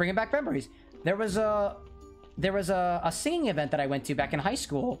 That's bringing back memories. There was a singing event that I went to back in high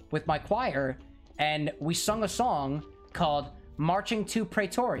school with my choir, and we sung a song called Marching to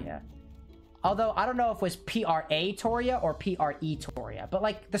Pretoria. Although, I don't know if it was P-R-A-Toria or P-R-E-Toria, but,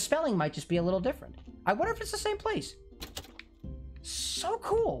 like, the spelling might just be a little different. I wonder if it's the same place. So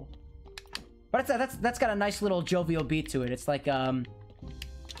cool. But that's got a nice little jovial beat to it. It's like, the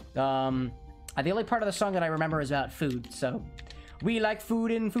only part of the song that I remember is about food, so... We like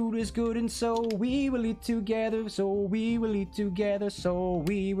food and food is good, and so we will eat together, so we will eat together, so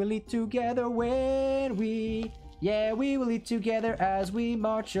we will eat together when we will eat together as we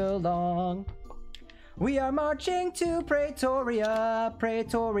march along. We are marching to Pretoria,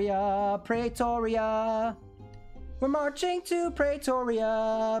 Pretoria, Pretoria. We're marching to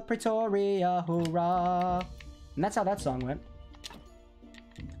Pretoria, Pretoria, hurrah. And that's how that song went.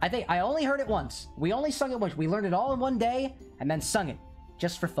 I think I only heard it once. We only sung it once. We learned it all in one day and then sung it.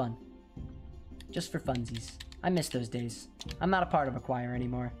 Just for fun. Just for funsies. I miss those days. I'm not a part of a choir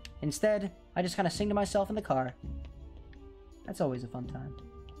anymore. Instead, I just kind of sing to myself in the car. That's always a fun time.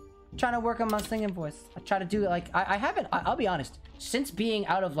 I'm trying to work on my singing voice. I try to do it like... I haven't... I'll be honest. Since being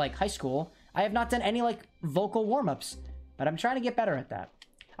out of, like, high school, I have not done any, like, vocal warm-ups. But I'm trying to get better at that.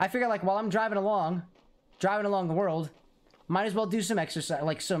 I figure, like, while I'm driving along the world... Might as well do some exercise,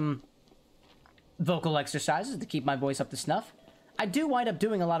 like some vocal exercises to keep my voice up to snuff. I do wind up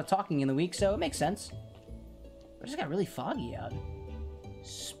doing a lot of talking in the week, so it makes sense. But it just got really foggy out.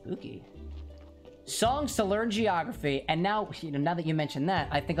 Spooky. Songs to learn geography, and now, you know, now that you mention that,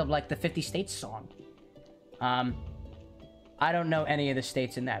 I think of like the 50 States song. I don't know any of the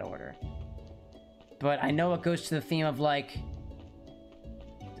states in that order. But I know it goes to the theme of like,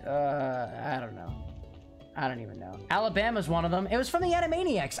 I don't know. I don't even know. Alabama's one of them. It was from the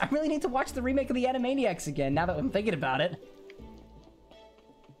Animaniacs. I really need to watch the remake of the Animaniacs again, now that I'm thinking about it.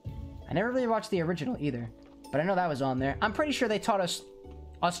 I never really watched the original either, but I know that was on there. I'm pretty sure they taught us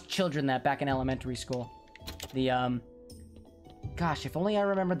children that back in elementary school. The, gosh, if only I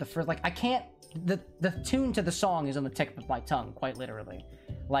remembered the first, like, I can't, the tune to the song is on the tip of my tongue, quite literally.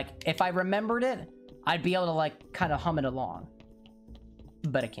 Like, if I remembered it, I'd be able to, like, kind of hum it along.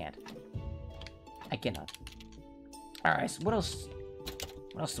 But I can't. I cannot. All right, so what else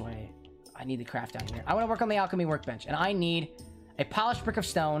do I need to craft down here? I want to work on the alchemy workbench, and I need a polished brick of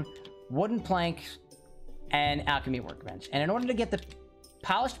stone, wooden plank, and alchemy workbench. And in order to get the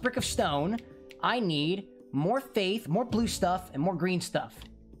polished brick of stone, I need more faith, more blue stuff, and more green stuff.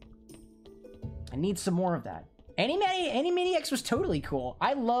 I need some more of that. Animaniacs was totally cool.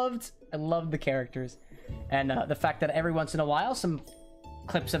 I loved the characters. And the fact that every once in a while, some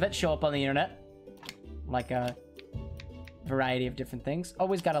clips of it show up on the internet. Like a variety of different things.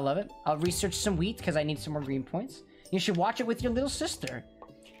 Always gotta love it. I'll research some wheat because I need some more green points. You should watch it with your little sister.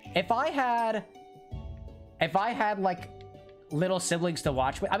 If I had like little siblings to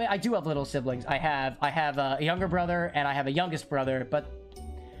watch with, I mean, I do have little siblings. I have a younger brother and I have a youngest brother, but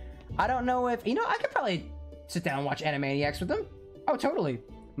I don't know if, you know, I could probably sit down and watch Animaniacs with them. Oh, totally.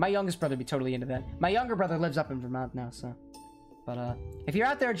 My youngest brother would be totally into that. My younger brother lives up in Vermont now, so. But, if you're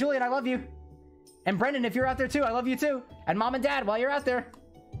out there, Julian, I love you. And Brendan, if you're out there too, I love you too. And Mom and Dad, while you're out there,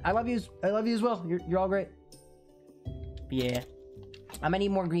 I love you as well. You're all great. Yeah. I might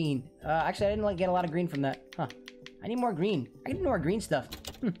need more green. Actually, I didn't like get a lot of green from that. Huh. I need more green. I need more green stuff.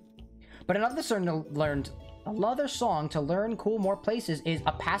 But another song to learn cool more places is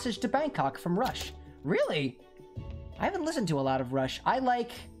A Passage to Bangkok from Rush. Really? I haven't listened to a lot of Rush. I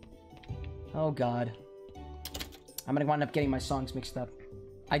like... Oh, God. I'm gonna wind up getting my songs mixed up.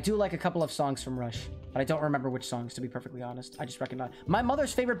 I do like a couple of songs from Rush, but I don't remember which songs, to be perfectly honest. I just recognize... My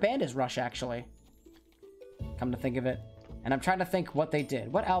mother's favorite band is Rush, actually. Come to think of it. And I'm trying to think what they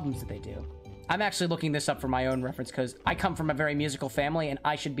did. What albums did they do? I'm actually looking this up for my own reference, because I come from a very musical family, and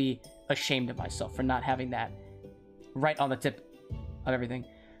I should be ashamed of myself for not having that right on the tip of everything.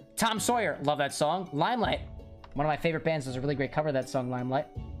 Tom Sawyer, love that song. Limelight, one of my favorite bands, does a really great cover of that song, Limelight.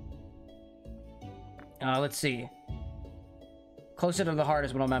 Let's see. Closer to the Heart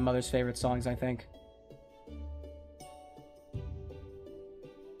is one of my mother's favorite songs, I think.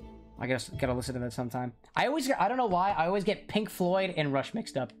 I guess gotta listen to that sometime. I don't know why, I always get Pink Floyd and Rush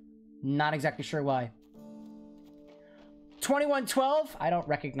mixed up. Not exactly sure why. 2112? I don't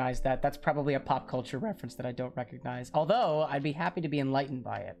recognize that. That's probably a pop culture reference that I don't recognize. Although, I'd be happy to be enlightened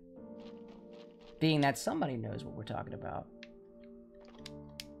by it. Being that somebody knows what we're talking about.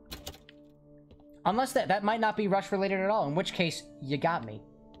 Unless that might not be Rush related at all, in which case, you got me.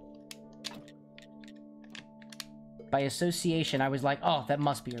 By association, I was like, oh, that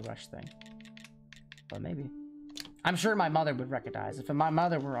must be a Rush thing. But maybe. I'm sure my mother would recognize if my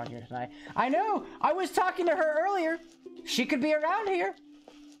mother were on here tonight. I know! I was talking to her earlier! She could be around here!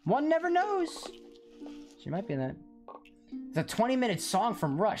 One never knows! She might be in that. It's a 20-minute song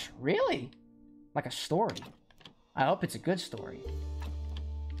from Rush. Really? Like a story. I hope it's a good story.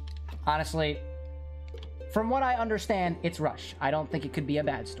 Honestly, from what I understand, it's Rush. I don't think it could be a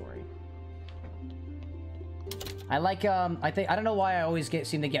bad story. I like, I don't know why I always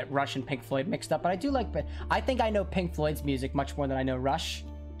seem to get Rush and Pink Floyd mixed up, but I do like, I think I know Pink Floyd's music much more than I know Rush.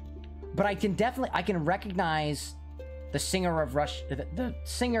 But I can recognize the singer of Rush, the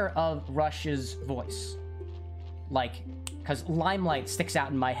singer of Rush's voice. Like, because Limelight sticks out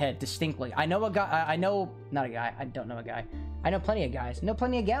in my head distinctly. I know a guy, I know, not a guy, I don't know a guy. I know plenty of guys, I know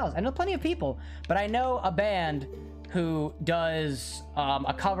plenty of gals, I know plenty of people, but I know a band who does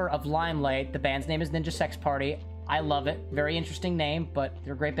a cover of Limelight. The band's name is Ninja Sex Party. I love it. Very interesting name, but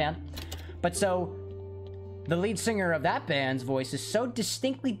they're a great band. But so, the lead singer of that band's voice is so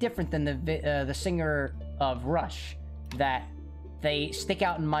distinctly different than the singer of Rush that they stick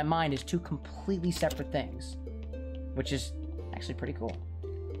out in my mind as two completely separate things, which is actually pretty cool.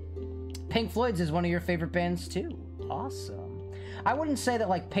 Pink Floyd's is one of your favorite bands too. Awesome. I wouldn't say that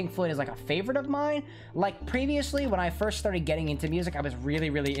like Pink Floyd is like a favorite of mine. Like previously, when I first started getting into music, I was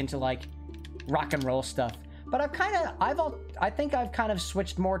really into like rock and roll stuff. But I think I've kind of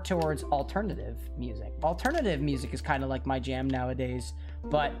switched more towards alternative music. Alternative music is kind of like my jam nowadays,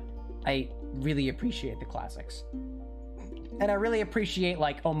 but I really appreciate the classics. And I really appreciate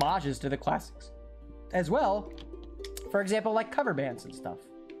like homages to the classics as well. For example, like cover bands and stuff.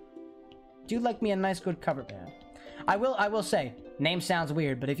 Do like me a nice good cover band. I will say, name sounds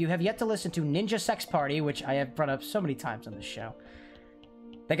weird, but if you have yet to listen to Ninja Sex Party, which I have brought up so many times on this show,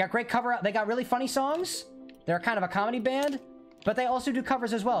 they got great they got really funny songs. They're kind of a comedy band, but they also do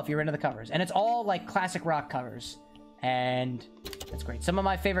covers as well if you're into the covers. And it's all like classic rock covers. And that's great. Some of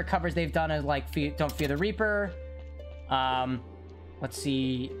my favorite covers they've done is like Don't Fear the Reaper. Let's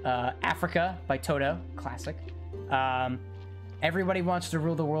see, Africa by Toto, classic. Everybody Wants to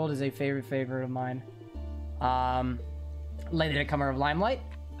Rule the World is a favorite of mine. Lady the Comer of Limelight.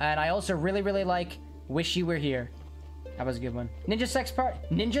 And I also really like Wish You Were Here. That was a good one. Ninja Sex Party?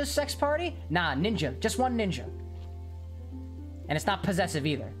 Ninja Sex Party? Nah, Ninja. Just one ninja. And it's not possessive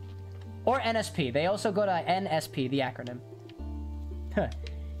either. Or NSP. They also go to NSP, the acronym.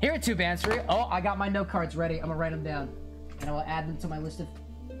 Here are 2 bands for you. Oh, I got my note cards ready. I'm gonna write them down. And I will add them to my list of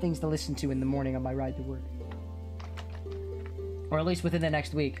things to listen to in the morning on my ride to work. Or at least within the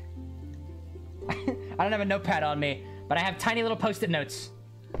next week. I don't have a notepad on me, but I have tiny little post-it notes.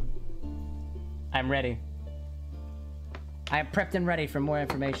 I'm ready. I am prepped and ready for more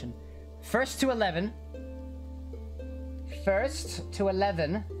information. First to 11. First to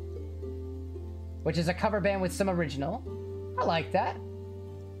 11. Which is a cover band with some original. I like that.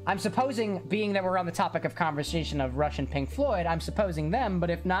 I'm supposing, being that we're on the topic of conversation of Rush and Pink Floyd, I'm supposing them, but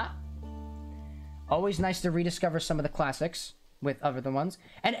if not, always nice to rediscover some of the classics with other ones.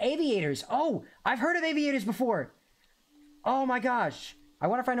 And Aviators. Oh, I've heard of Aviators before. Oh my gosh. I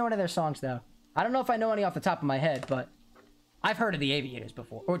wonder if I know any of their songs, though. I don't know if I know any off the top of my head, but I've heard of the Aviators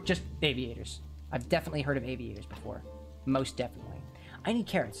before. Or just Aviators. I've definitely heard of Aviators before. Most definitely. I need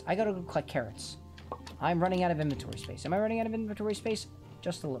carrots. I gotta go collect carrots. I'm running out of inventory space. Am I running out of inventory space?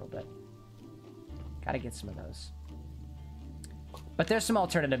 Just a little bit. Gotta get some of those. But there's some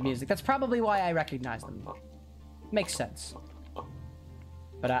alternative music. That's probably why I recognize them. Makes sense.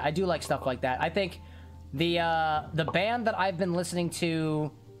 But I do like stuff like that. I think the band that I've been listening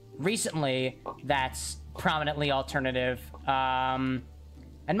to recently that's prominently alternative,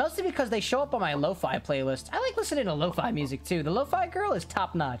 and mostly because they show up on my lo-fi playlist. I like listening to lo-fi music too. The Lo-Fi Girl is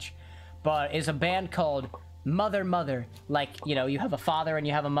top-notch, but is a band called Mother Mother. Like, you know, you have a father and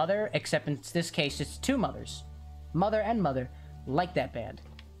you have a mother, except in this case it's 2 mothers. Mother and mother. Like that band.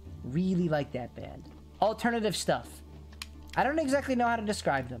 Really like that band. Alternative stuff. I don't exactly know how to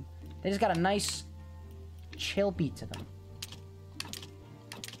describe them. They just got a nice chill beat to them.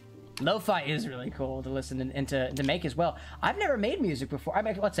 Lo-fi is really cool to listen and to make as well. I've never made music before. I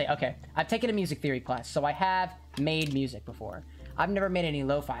mean, let's say, okay, I've taken a music theory class, so I have made music before. I've never made any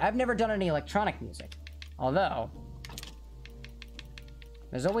lo-fi. I've never done any electronic music. Although,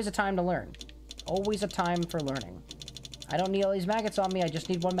 there's always a time to learn. Always a time for learning. I don't need all these maggots on me. I just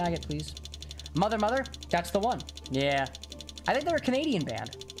need 1 maggot, please. Mother Mother? That's the one. Yeah. I think they're a Canadian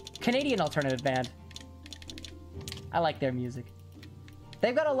band. Canadian alternative band. I like their music.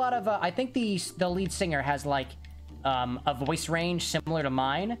 They've got a lot of, I think the lead singer has, like, a voice range similar to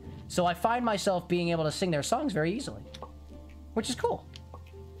mine. So I find myself being able to sing their songs very easily. Which is cool.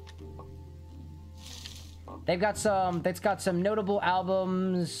 They've got some notable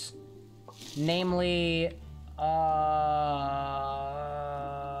albums, namely, I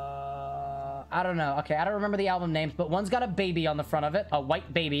don't know. Okay, I don't remember the album names, but one's got a baby on the front of it, a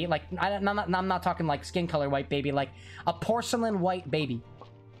white baby. Like, I'm not talking like skin color white baby, like a porcelain white baby.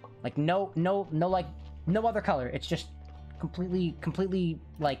 Like no other color. It's just completely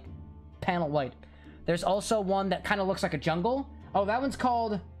like panel white. There's also one that kind of looks like a jungle. Oh, that one's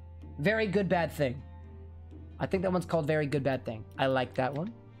called Very Good Bad Thing. I think that one's called Very Good Bad Thing. I like that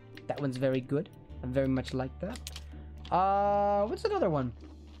one. That one's very good. I very much like that. What's another one?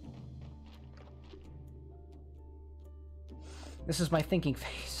 This is my thinking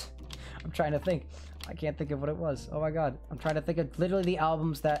phase. I'm trying to think. I can't think of what it was. Oh my god. I'm trying to think of literally the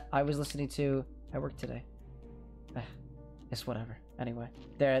albums that I was listening to at work today. It's whatever. Anyway,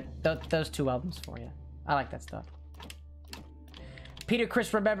 those 2 albums for you. I like that stuff. Peter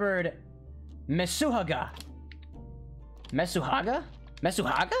Chris remembered Mesuhaga. Mesuhaga?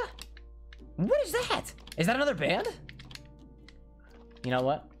 Mesuhaga? What is that? Is that another band? You know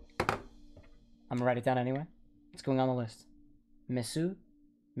what? I'm gonna write it down anyway. It's going on the list.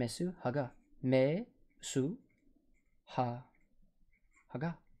 Mesuhaga.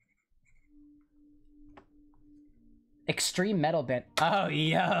 Haga. Extreme metal band. Oh,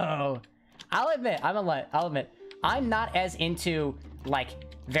 yo. I'll admit, I'm not as into, like,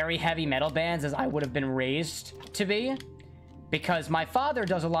 very heavy metal bands as I would have been raised to be. Because my father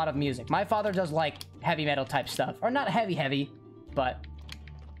does a lot of music. My father does, like, heavy metal type stuff. Or not heavy, but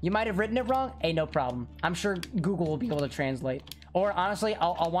you might have written it wrong. Hey, no problem. I'm sure Google will be able to translate. Or, honestly,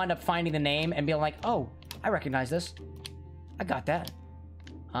 I'll wind up finding the name and being like, oh, I recognize this. I got that.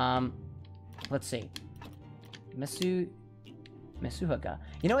 Let's see. Mesuhaga.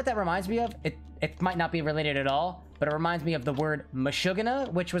 You know what that reminds me of? It might not be related at all, but it reminds me of the word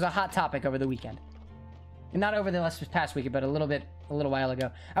Meshuggah, which was a hot topic over the weekend. Not over the past weekend, but a little while ago.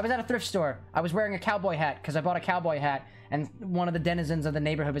 I was at a thrift store. I was wearing a cowboy hat because I bought a cowboy hat, and one of the denizens of the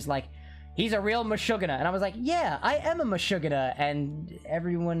neighborhood was like, he's a real Meshuggah. And I was like, yeah, I am a Meshuggah. And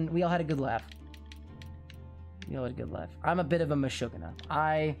we all had a good laugh. I'm a bit of a Meshuggah.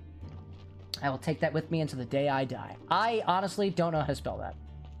 I will take that with me until the day I die. I honestly don't know how to spell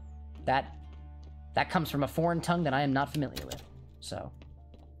that. That comes from a foreign tongue that I am not familiar with. So,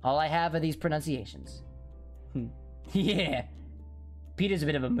 all I have are these pronunciations. Yeah. Peter's a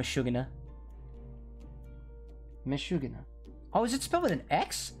bit of a Meshuggah. Meshuggah. Oh, is it spelled with an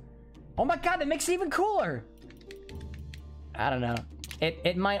X? Oh my god, that makes it even cooler! I don't know.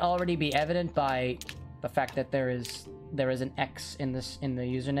 It might already be evident by the fact that there is an X in the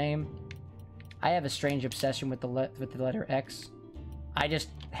username. I have a strange obsession with the letter X. I just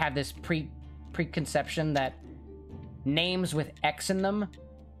have this preconception that names with X in them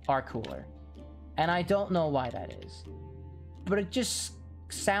are cooler. And I don't know why that is. But it just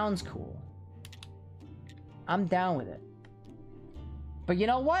sounds cool. I'm down with it. But you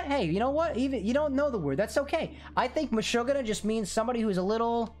know what? Hey, you know what? Even you don't know the word. That's okay. I think Meshuggah just means somebody who's a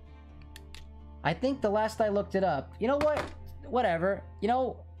little... I think the last I looked it up... You know what? Whatever. You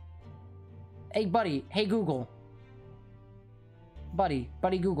know... Hey, buddy. Hey, Google. Buddy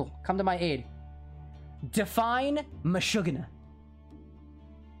Google. Come to my aid. Define Meshuggah.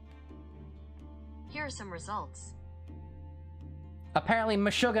 Here are some results. Apparently,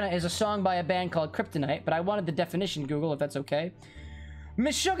 Meshuggah is a song by a band called Kryptonite, but I wanted the definition, Google, if that's okay.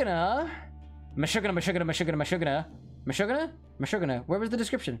 Meshuggah. Where was the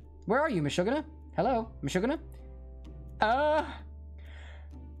description? Where are you, Meshuggah? Hello, Meshuggah?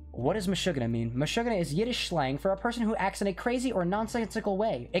 What does Meshuggah mean? Meshuggah is Yiddish slang for a person who acts in a crazy or nonsensical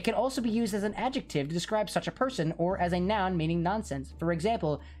way. It can also be used as an adjective to describe such a person, or as a noun meaning nonsense. For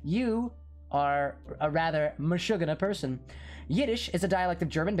example, you are a rather Meshuggah person. Yiddish is a dialect of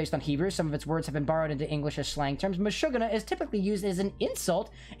German based on Hebrew. Some of its words have been borrowed into English as slang terms. Meshuggah is typically used as an insult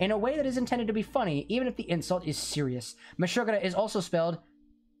in a way that is intended to be funny, even if the insult is serious. Meshuggah is also spelled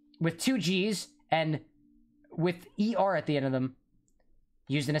with 2 G's and with ER at the end of them.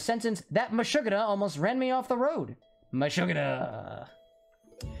 Used in a sentence, that Meshuggah almost ran me off the road. Meshuggah.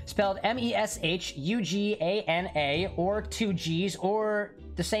 Spelled M-E-S-H-U-G-A-N-A, or 2 G's, or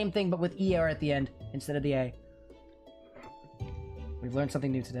the same thing but with ER at the end instead of the A. We've learned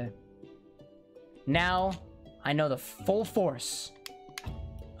something new today. Now, I know the full force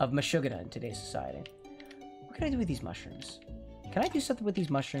of Meshuggah in today's society. What can I do with these mushrooms? Can I do something with these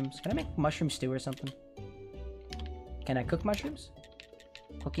mushrooms? Can I make mushroom stew or something? Can I cook mushrooms?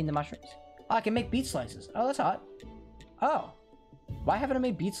 Cooking the mushrooms? Oh, I can make beet slices. Oh, that's hot. Oh. Why haven't I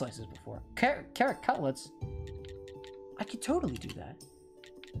made beet slices before? Carrot cutlets? I could totally do that.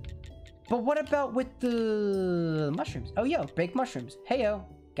 But what about with the mushrooms? Oh, yo, baked mushrooms. Hey, yo,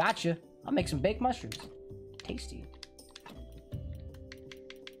 gotcha. I'll make some baked mushrooms. Tasty.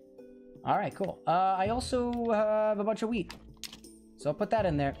 All right, cool. I also have a bunch of wheat. So I'll put that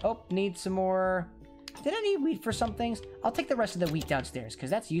in there. Oh, need some more. Did I need wheat for some things? I'll take the rest of the wheat downstairs, because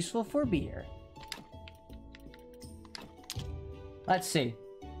that's useful for beer. Let's see.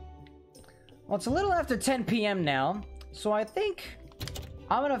 Well, it's a little after 10 p.m. now, so I think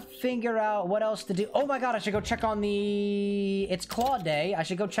I'm gonna figure out what else to do. Oh my god, I should go check on the... It's Claw Day. I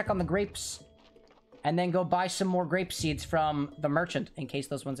should go check on the grapes, and then go buy some more grape seeds from the merchant, in case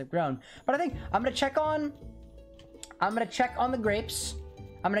those ones have grown. But I think I'm gonna check on... the grapes.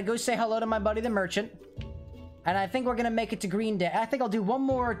 I'm gonna go say hello to my buddy the merchant. And I think we're gonna make it to Green Day. I think I'll do one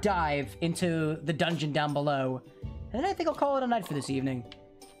more dive into the dungeon down below. And then I think I'll call it a night for this evening.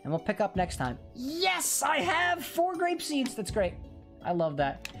 And we'll pick up next time. Yes! I have 4 grape seeds! That's great. I love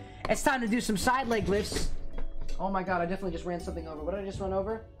that. It's time to do some side leg lifts. Oh my god, I definitely just ran something over. What did I just run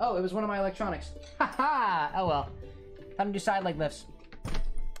over? Oh, it was one of my electronics. Haha! Oh well. Time to do side leg lifts.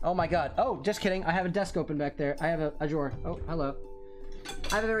 Oh my god. Oh, just kidding. I have a desk open back there. I have a drawer. Oh, hello.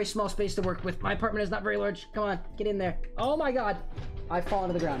 I have a very small space to work with. My apartment is not very large. Come on, get in there. Oh my god. I've fallen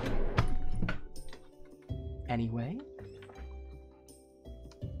to the ground. Anyway.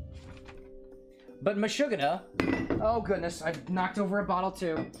 But Meshuggah... Oh goodness, I've knocked over a bottle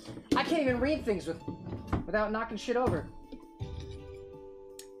too. I can't even read things without knocking shit over.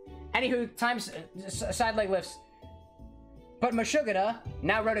 Anywho, side leg lifts. But Meshuggah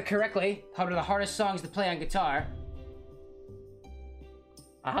now wrote it correctly. One of the hardest songs to play on guitar.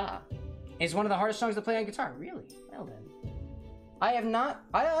 Aha. Is one of the hardest songs to play on guitar. Really? Well then. I have not...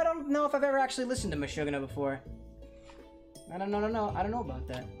 I don't know if I've ever actually listened to Meshuggah before. I don't know about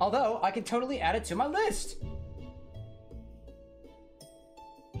that. Although, I can totally add it to my list.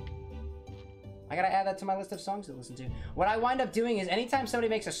 I gotta add that to my list of songs to listen to. What I wind up doing is anytime somebody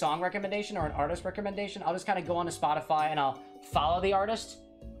makes a song recommendation or an artist recommendation, I'll just kind of go on to Spotify and I'll follow the artist.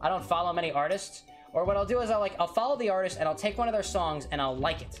 I don't follow many artists. Or what I'll do is I'll follow the artist and I'll take one of their songs and I'll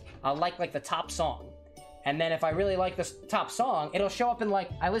like it. I'll like the top song. And then if I really like this top song, it'll show up in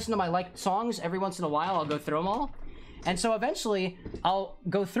I listen to my liked songs every once in a while. I'll go through them all. And so eventually I'll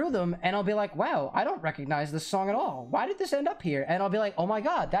go through them and I'll be like, wow, I don't recognize this song at all. Why did this end up here? And I'll be like, oh my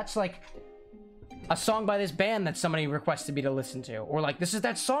god, that's like a song by this band that somebody requested me to listen to. Or like, this is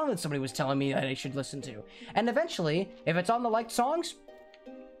that song that somebody was telling me that I should listen to. And eventually, if it's on the liked songs,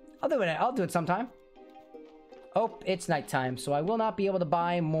 I'll do it. I'll do it sometime. Oh, it's nighttime, so I will not be able to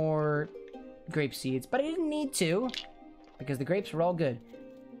buy more grape seeds. But I didn't need to, because the grapes were all good.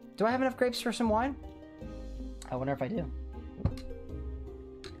 Do I have enough grapes for some wine? I wonder if I do.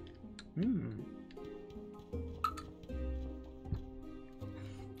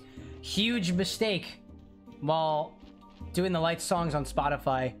 Huge mistake while doing the light songs on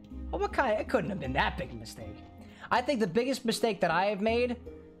Spotify. Oh, what kind? It couldn't have been that big a mistake. I think the biggest mistake that I have made,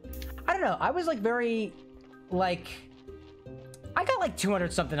 I don't know, I was like very, like, I got like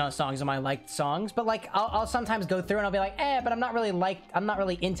 200 something songs on my liked songs, but like I'll sometimes go through and I'll be like, but I'm not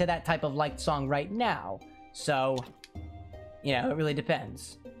really into that type of liked song right now. So, you know, it really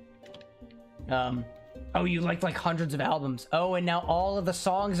depends. Oh, you liked like hundreds of albums. Oh, and now all of the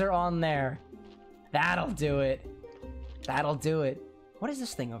songs are on there. That'll do it. That'll do it. What is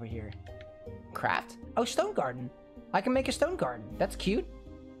this thing over here? Craft? Oh, stone garden. I can make a stone garden. That's cute.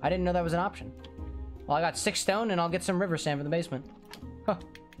 I didn't know that was an option. Well, I got 6 stone and I'll get some river sand for the basement. Huh.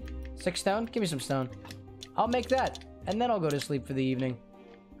 6 stone? Give me some stone. I'll make that. And then I'll go to sleep for the evening.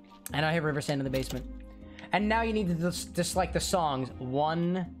 And I have river sand in the basement. And now you need to dislike the songs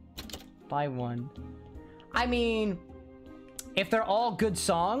one by one. I mean, if they're all good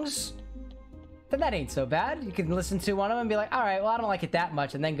songs, then that ain't so bad. You can listen to one of them and be like, all right, well, I don't like it that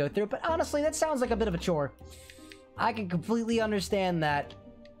much, and then go through it. But honestly, that sounds like a bit of a chore. I can completely understand that.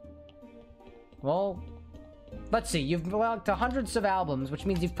 Well, let's see. You've logged to hundreds of albums, which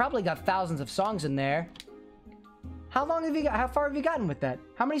means you've probably got thousands of songs in there. How long have you got? How far have you gotten with that?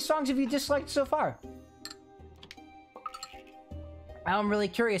 How many songs have you disliked so far? I'm really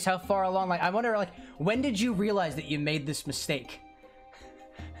curious how far along, like, I wonder, like, when did you realize that you made this mistake?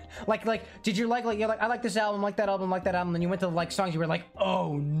 like, did you like, you're like, I like this album, like that album, like that album, and you went to the like songs, you were like,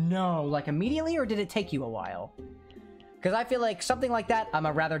 oh no, like immediately, or did it take you a while? Because I feel like something like that, I'm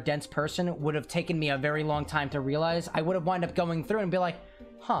a rather dense person, would have taken me a very long time to realize. I would have wound up going through and be like,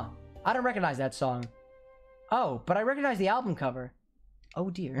 huh, I don't recognize that song. Oh, but I recognize the album cover.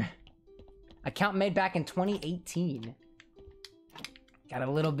 Oh dear. Account made back in 2018. Got a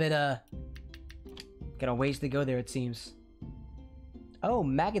little bit, got a ways to go there, it seems. Oh,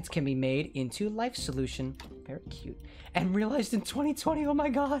 maggots can be made into life solution. Very cute. And realized in 2020, oh my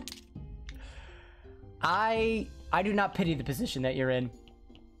god. I do not pity the position that you're in.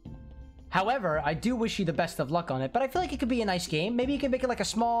 However, I do wish you the best of luck on it, but I feel like it could be a nice game. Maybe you can make it like a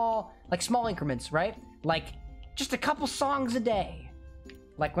small increments, right? Like, just a couple songs a day.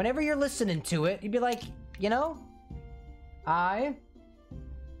 Like, whenever you're listening to it, you'd be like, you know,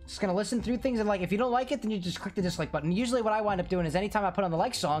 just gonna listen through things, and like, if you don't like it, then you just click the dislike button. Usually what I wind up doing is anytime I put on the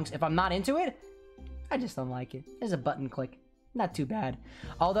like songs, if I'm not into it, I just don't like it. There's a button click. Not too bad.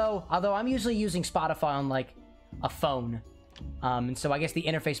 Although I'm usually using Spotify on like a phone. And so I guess the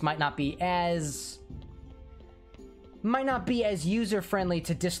interface might not be as user-friendly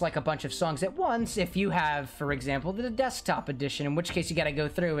to dislike a bunch of songs at once if you have, for example, the desktop edition, in which case you gotta go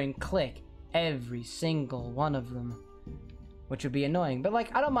through and click every single one of them. Which would be annoying, but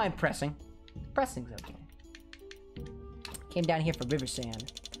like, I don't mind pressing. Pressing's okay. Came down here for river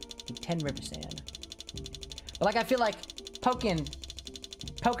sand. 10 river sand. But like, I feel like poking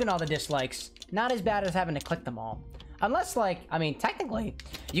all the dislikes, not as bad as having to click them all. Unless like, I mean, technically,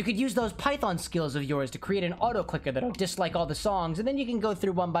 you could use those Python skills of yours to create an auto clicker that'll dislike all the songs, and then you can go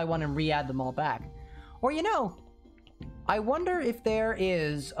through one by one and re-add them all back. Or, you know, I wonder if there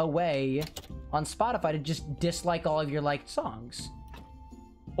is a way on Spotify to just dislike all of your liked songs.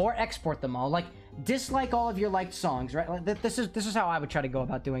 Or export them all. Like, dislike all of your liked songs, right? Like, this is how I would try to go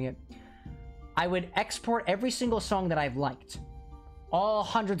about doing it. I would export every single song that I've liked. All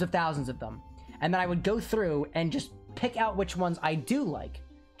hundreds of thousands of them. And then I would go through and just pick out which ones I do like.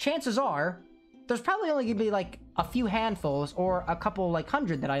 Chances are, there's probably only gonna be like a few handfuls or a couple like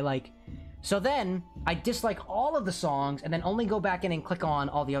 100 that I like. So then, I dislike all of the songs and then only go back in and click on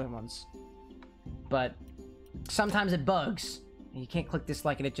all the other ones. But sometimes it bugs. You can't click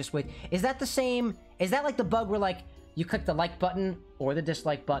dislike and it just waits. Is that the same? Is that like the bug where like you click the like button or the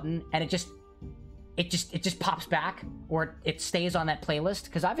dislike button and it just pops back, or it stays on that playlist?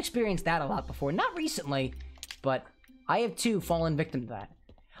 Because I've experienced that a lot before. Not recently, but I have too fallen victim to that.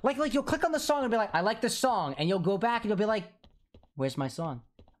 Like you'll click on the song and be like, I like this song, and you'll go back and you'll be like, where's my song?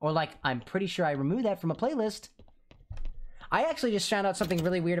 Or like, I'm pretty sure I removed that from a playlist. I actually just found out something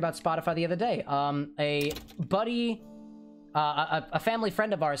really weird about Spotify the other day. A buddy a family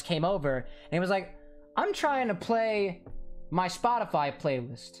friend of ours came over, and he was like, I'm trying to play my Spotify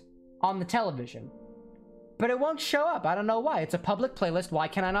playlist on the television, but it won't show up. I don't know why. It's a public playlist. Why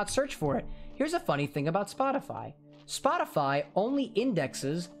can I not search for it? Here's a funny thing about Spotify. Spotify only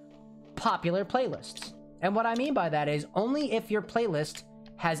indexes popular playlists. And what I mean by that is only if your playlist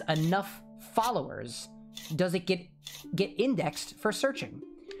has enough followers does it get indexed for searching.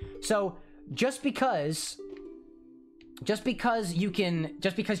 So just because your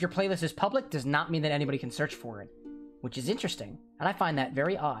playlist is public does not mean that anybody can search for it, which is interesting. And I find that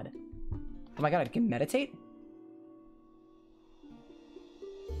very odd. Oh my god, I can meditate?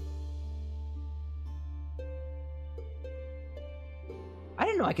 I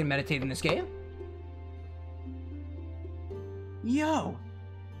didn't know I can meditate in this game. Yo!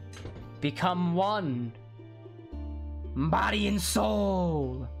 Become one. Body and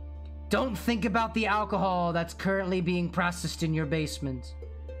soul. Don't think about the alcohol that's currently being processed in your basement.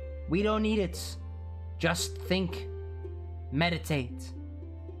 We don't need it. Just think. Meditate.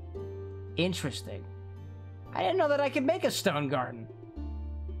 Interesting. I didn't know that I could make a stone garden.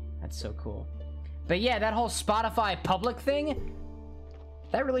 That's so cool. But yeah, that whole Spotify public thing,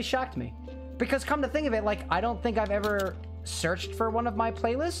 that really shocked me. Because come to think of it, like, I don't think I've ever searched for one of my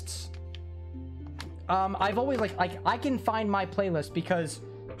playlists. I've always, like, I can find my playlist because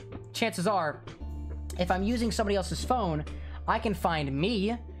chances are, if I'm using somebody else's phone, I can find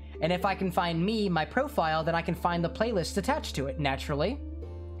me, and if I can find me, my profile, then I can find the playlist attached to it, naturally.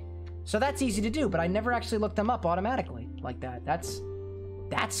 So that's easy to do, but I never actually looked them up automatically like that. That's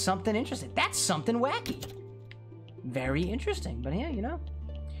something interesting. That's something wacky. Very interesting, but yeah, you know.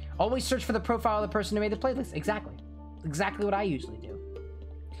 Always search for the profile of the person who made the playlist. Exactly. Exactly what I usually do.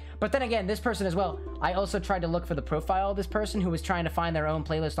 But then again, this person as well, I also tried to look for the profile of this person who was trying to find their own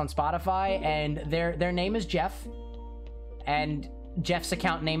playlist on Spotify, and their name is Jeff, and Jeff's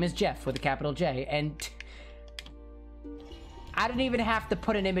account name is Jeff with a capital J, and I didn't even have to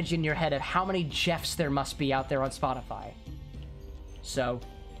put an image in your head of how many Jeffs there must be out there on Spotify. So,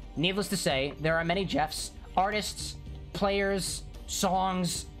 needless to say, there are many Jeffs, artists, players,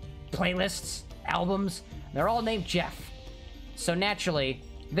 songs, playlists, albums, they're all named Jeff. So naturally,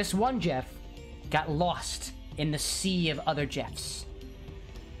 this one Jeff got lost in the sea of other Jeffs.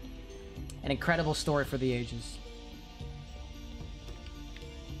 An incredible story for the ages.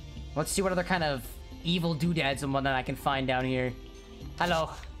 Let's see what other kind of evil doodads and whatnot I can find down here. Hello,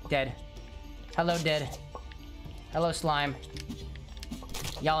 dead. Hello, dead. Hello, slime.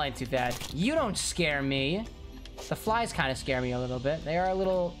 Y'all ain't too bad. You don't scare me. The flies kind of scare me a little bit. They are a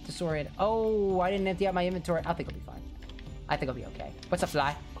little disoriented. Oh, I didn't empty out my inventory. I think I'll be fine. I think I'll be okay. What's up,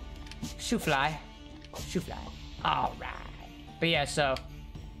 fly? Shoo fly. Shoo fly. All right. But yeah, so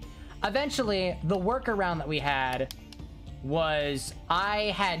eventually the workaround that we had was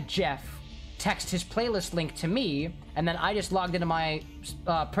I had Jeff text his playlist link to me, and then I just logged into my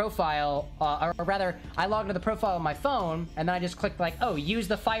profile, or rather, I logged into the profile on my phone, and then I just clicked like, oh, use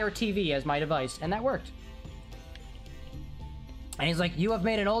the Fire TV as my device, and that worked. And he's like, you have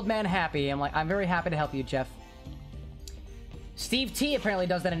made an old man happy. I'm like, I'm very happy to help you, Jeff. Steve T apparently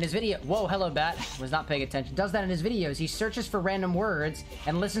does that in his video. Whoa, hello, Bat. Was not paying attention. Does that in his videos. He searches for random words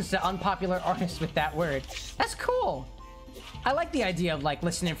and listens to unpopular artists with that word. That's cool. I like the idea of, like,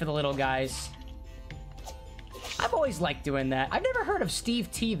 listening for the little guys. I've always liked doing that. I've never heard of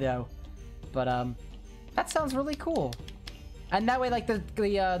Steve T, though. But, that sounds really cool. And that way, like,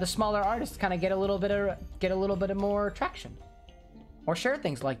 the smaller artists kind of get a little bit of more traction. Or share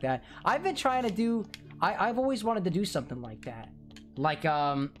things like that. I've been trying to do... I've always wanted to do something like that. Like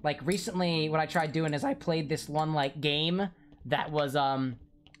recently, what I tried doing is I played this one, like, game that was,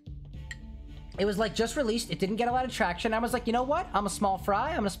 it was, like, just released. It didn't get a lot of traction. I was like, you know what? I'm a small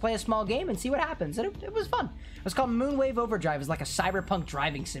fry. I'm gonna play a small game and see what happens. And it was fun. It was called Moonwave Overdrive. It was like a cyberpunk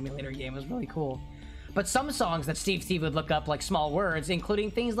driving simulator game. It was really cool. But some songs that Steve would look up, like, small words,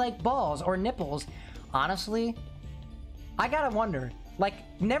 including things like balls or nipples, honestly, I gotta wonder... Like,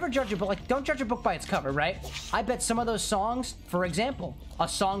 never judge a book, like, don't judge a book by its cover, right? I bet some of those songs, for example, a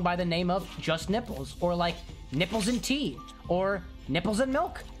song by the name of Just Nipples, or like, Nipples and Tea, or Nipples and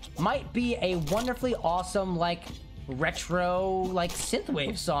Milk, might be a wonderfully awesome, like, retro, like,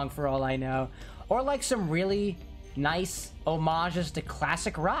 synthwave song for all I know. Or like some really nice homages to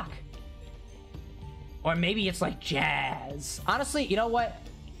classic rock. Or maybe it's like jazz. Honestly, you know what?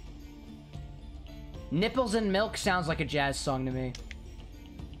 Nipples and Milk sounds like a jazz song to me.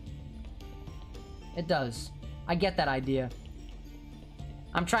 It does. I get that idea.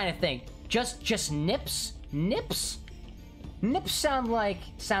 I'm trying to think. Just nips? Nips? Nips sounds like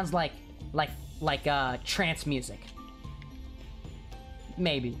trance music.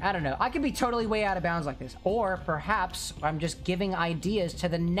 Maybe. I don't know. I could be totally way out of bounds like this. Or perhaps I'm just giving ideas to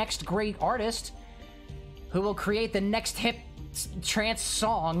the next great artist who will create the next hip trance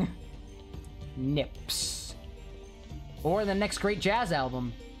song. Nips. Or the next great jazz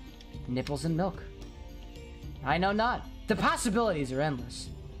album. Nipples and milk. I know not. The possibilities are endless.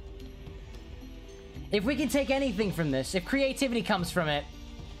 If we can take anything from this, if creativity comes from it,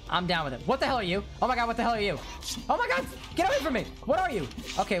 I'm down with it. What the hell are you? Oh my god, what the hell are you? Oh my god! Get away from me! What are you?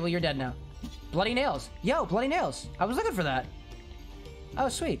 Okay, well, you're dead now. Bloody nails. Yo, bloody nails. I was looking for that. Oh,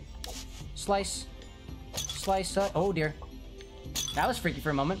 sweet. Slice. Slice. Oh, dear. That was freaky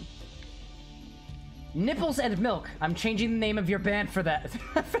for a moment. Nipples and milk. I'm changing the name of your band for that.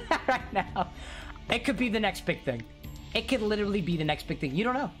 For that right now. It could be the next big thing. It could literally be the next big thing. You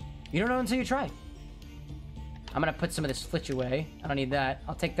don't know. You don't know until you try. I'm gonna put some of this flitch away. I don't need that.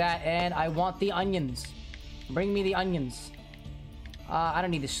 I'll take that, and I want the onions. Bring me the onions. I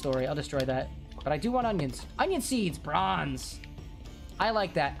don't need this story. I'll destroy that. But I do want onions. Onion seeds, bronze. I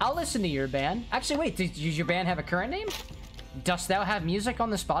like that. I'll listen to your band. Actually, wait, does your band have a current name? Dost thou have music on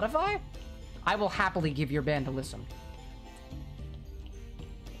the Spotify? I will happily give your band a listen.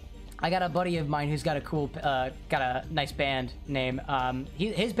 I got a buddy of mine who's got a cool, got a nice band name.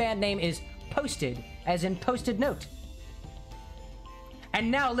 His band name is Posted, as in posted note. And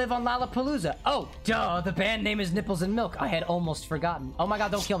now live on Lollapalooza. Oh, duh, the band name is Nipples and Milk. I had almost forgotten. Oh my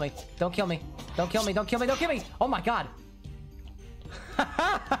god, don't kill me. Don't kill me. Don't kill me, don't kill me, don't kill me! Oh my god.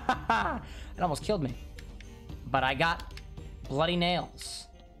 It almost killed me. But I got bloody nails.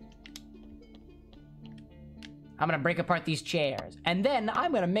 I'm gonna break apart these chairs. And then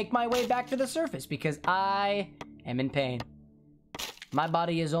I'm gonna make my way back to the surface because I am in pain. My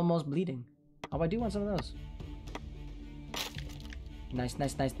body is almost bleeding. Oh, I do want some of those. Nice,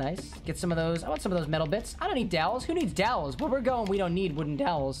 nice, nice, nice. Get some of those. I want some of those metal bits. I don't need dowels. Who needs dowels? Where we're going, we don't need wooden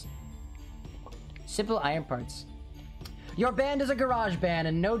dowels. Simple iron parts. Your band is a garage band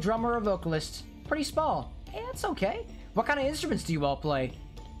and no drummer or vocalist. Pretty small. Hey, that's okay. What kind of instruments do you all play?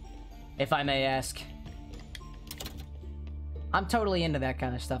 If I may ask. I'm totally into that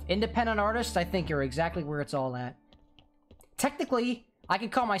kind of stuff. Independent artists, I think you're exactly where it's all at. Technically, I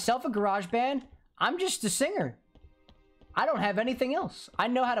could call myself a garage band. I'm just a singer. I don't have anything else. I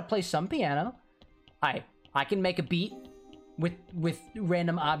know how to play some piano. I can make a beat with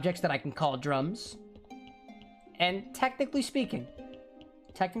random objects that I can call drums. And technically speaking,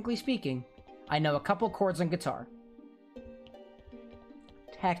 I know a couple chords on guitar.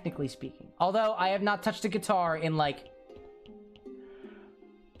 Technically speaking. Although I have not touched a guitar in like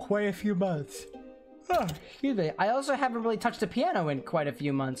quite a few months. Oh, excuse me. I also haven't really touched a piano in quite a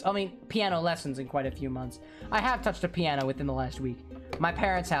few months. I mean, piano lessons in quite a few months. I have touched a piano within the last week. My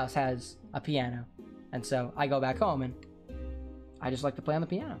parents' house has a piano. And so I go back home and I just like to play on the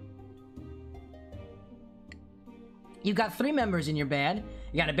piano. You've got 3 members in your band.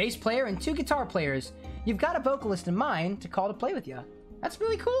 You got a bass player and 2 guitar players. You've got a vocalist in mind to call to play with you. That's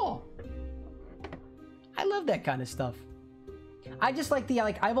really cool. I love that kind of stuff. I just like the,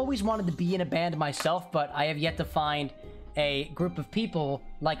 I've always wanted to be in a band myself, but I have yet to find a group of people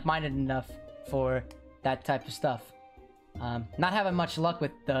like-minded enough for that type of stuff. Not having much luck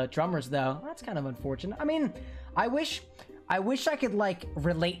with the drummers, though. That's kind of unfortunate. I mean, I wish I could, like,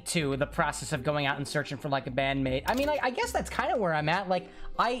 relate to the process of going out and searching for, like, a bandmate. I mean, I guess that's kind of where I'm at. Like,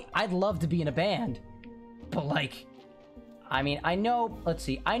 I'd love to be in a band, but, like, I mean, I know, let's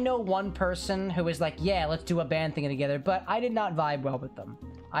see, I know one person who was like, yeah, let's do a band thing together, but I did not vibe well with them.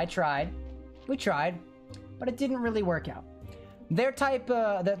 I tried. We tried, but it didn't really work out. Their type,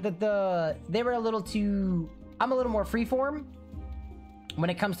 they were a little too, I'm a little more freeform when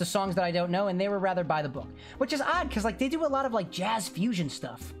it comes to songs that I don't know, and they were rather by the book. Which is odd, because, like, they do a lot of, like, jazz fusion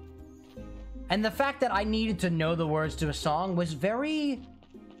stuff. And the fact that I needed to know the words to a song was very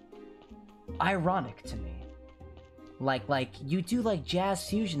ironic to me. Like, you do, like, jazz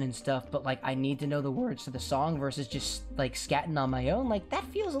fusion and stuff, but, like, I need to know the words to the song versus just, like, scatting on my own. Like, that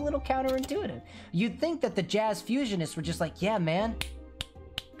feels a little counterintuitive. You'd think that the jazz fusionists were just like, yeah, man,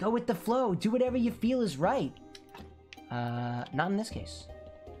 go with the flow. Do whatever you feel is right. Not in this case.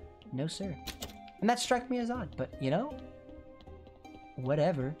 No, sir. And that struck me as odd, but, you know,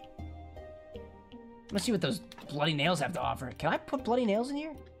 whatever. Let's see what those bloody nails have to offer. Can I put bloody nails in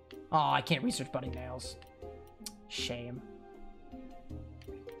here? Oh, I can't research bloody nails. Shame.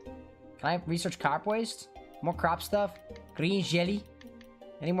 Can I research carp waste? More crop stuff? Green jelly?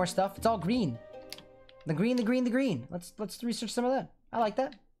 Any more stuff? It's all green. The green, the green, the green. Let's research some of that. I like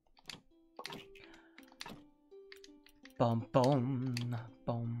that. Boom, boom,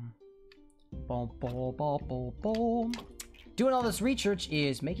 boom. Boom, boom, boom, boom, boom. Doing all this research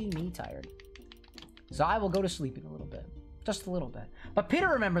is making me tired. So I will go to sleep in a little bit. Just a little bit. But Peter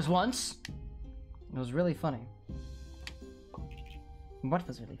remembers once. It was really funny. What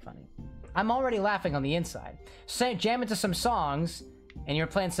was really funny? I'm already laughing on the inside. Jam into some songs, and you're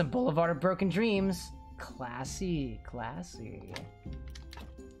playing some Boulevard of Broken Dreams. Classy, classy.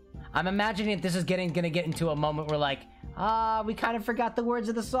 I'm imagining this is gonna get into a moment where like, we kind of forgot the words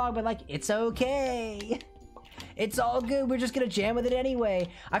of the song, but like, it's okay. It's all good. We're just gonna jam with it anyway.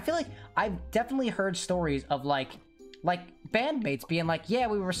 I feel like I've definitely heard stories of like bandmates being like, yeah,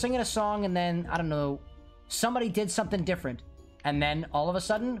 we were singing a song and then, I don't know, somebody did something different. And then all of a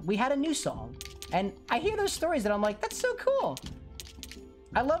sudden we had a new song. And I hear those stories and I'm like, that's so cool.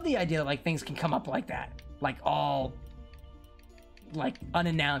 I love the idea that like things can come up like that. Like all like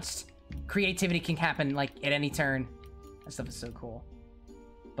unannounced. Creativity can happen like at any turn. That stuff is so cool.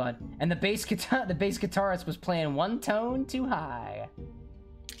 But, and the bass guitarist was playing one tone too high.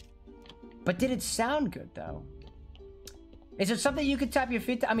 But did it sound good though? Is it something you could tap your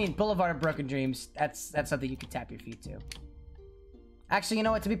feet to? I mean, Boulevard of Broken Dreams, that's something you could tap your feet to. Actually, you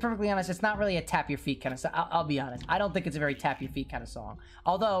know what? To be perfectly honest, it's not really a tap your feet kind of song. I'll be honest. I don't think it's a very tap your feet kind of song.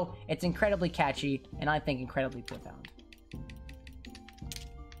 Although, it's incredibly catchy, and I think incredibly profound.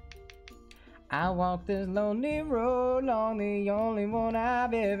 I walk this lonely road, along the only one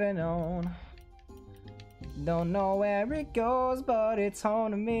I've ever known. Don't know where it goes, but it's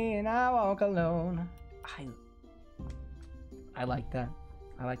home to me, and I walk alone. I like that.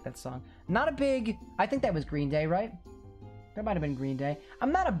 I like that song. Not a big... I think that was Green Day, right? That might have been Green Day.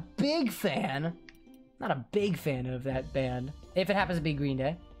 I'm not a big fan. Not a big fan of that band. If it happens to be Green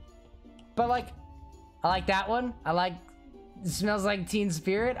Day. But, like, I like that one. I like Smells Like Teen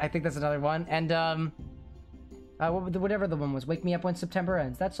Spirit. I think that's another one. And, whatever the one was. Wake Me Up When September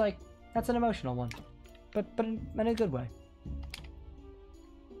Ends. That's, like, that's an emotional one. But in a good way.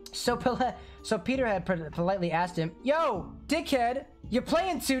 So Peter had politely asked him, "Yo, dickhead, you're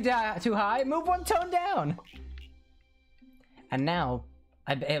playing too high. Move one tone down." And now,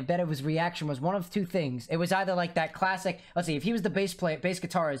 I bet his reaction was one of two things. It was either like that classic. Let's see, if he was the bass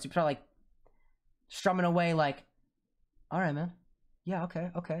guitarist, he'd probably like strumming away, like, "All right, man, yeah,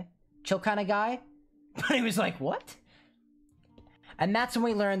 okay, chill kind of guy." But he was like, "What?" And that's when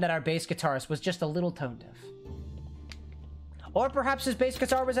we learned that our bass guitarist was just a little tone deaf. Or perhaps his bass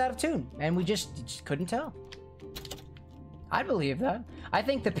guitar was out of tune, and we just couldn't tell. I believe that. I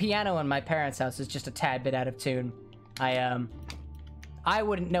think the piano in my parents' house is just a tad bit out of tune. I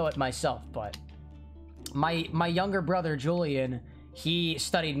wouldn't know it myself, but my younger brother, Julian, he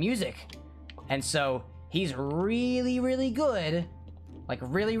studied music, and so he's really, really good, like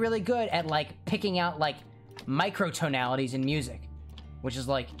really, really good at like picking out like microtonalities in music, which is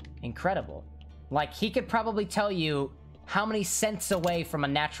like incredible. Like he could probably tell you how many cents away from a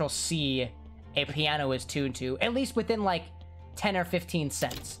natural C a piano is tuned to, at least within like 10 or 15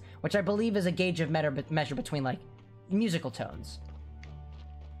 cents, which I believe is a gauge of measure between like musical tones.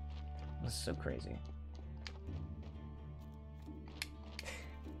 This is so crazy.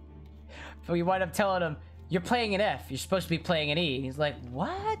 But we wind up telling him, "You're playing an F, you're supposed to be playing an E." He's like,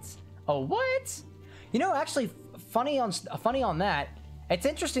 "What? Oh, what?" You know, actually, funny on that, it's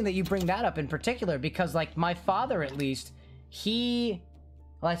interesting that you bring that up in particular, because like my father, at least,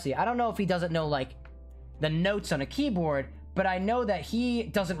 let's see, I don't know if he doesn't know like the notes on a keyboard, but I know that he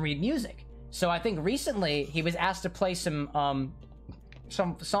doesn't read music. So I think recently he was asked to play some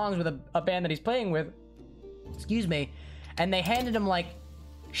songs with a band that he's playing with, excuse me, and they handed him like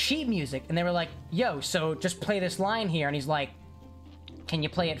sheet music, and they were like, "Yo, so just play this line here," and he's like, "Can you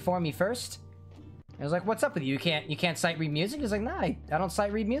play it for me first?" I was like, "What's up with you? You can't sight read music?" He's like, "Nah, I don't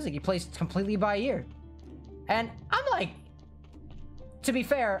sight read music." He plays completely by ear. And I'm like, to be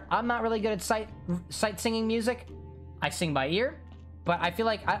fair, I'm not really good at sight singing music. I sing by ear, but I feel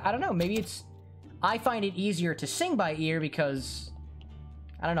like, I don't know, maybe I find it easier to sing by ear because,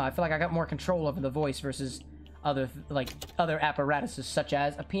 I don't know, I feel like I got more control over the voice versus other apparatuses such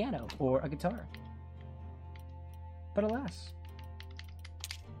as a piano or a guitar. But alas.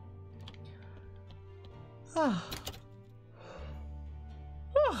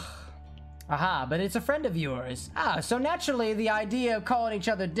 Aha, but it's a friend of yours. So naturally the idea of calling each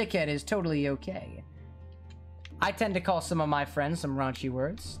other dickhead is totally okay. I tend to call some of my friends some raunchy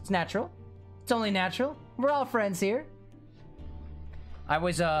words. It's natural. It's only natural. We're all friends here. I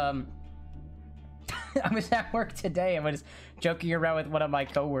was I was at work today and was joking around with one of my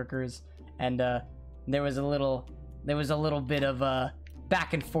coworkers, and there was a little bit of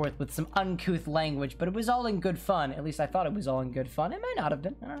back and forth with some uncouth language, but it was all in good fun. At least I thought it was all in good fun. It might not have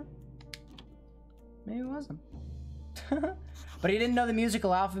been. Maybe it wasn't. But he didn't know the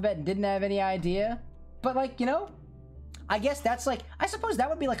musical alphabet and didn't have any idea. But, like, you know, I guess that's, like, I suppose that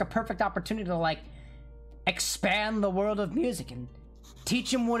would be, like, a perfect opportunity to, like, expand the world of music and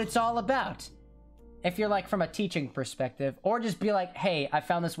teach him what it's all about. If you're, like, from a teaching perspective. Or just be like, hey, I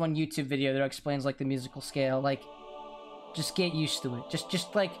found this one YouTube video that explains, like, the musical scale. Like, just get used to it.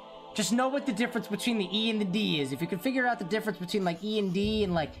 Just know what the difference between the E and the D is. If you can figure out the difference between, like, E and D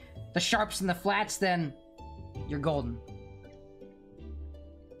and, like, the sharps and the flats, then you're golden.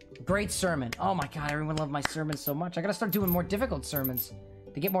 Great sermon. Oh my god, everyone loved my sermons so much. I gotta start doing more difficult sermons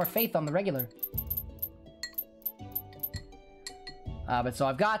to get more faith on the regular. But so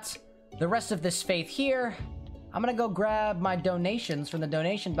I've got the rest of this faith here. I'm gonna go grab my donations from the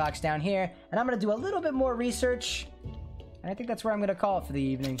donation box down here, and I'm gonna do a little bit more research. And I think that's where I'm gonna call it for the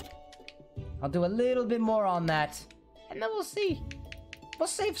evening. I'll do a little bit more on that, and then we'll see. We'll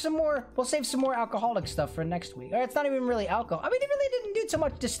save some more alcoholic stuff for next week. Or it's not even really alcohol. I mean, they really didn't do too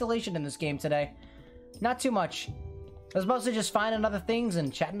much distillation in this game today. Not too much. It was mostly just finding other things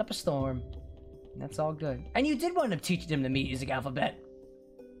and chatting up a storm. And that's all good. And you did wind up teaching him the music alphabet.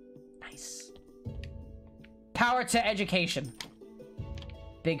 Nice. Power to education.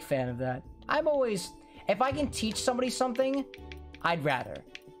 Big fan of that. I'm always... If I can teach somebody something, I'd rather.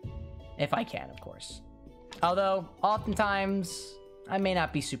 If I can, of course. Although, oftentimes... I may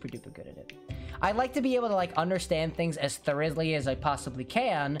not be super duper good at it. I like to be able to, like, understand things as thoroughly as I possibly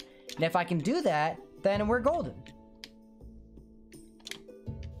can, and if I can do that, then we're golden.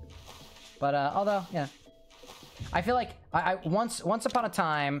 But, although, yeah. I feel like, once upon a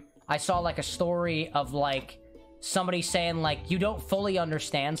time, I saw, like, a story of, like, somebody saying, like, you don't fully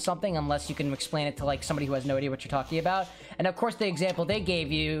understand something unless you can explain it to, like, somebody who has no idea what you're talking about. And, of course, the example they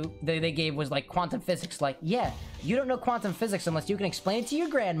gave was, like, quantum physics. Like, yeah, you don't know quantum physics unless you can explain it to your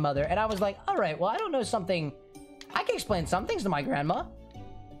grandmother. And I was like, all right, well, I don't know something... I can explain some things to my grandma,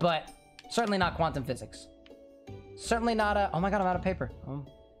 but certainly not quantum physics. Certainly not a... Oh, my God, I'm out of paper. Oh,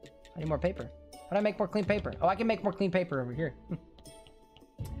 I need more paper. How do I make more clean paper? Oh, I can make more clean paper over here.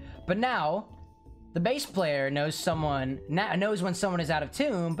 But now... The bass player knows when someone is out of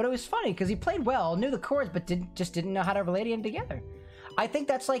tune, but it was funny because he played well, knew the chords, but just didn't know how to relate them together. I think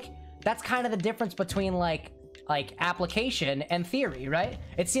that's kind of the difference between like application and theory, right?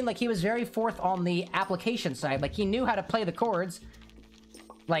 It seemed like he was very forth on the application side. Like he knew how to play the chords,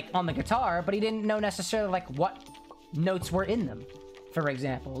 like on the guitar, but he didn't know necessarily like what notes were in them, for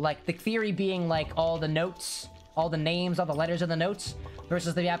example. Like the theory being like all the notes, all the names, all the letters of the notes,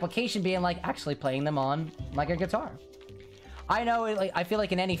 versus the application being like actually playing them on like a guitar. I know, like, I feel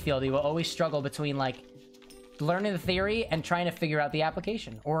like in any field you will always struggle between like learning the theory and trying to figure out the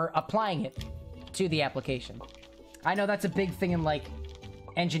application or applying it to the application. I know that's a big thing in like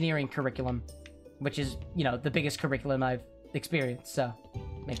engineering curriculum, which is, you know, the biggest curriculum I've experienced, so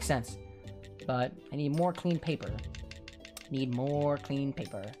makes sense. But I need more clean paper. Need more clean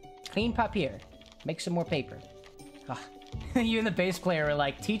paper. Clean papier. Make some more paper. Ugh. You and the bass player were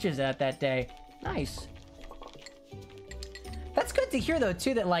like teachers at that day. Nice. That's good to hear though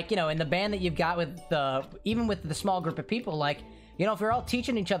too, that like, you know, in the band that you've got with even with the small group of people, like, you know, if you're all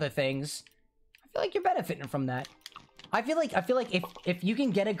teaching each other things, I feel like you're benefiting from that. I feel like if you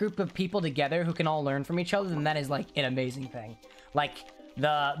can get a group of people together who can all learn from each other, then that is like an amazing thing. Like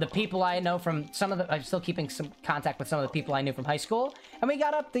the people I know from I'm still keeping some contact with some of the people I knew from high school, and we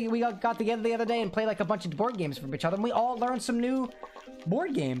got together the other day and played like a bunch of board games from each other, and we all learned some new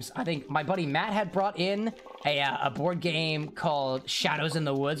board games. I think my buddy Matt had brought in a board game called Shadows in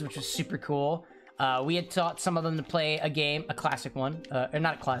the Woods, which was super cool. We had taught some of them to play a classic one, or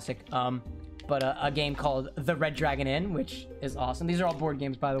not a classic, but a game called The Red Dragon Inn, which is awesome. These are all board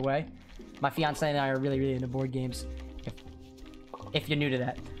games, by the way. My fiance and I are really, really into board games, if you're new to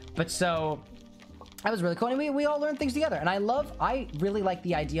that. But so, that was really cool, and we all learned things together, and I really like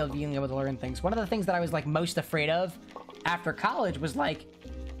the idea of being able to learn things. One of the things that I was like most afraid of after college was like,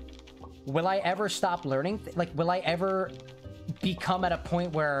 will I ever stop learning? Will I ever become at a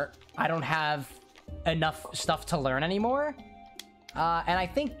point where I don't have enough stuff to learn anymore? And I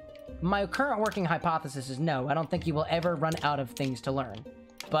think my current working hypothesis is no, I don't think you will ever run out of things to learn.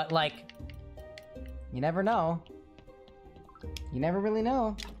 But like, you never know. You never really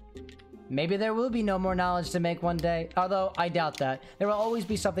know. Maybe there will be no more knowledge to make one day. Although, I doubt that. There will always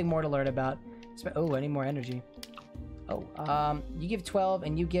be something more to learn about. Oh, I need more energy. Oh, you give 12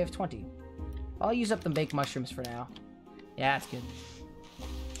 and you give 20. I'll use up the baked mushrooms for now. Yeah, that's good.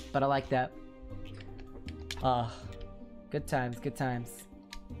 But I like that. Good times, good times.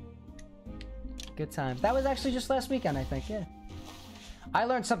 Good times. That was actually just last weekend, I think, yeah. I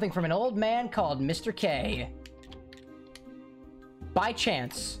learned something from an old man called Mr. K. by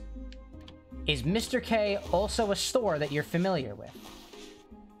chance, is Mr. K also a store that you're familiar with?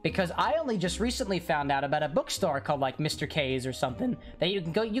 Because I only just recently found out about a bookstore called, like, Mr. K's or something, that you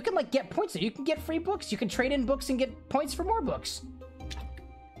can go, you can, like, get points, you can get free books, you can trade in books and get points for more books.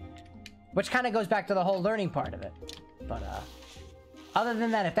 Which kind of goes back to the whole learning part of it. But, other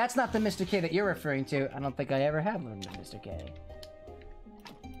than that, if that's not the Mr. K that you're referring to, I don't think I ever have learned of Mr. K.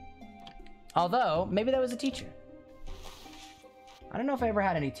 Although, maybe that was a teacher. I don't know if I ever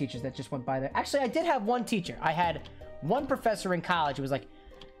had any teachers that just went by there. Actually, I did have one teacher. I had one professor in college who was like,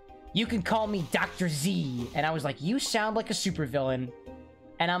 you can call me Dr. Z. And I was like, you sound like a supervillain,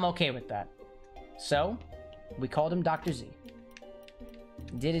 and I'm okay with that. So, we called him Dr. Z.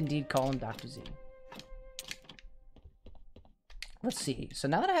 Did indeed call him Dr. Z. Let's see. So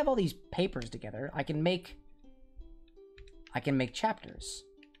now that I have all these papers together, I can make chapters.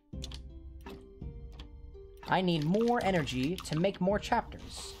 I need more energy to make more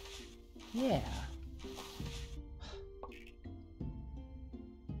chapters. Yeah.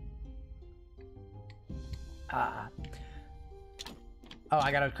 Oh,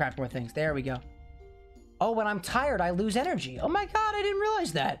 I gotta craft more things. There we go. Oh, when I'm tired, I lose energy. Oh my god, I didn't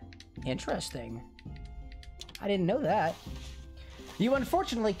realize that. Interesting. I didn't know that. You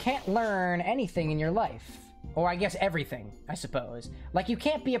unfortunately can't learn anything in your life. Or I guess everything, I suppose. Like, you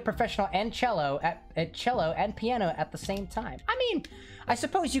can't be a professional and cello at cello and piano at the same time. I mean, I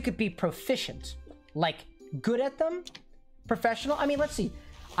suppose you could be proficient. Like, good at them? Professional? I mean, let's see.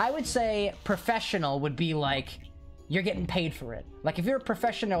 I would say professional would be like, you're getting paid for it. Like, if you're a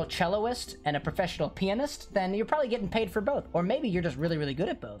professional celloist and a professional pianist, then you're probably getting paid for both. Or maybe you're just really, really good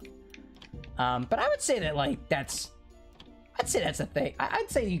at both. But I would say that, like, I'd say that's a thing. I'd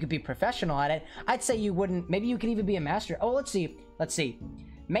say you could be professional at it. I'd say you wouldn't. Maybe you could even be a master. Oh, let's see. Let's see.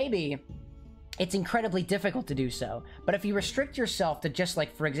 Maybe it's incredibly difficult to do so. But if you restrict yourself to just,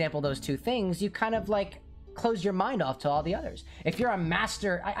 like, for example, those two things, you kind of, like, close your mind off to all the others. If you're a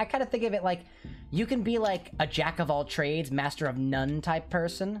master, I kind of think of it like, you can be, like, a jack of all trades, master of none type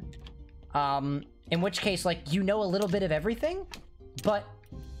person. In which case, like, you know a little bit of everything, but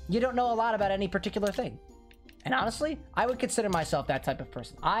you don't know a lot about any particular thing. And honestly, I would consider myself that type of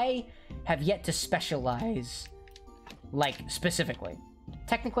person. I have yet to specialize, like, specifically.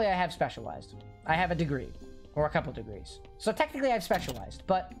 Technically, I have specialized. I have a degree, or a couple degrees. So technically, I've specialized,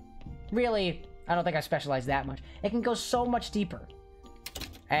 but really, I don't think I specialize that much. It can go so much deeper.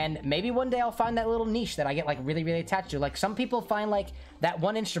 And maybe one day I'll find that little niche that I get, like, really, really attached to. Like, some people find, like, that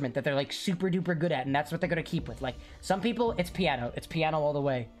one instrument that they're, like, super duper good at, and that's what they're gonna keep with. Like, some people, it's piano. It's piano all the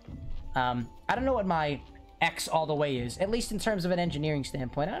way. I don't know what my X all the way is, at least in terms of an engineering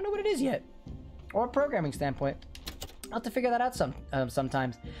standpoint. I don't know what it is yet, or a programming standpoint. I'll have to figure that out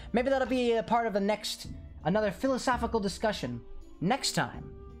sometimes. Maybe that'll be a part of another philosophical discussion next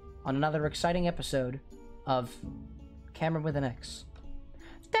time on another exciting episode of Camera with an X.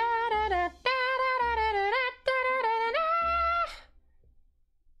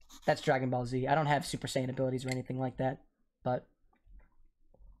 That's Dragon Ball Z. I don't have Super Saiyan abilities or anything like that, but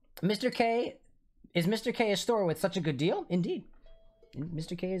Mr. K. Is Mr. K a store with such a good deal? Indeed.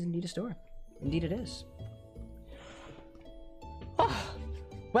 Mr. K is indeed a store. Indeed it is.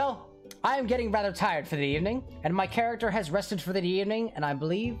 Well, I am getting rather tired for the evening, and my character has rested for the evening, and I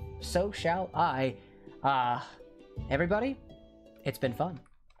believe so shall I. Everybody, it's been fun.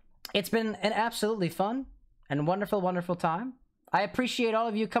 It's been an absolutely fun and wonderful, wonderful time. I appreciate all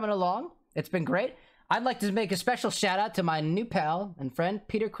of you coming along. It's been great. I'd like to make a special shout out to my new pal and friend,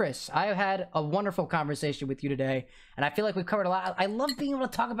 Peter Chris. I have had a wonderful conversation with you today, and I feel like we've covered a lot. I love being able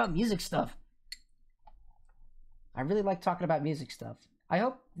to talk about music stuff. I really like talking about music stuff. I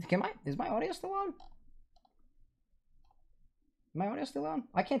hope, is my audio still on? My audio still on?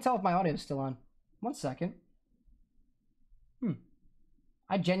 I can't tell if my audio is still on. 1 second.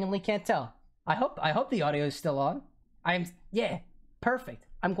 I genuinely can't tell. I hope the audio is still on. Yeah, perfect.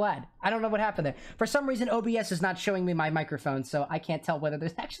 I'm glad. I don't know what happened there. For some reason, OBS is not showing me my microphone, so I can't tell whether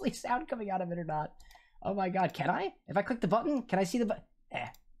there's actually sound coming out of it or not. Oh my god, can I? If I click the button, can I see the button?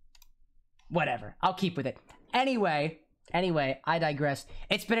 Whatever. I'll keep with it. Anyway, I digress.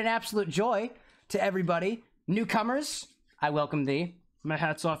 It's been an absolute joy to everybody. Newcomers, I welcome thee. My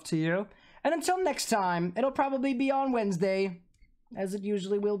hat's off to you. And until next time, it'll probably be on Wednesday, as it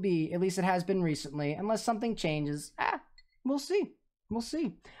usually will be. At least it has been recently, unless something changes. We'll see. We'll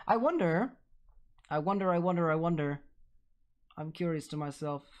see. I wonder. I'm curious to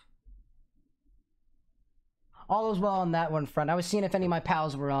myself. All is well on that one front. I was seeing if any of my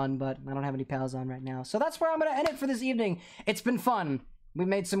pals were on, but I don't have any pals on right now. So that's where I'm going to end it for this evening. It's been fun. We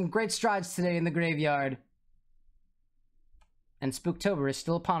made some great strides today in the graveyard. and Spooktober is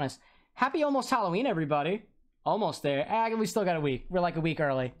still upon us. Happy almost Halloween, everybody. Almost there. We still got a week. We're like a week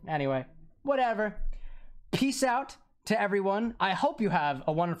early. Anyway, whatever. Peace out to everyone. I hope you have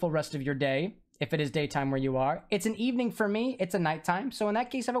a wonderful rest of your day, if it is daytime where you are. It's an evening for me. It's a nighttime. So in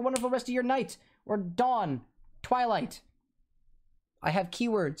that case, have a wonderful rest of your night, or dawn, twilight. I have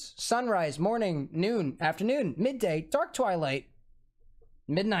keywords: sunrise, morning, noon, afternoon, midday, dark twilight,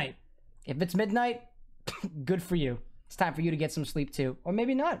 midnight. If it's midnight, good for you. It's time for you to get some sleep too. Or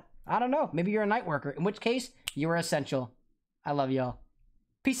maybe not. I don't know. Maybe you're a night worker, in which case, you are essential. I love y'all.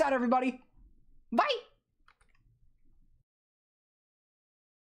 Peace out, everybody. Bye!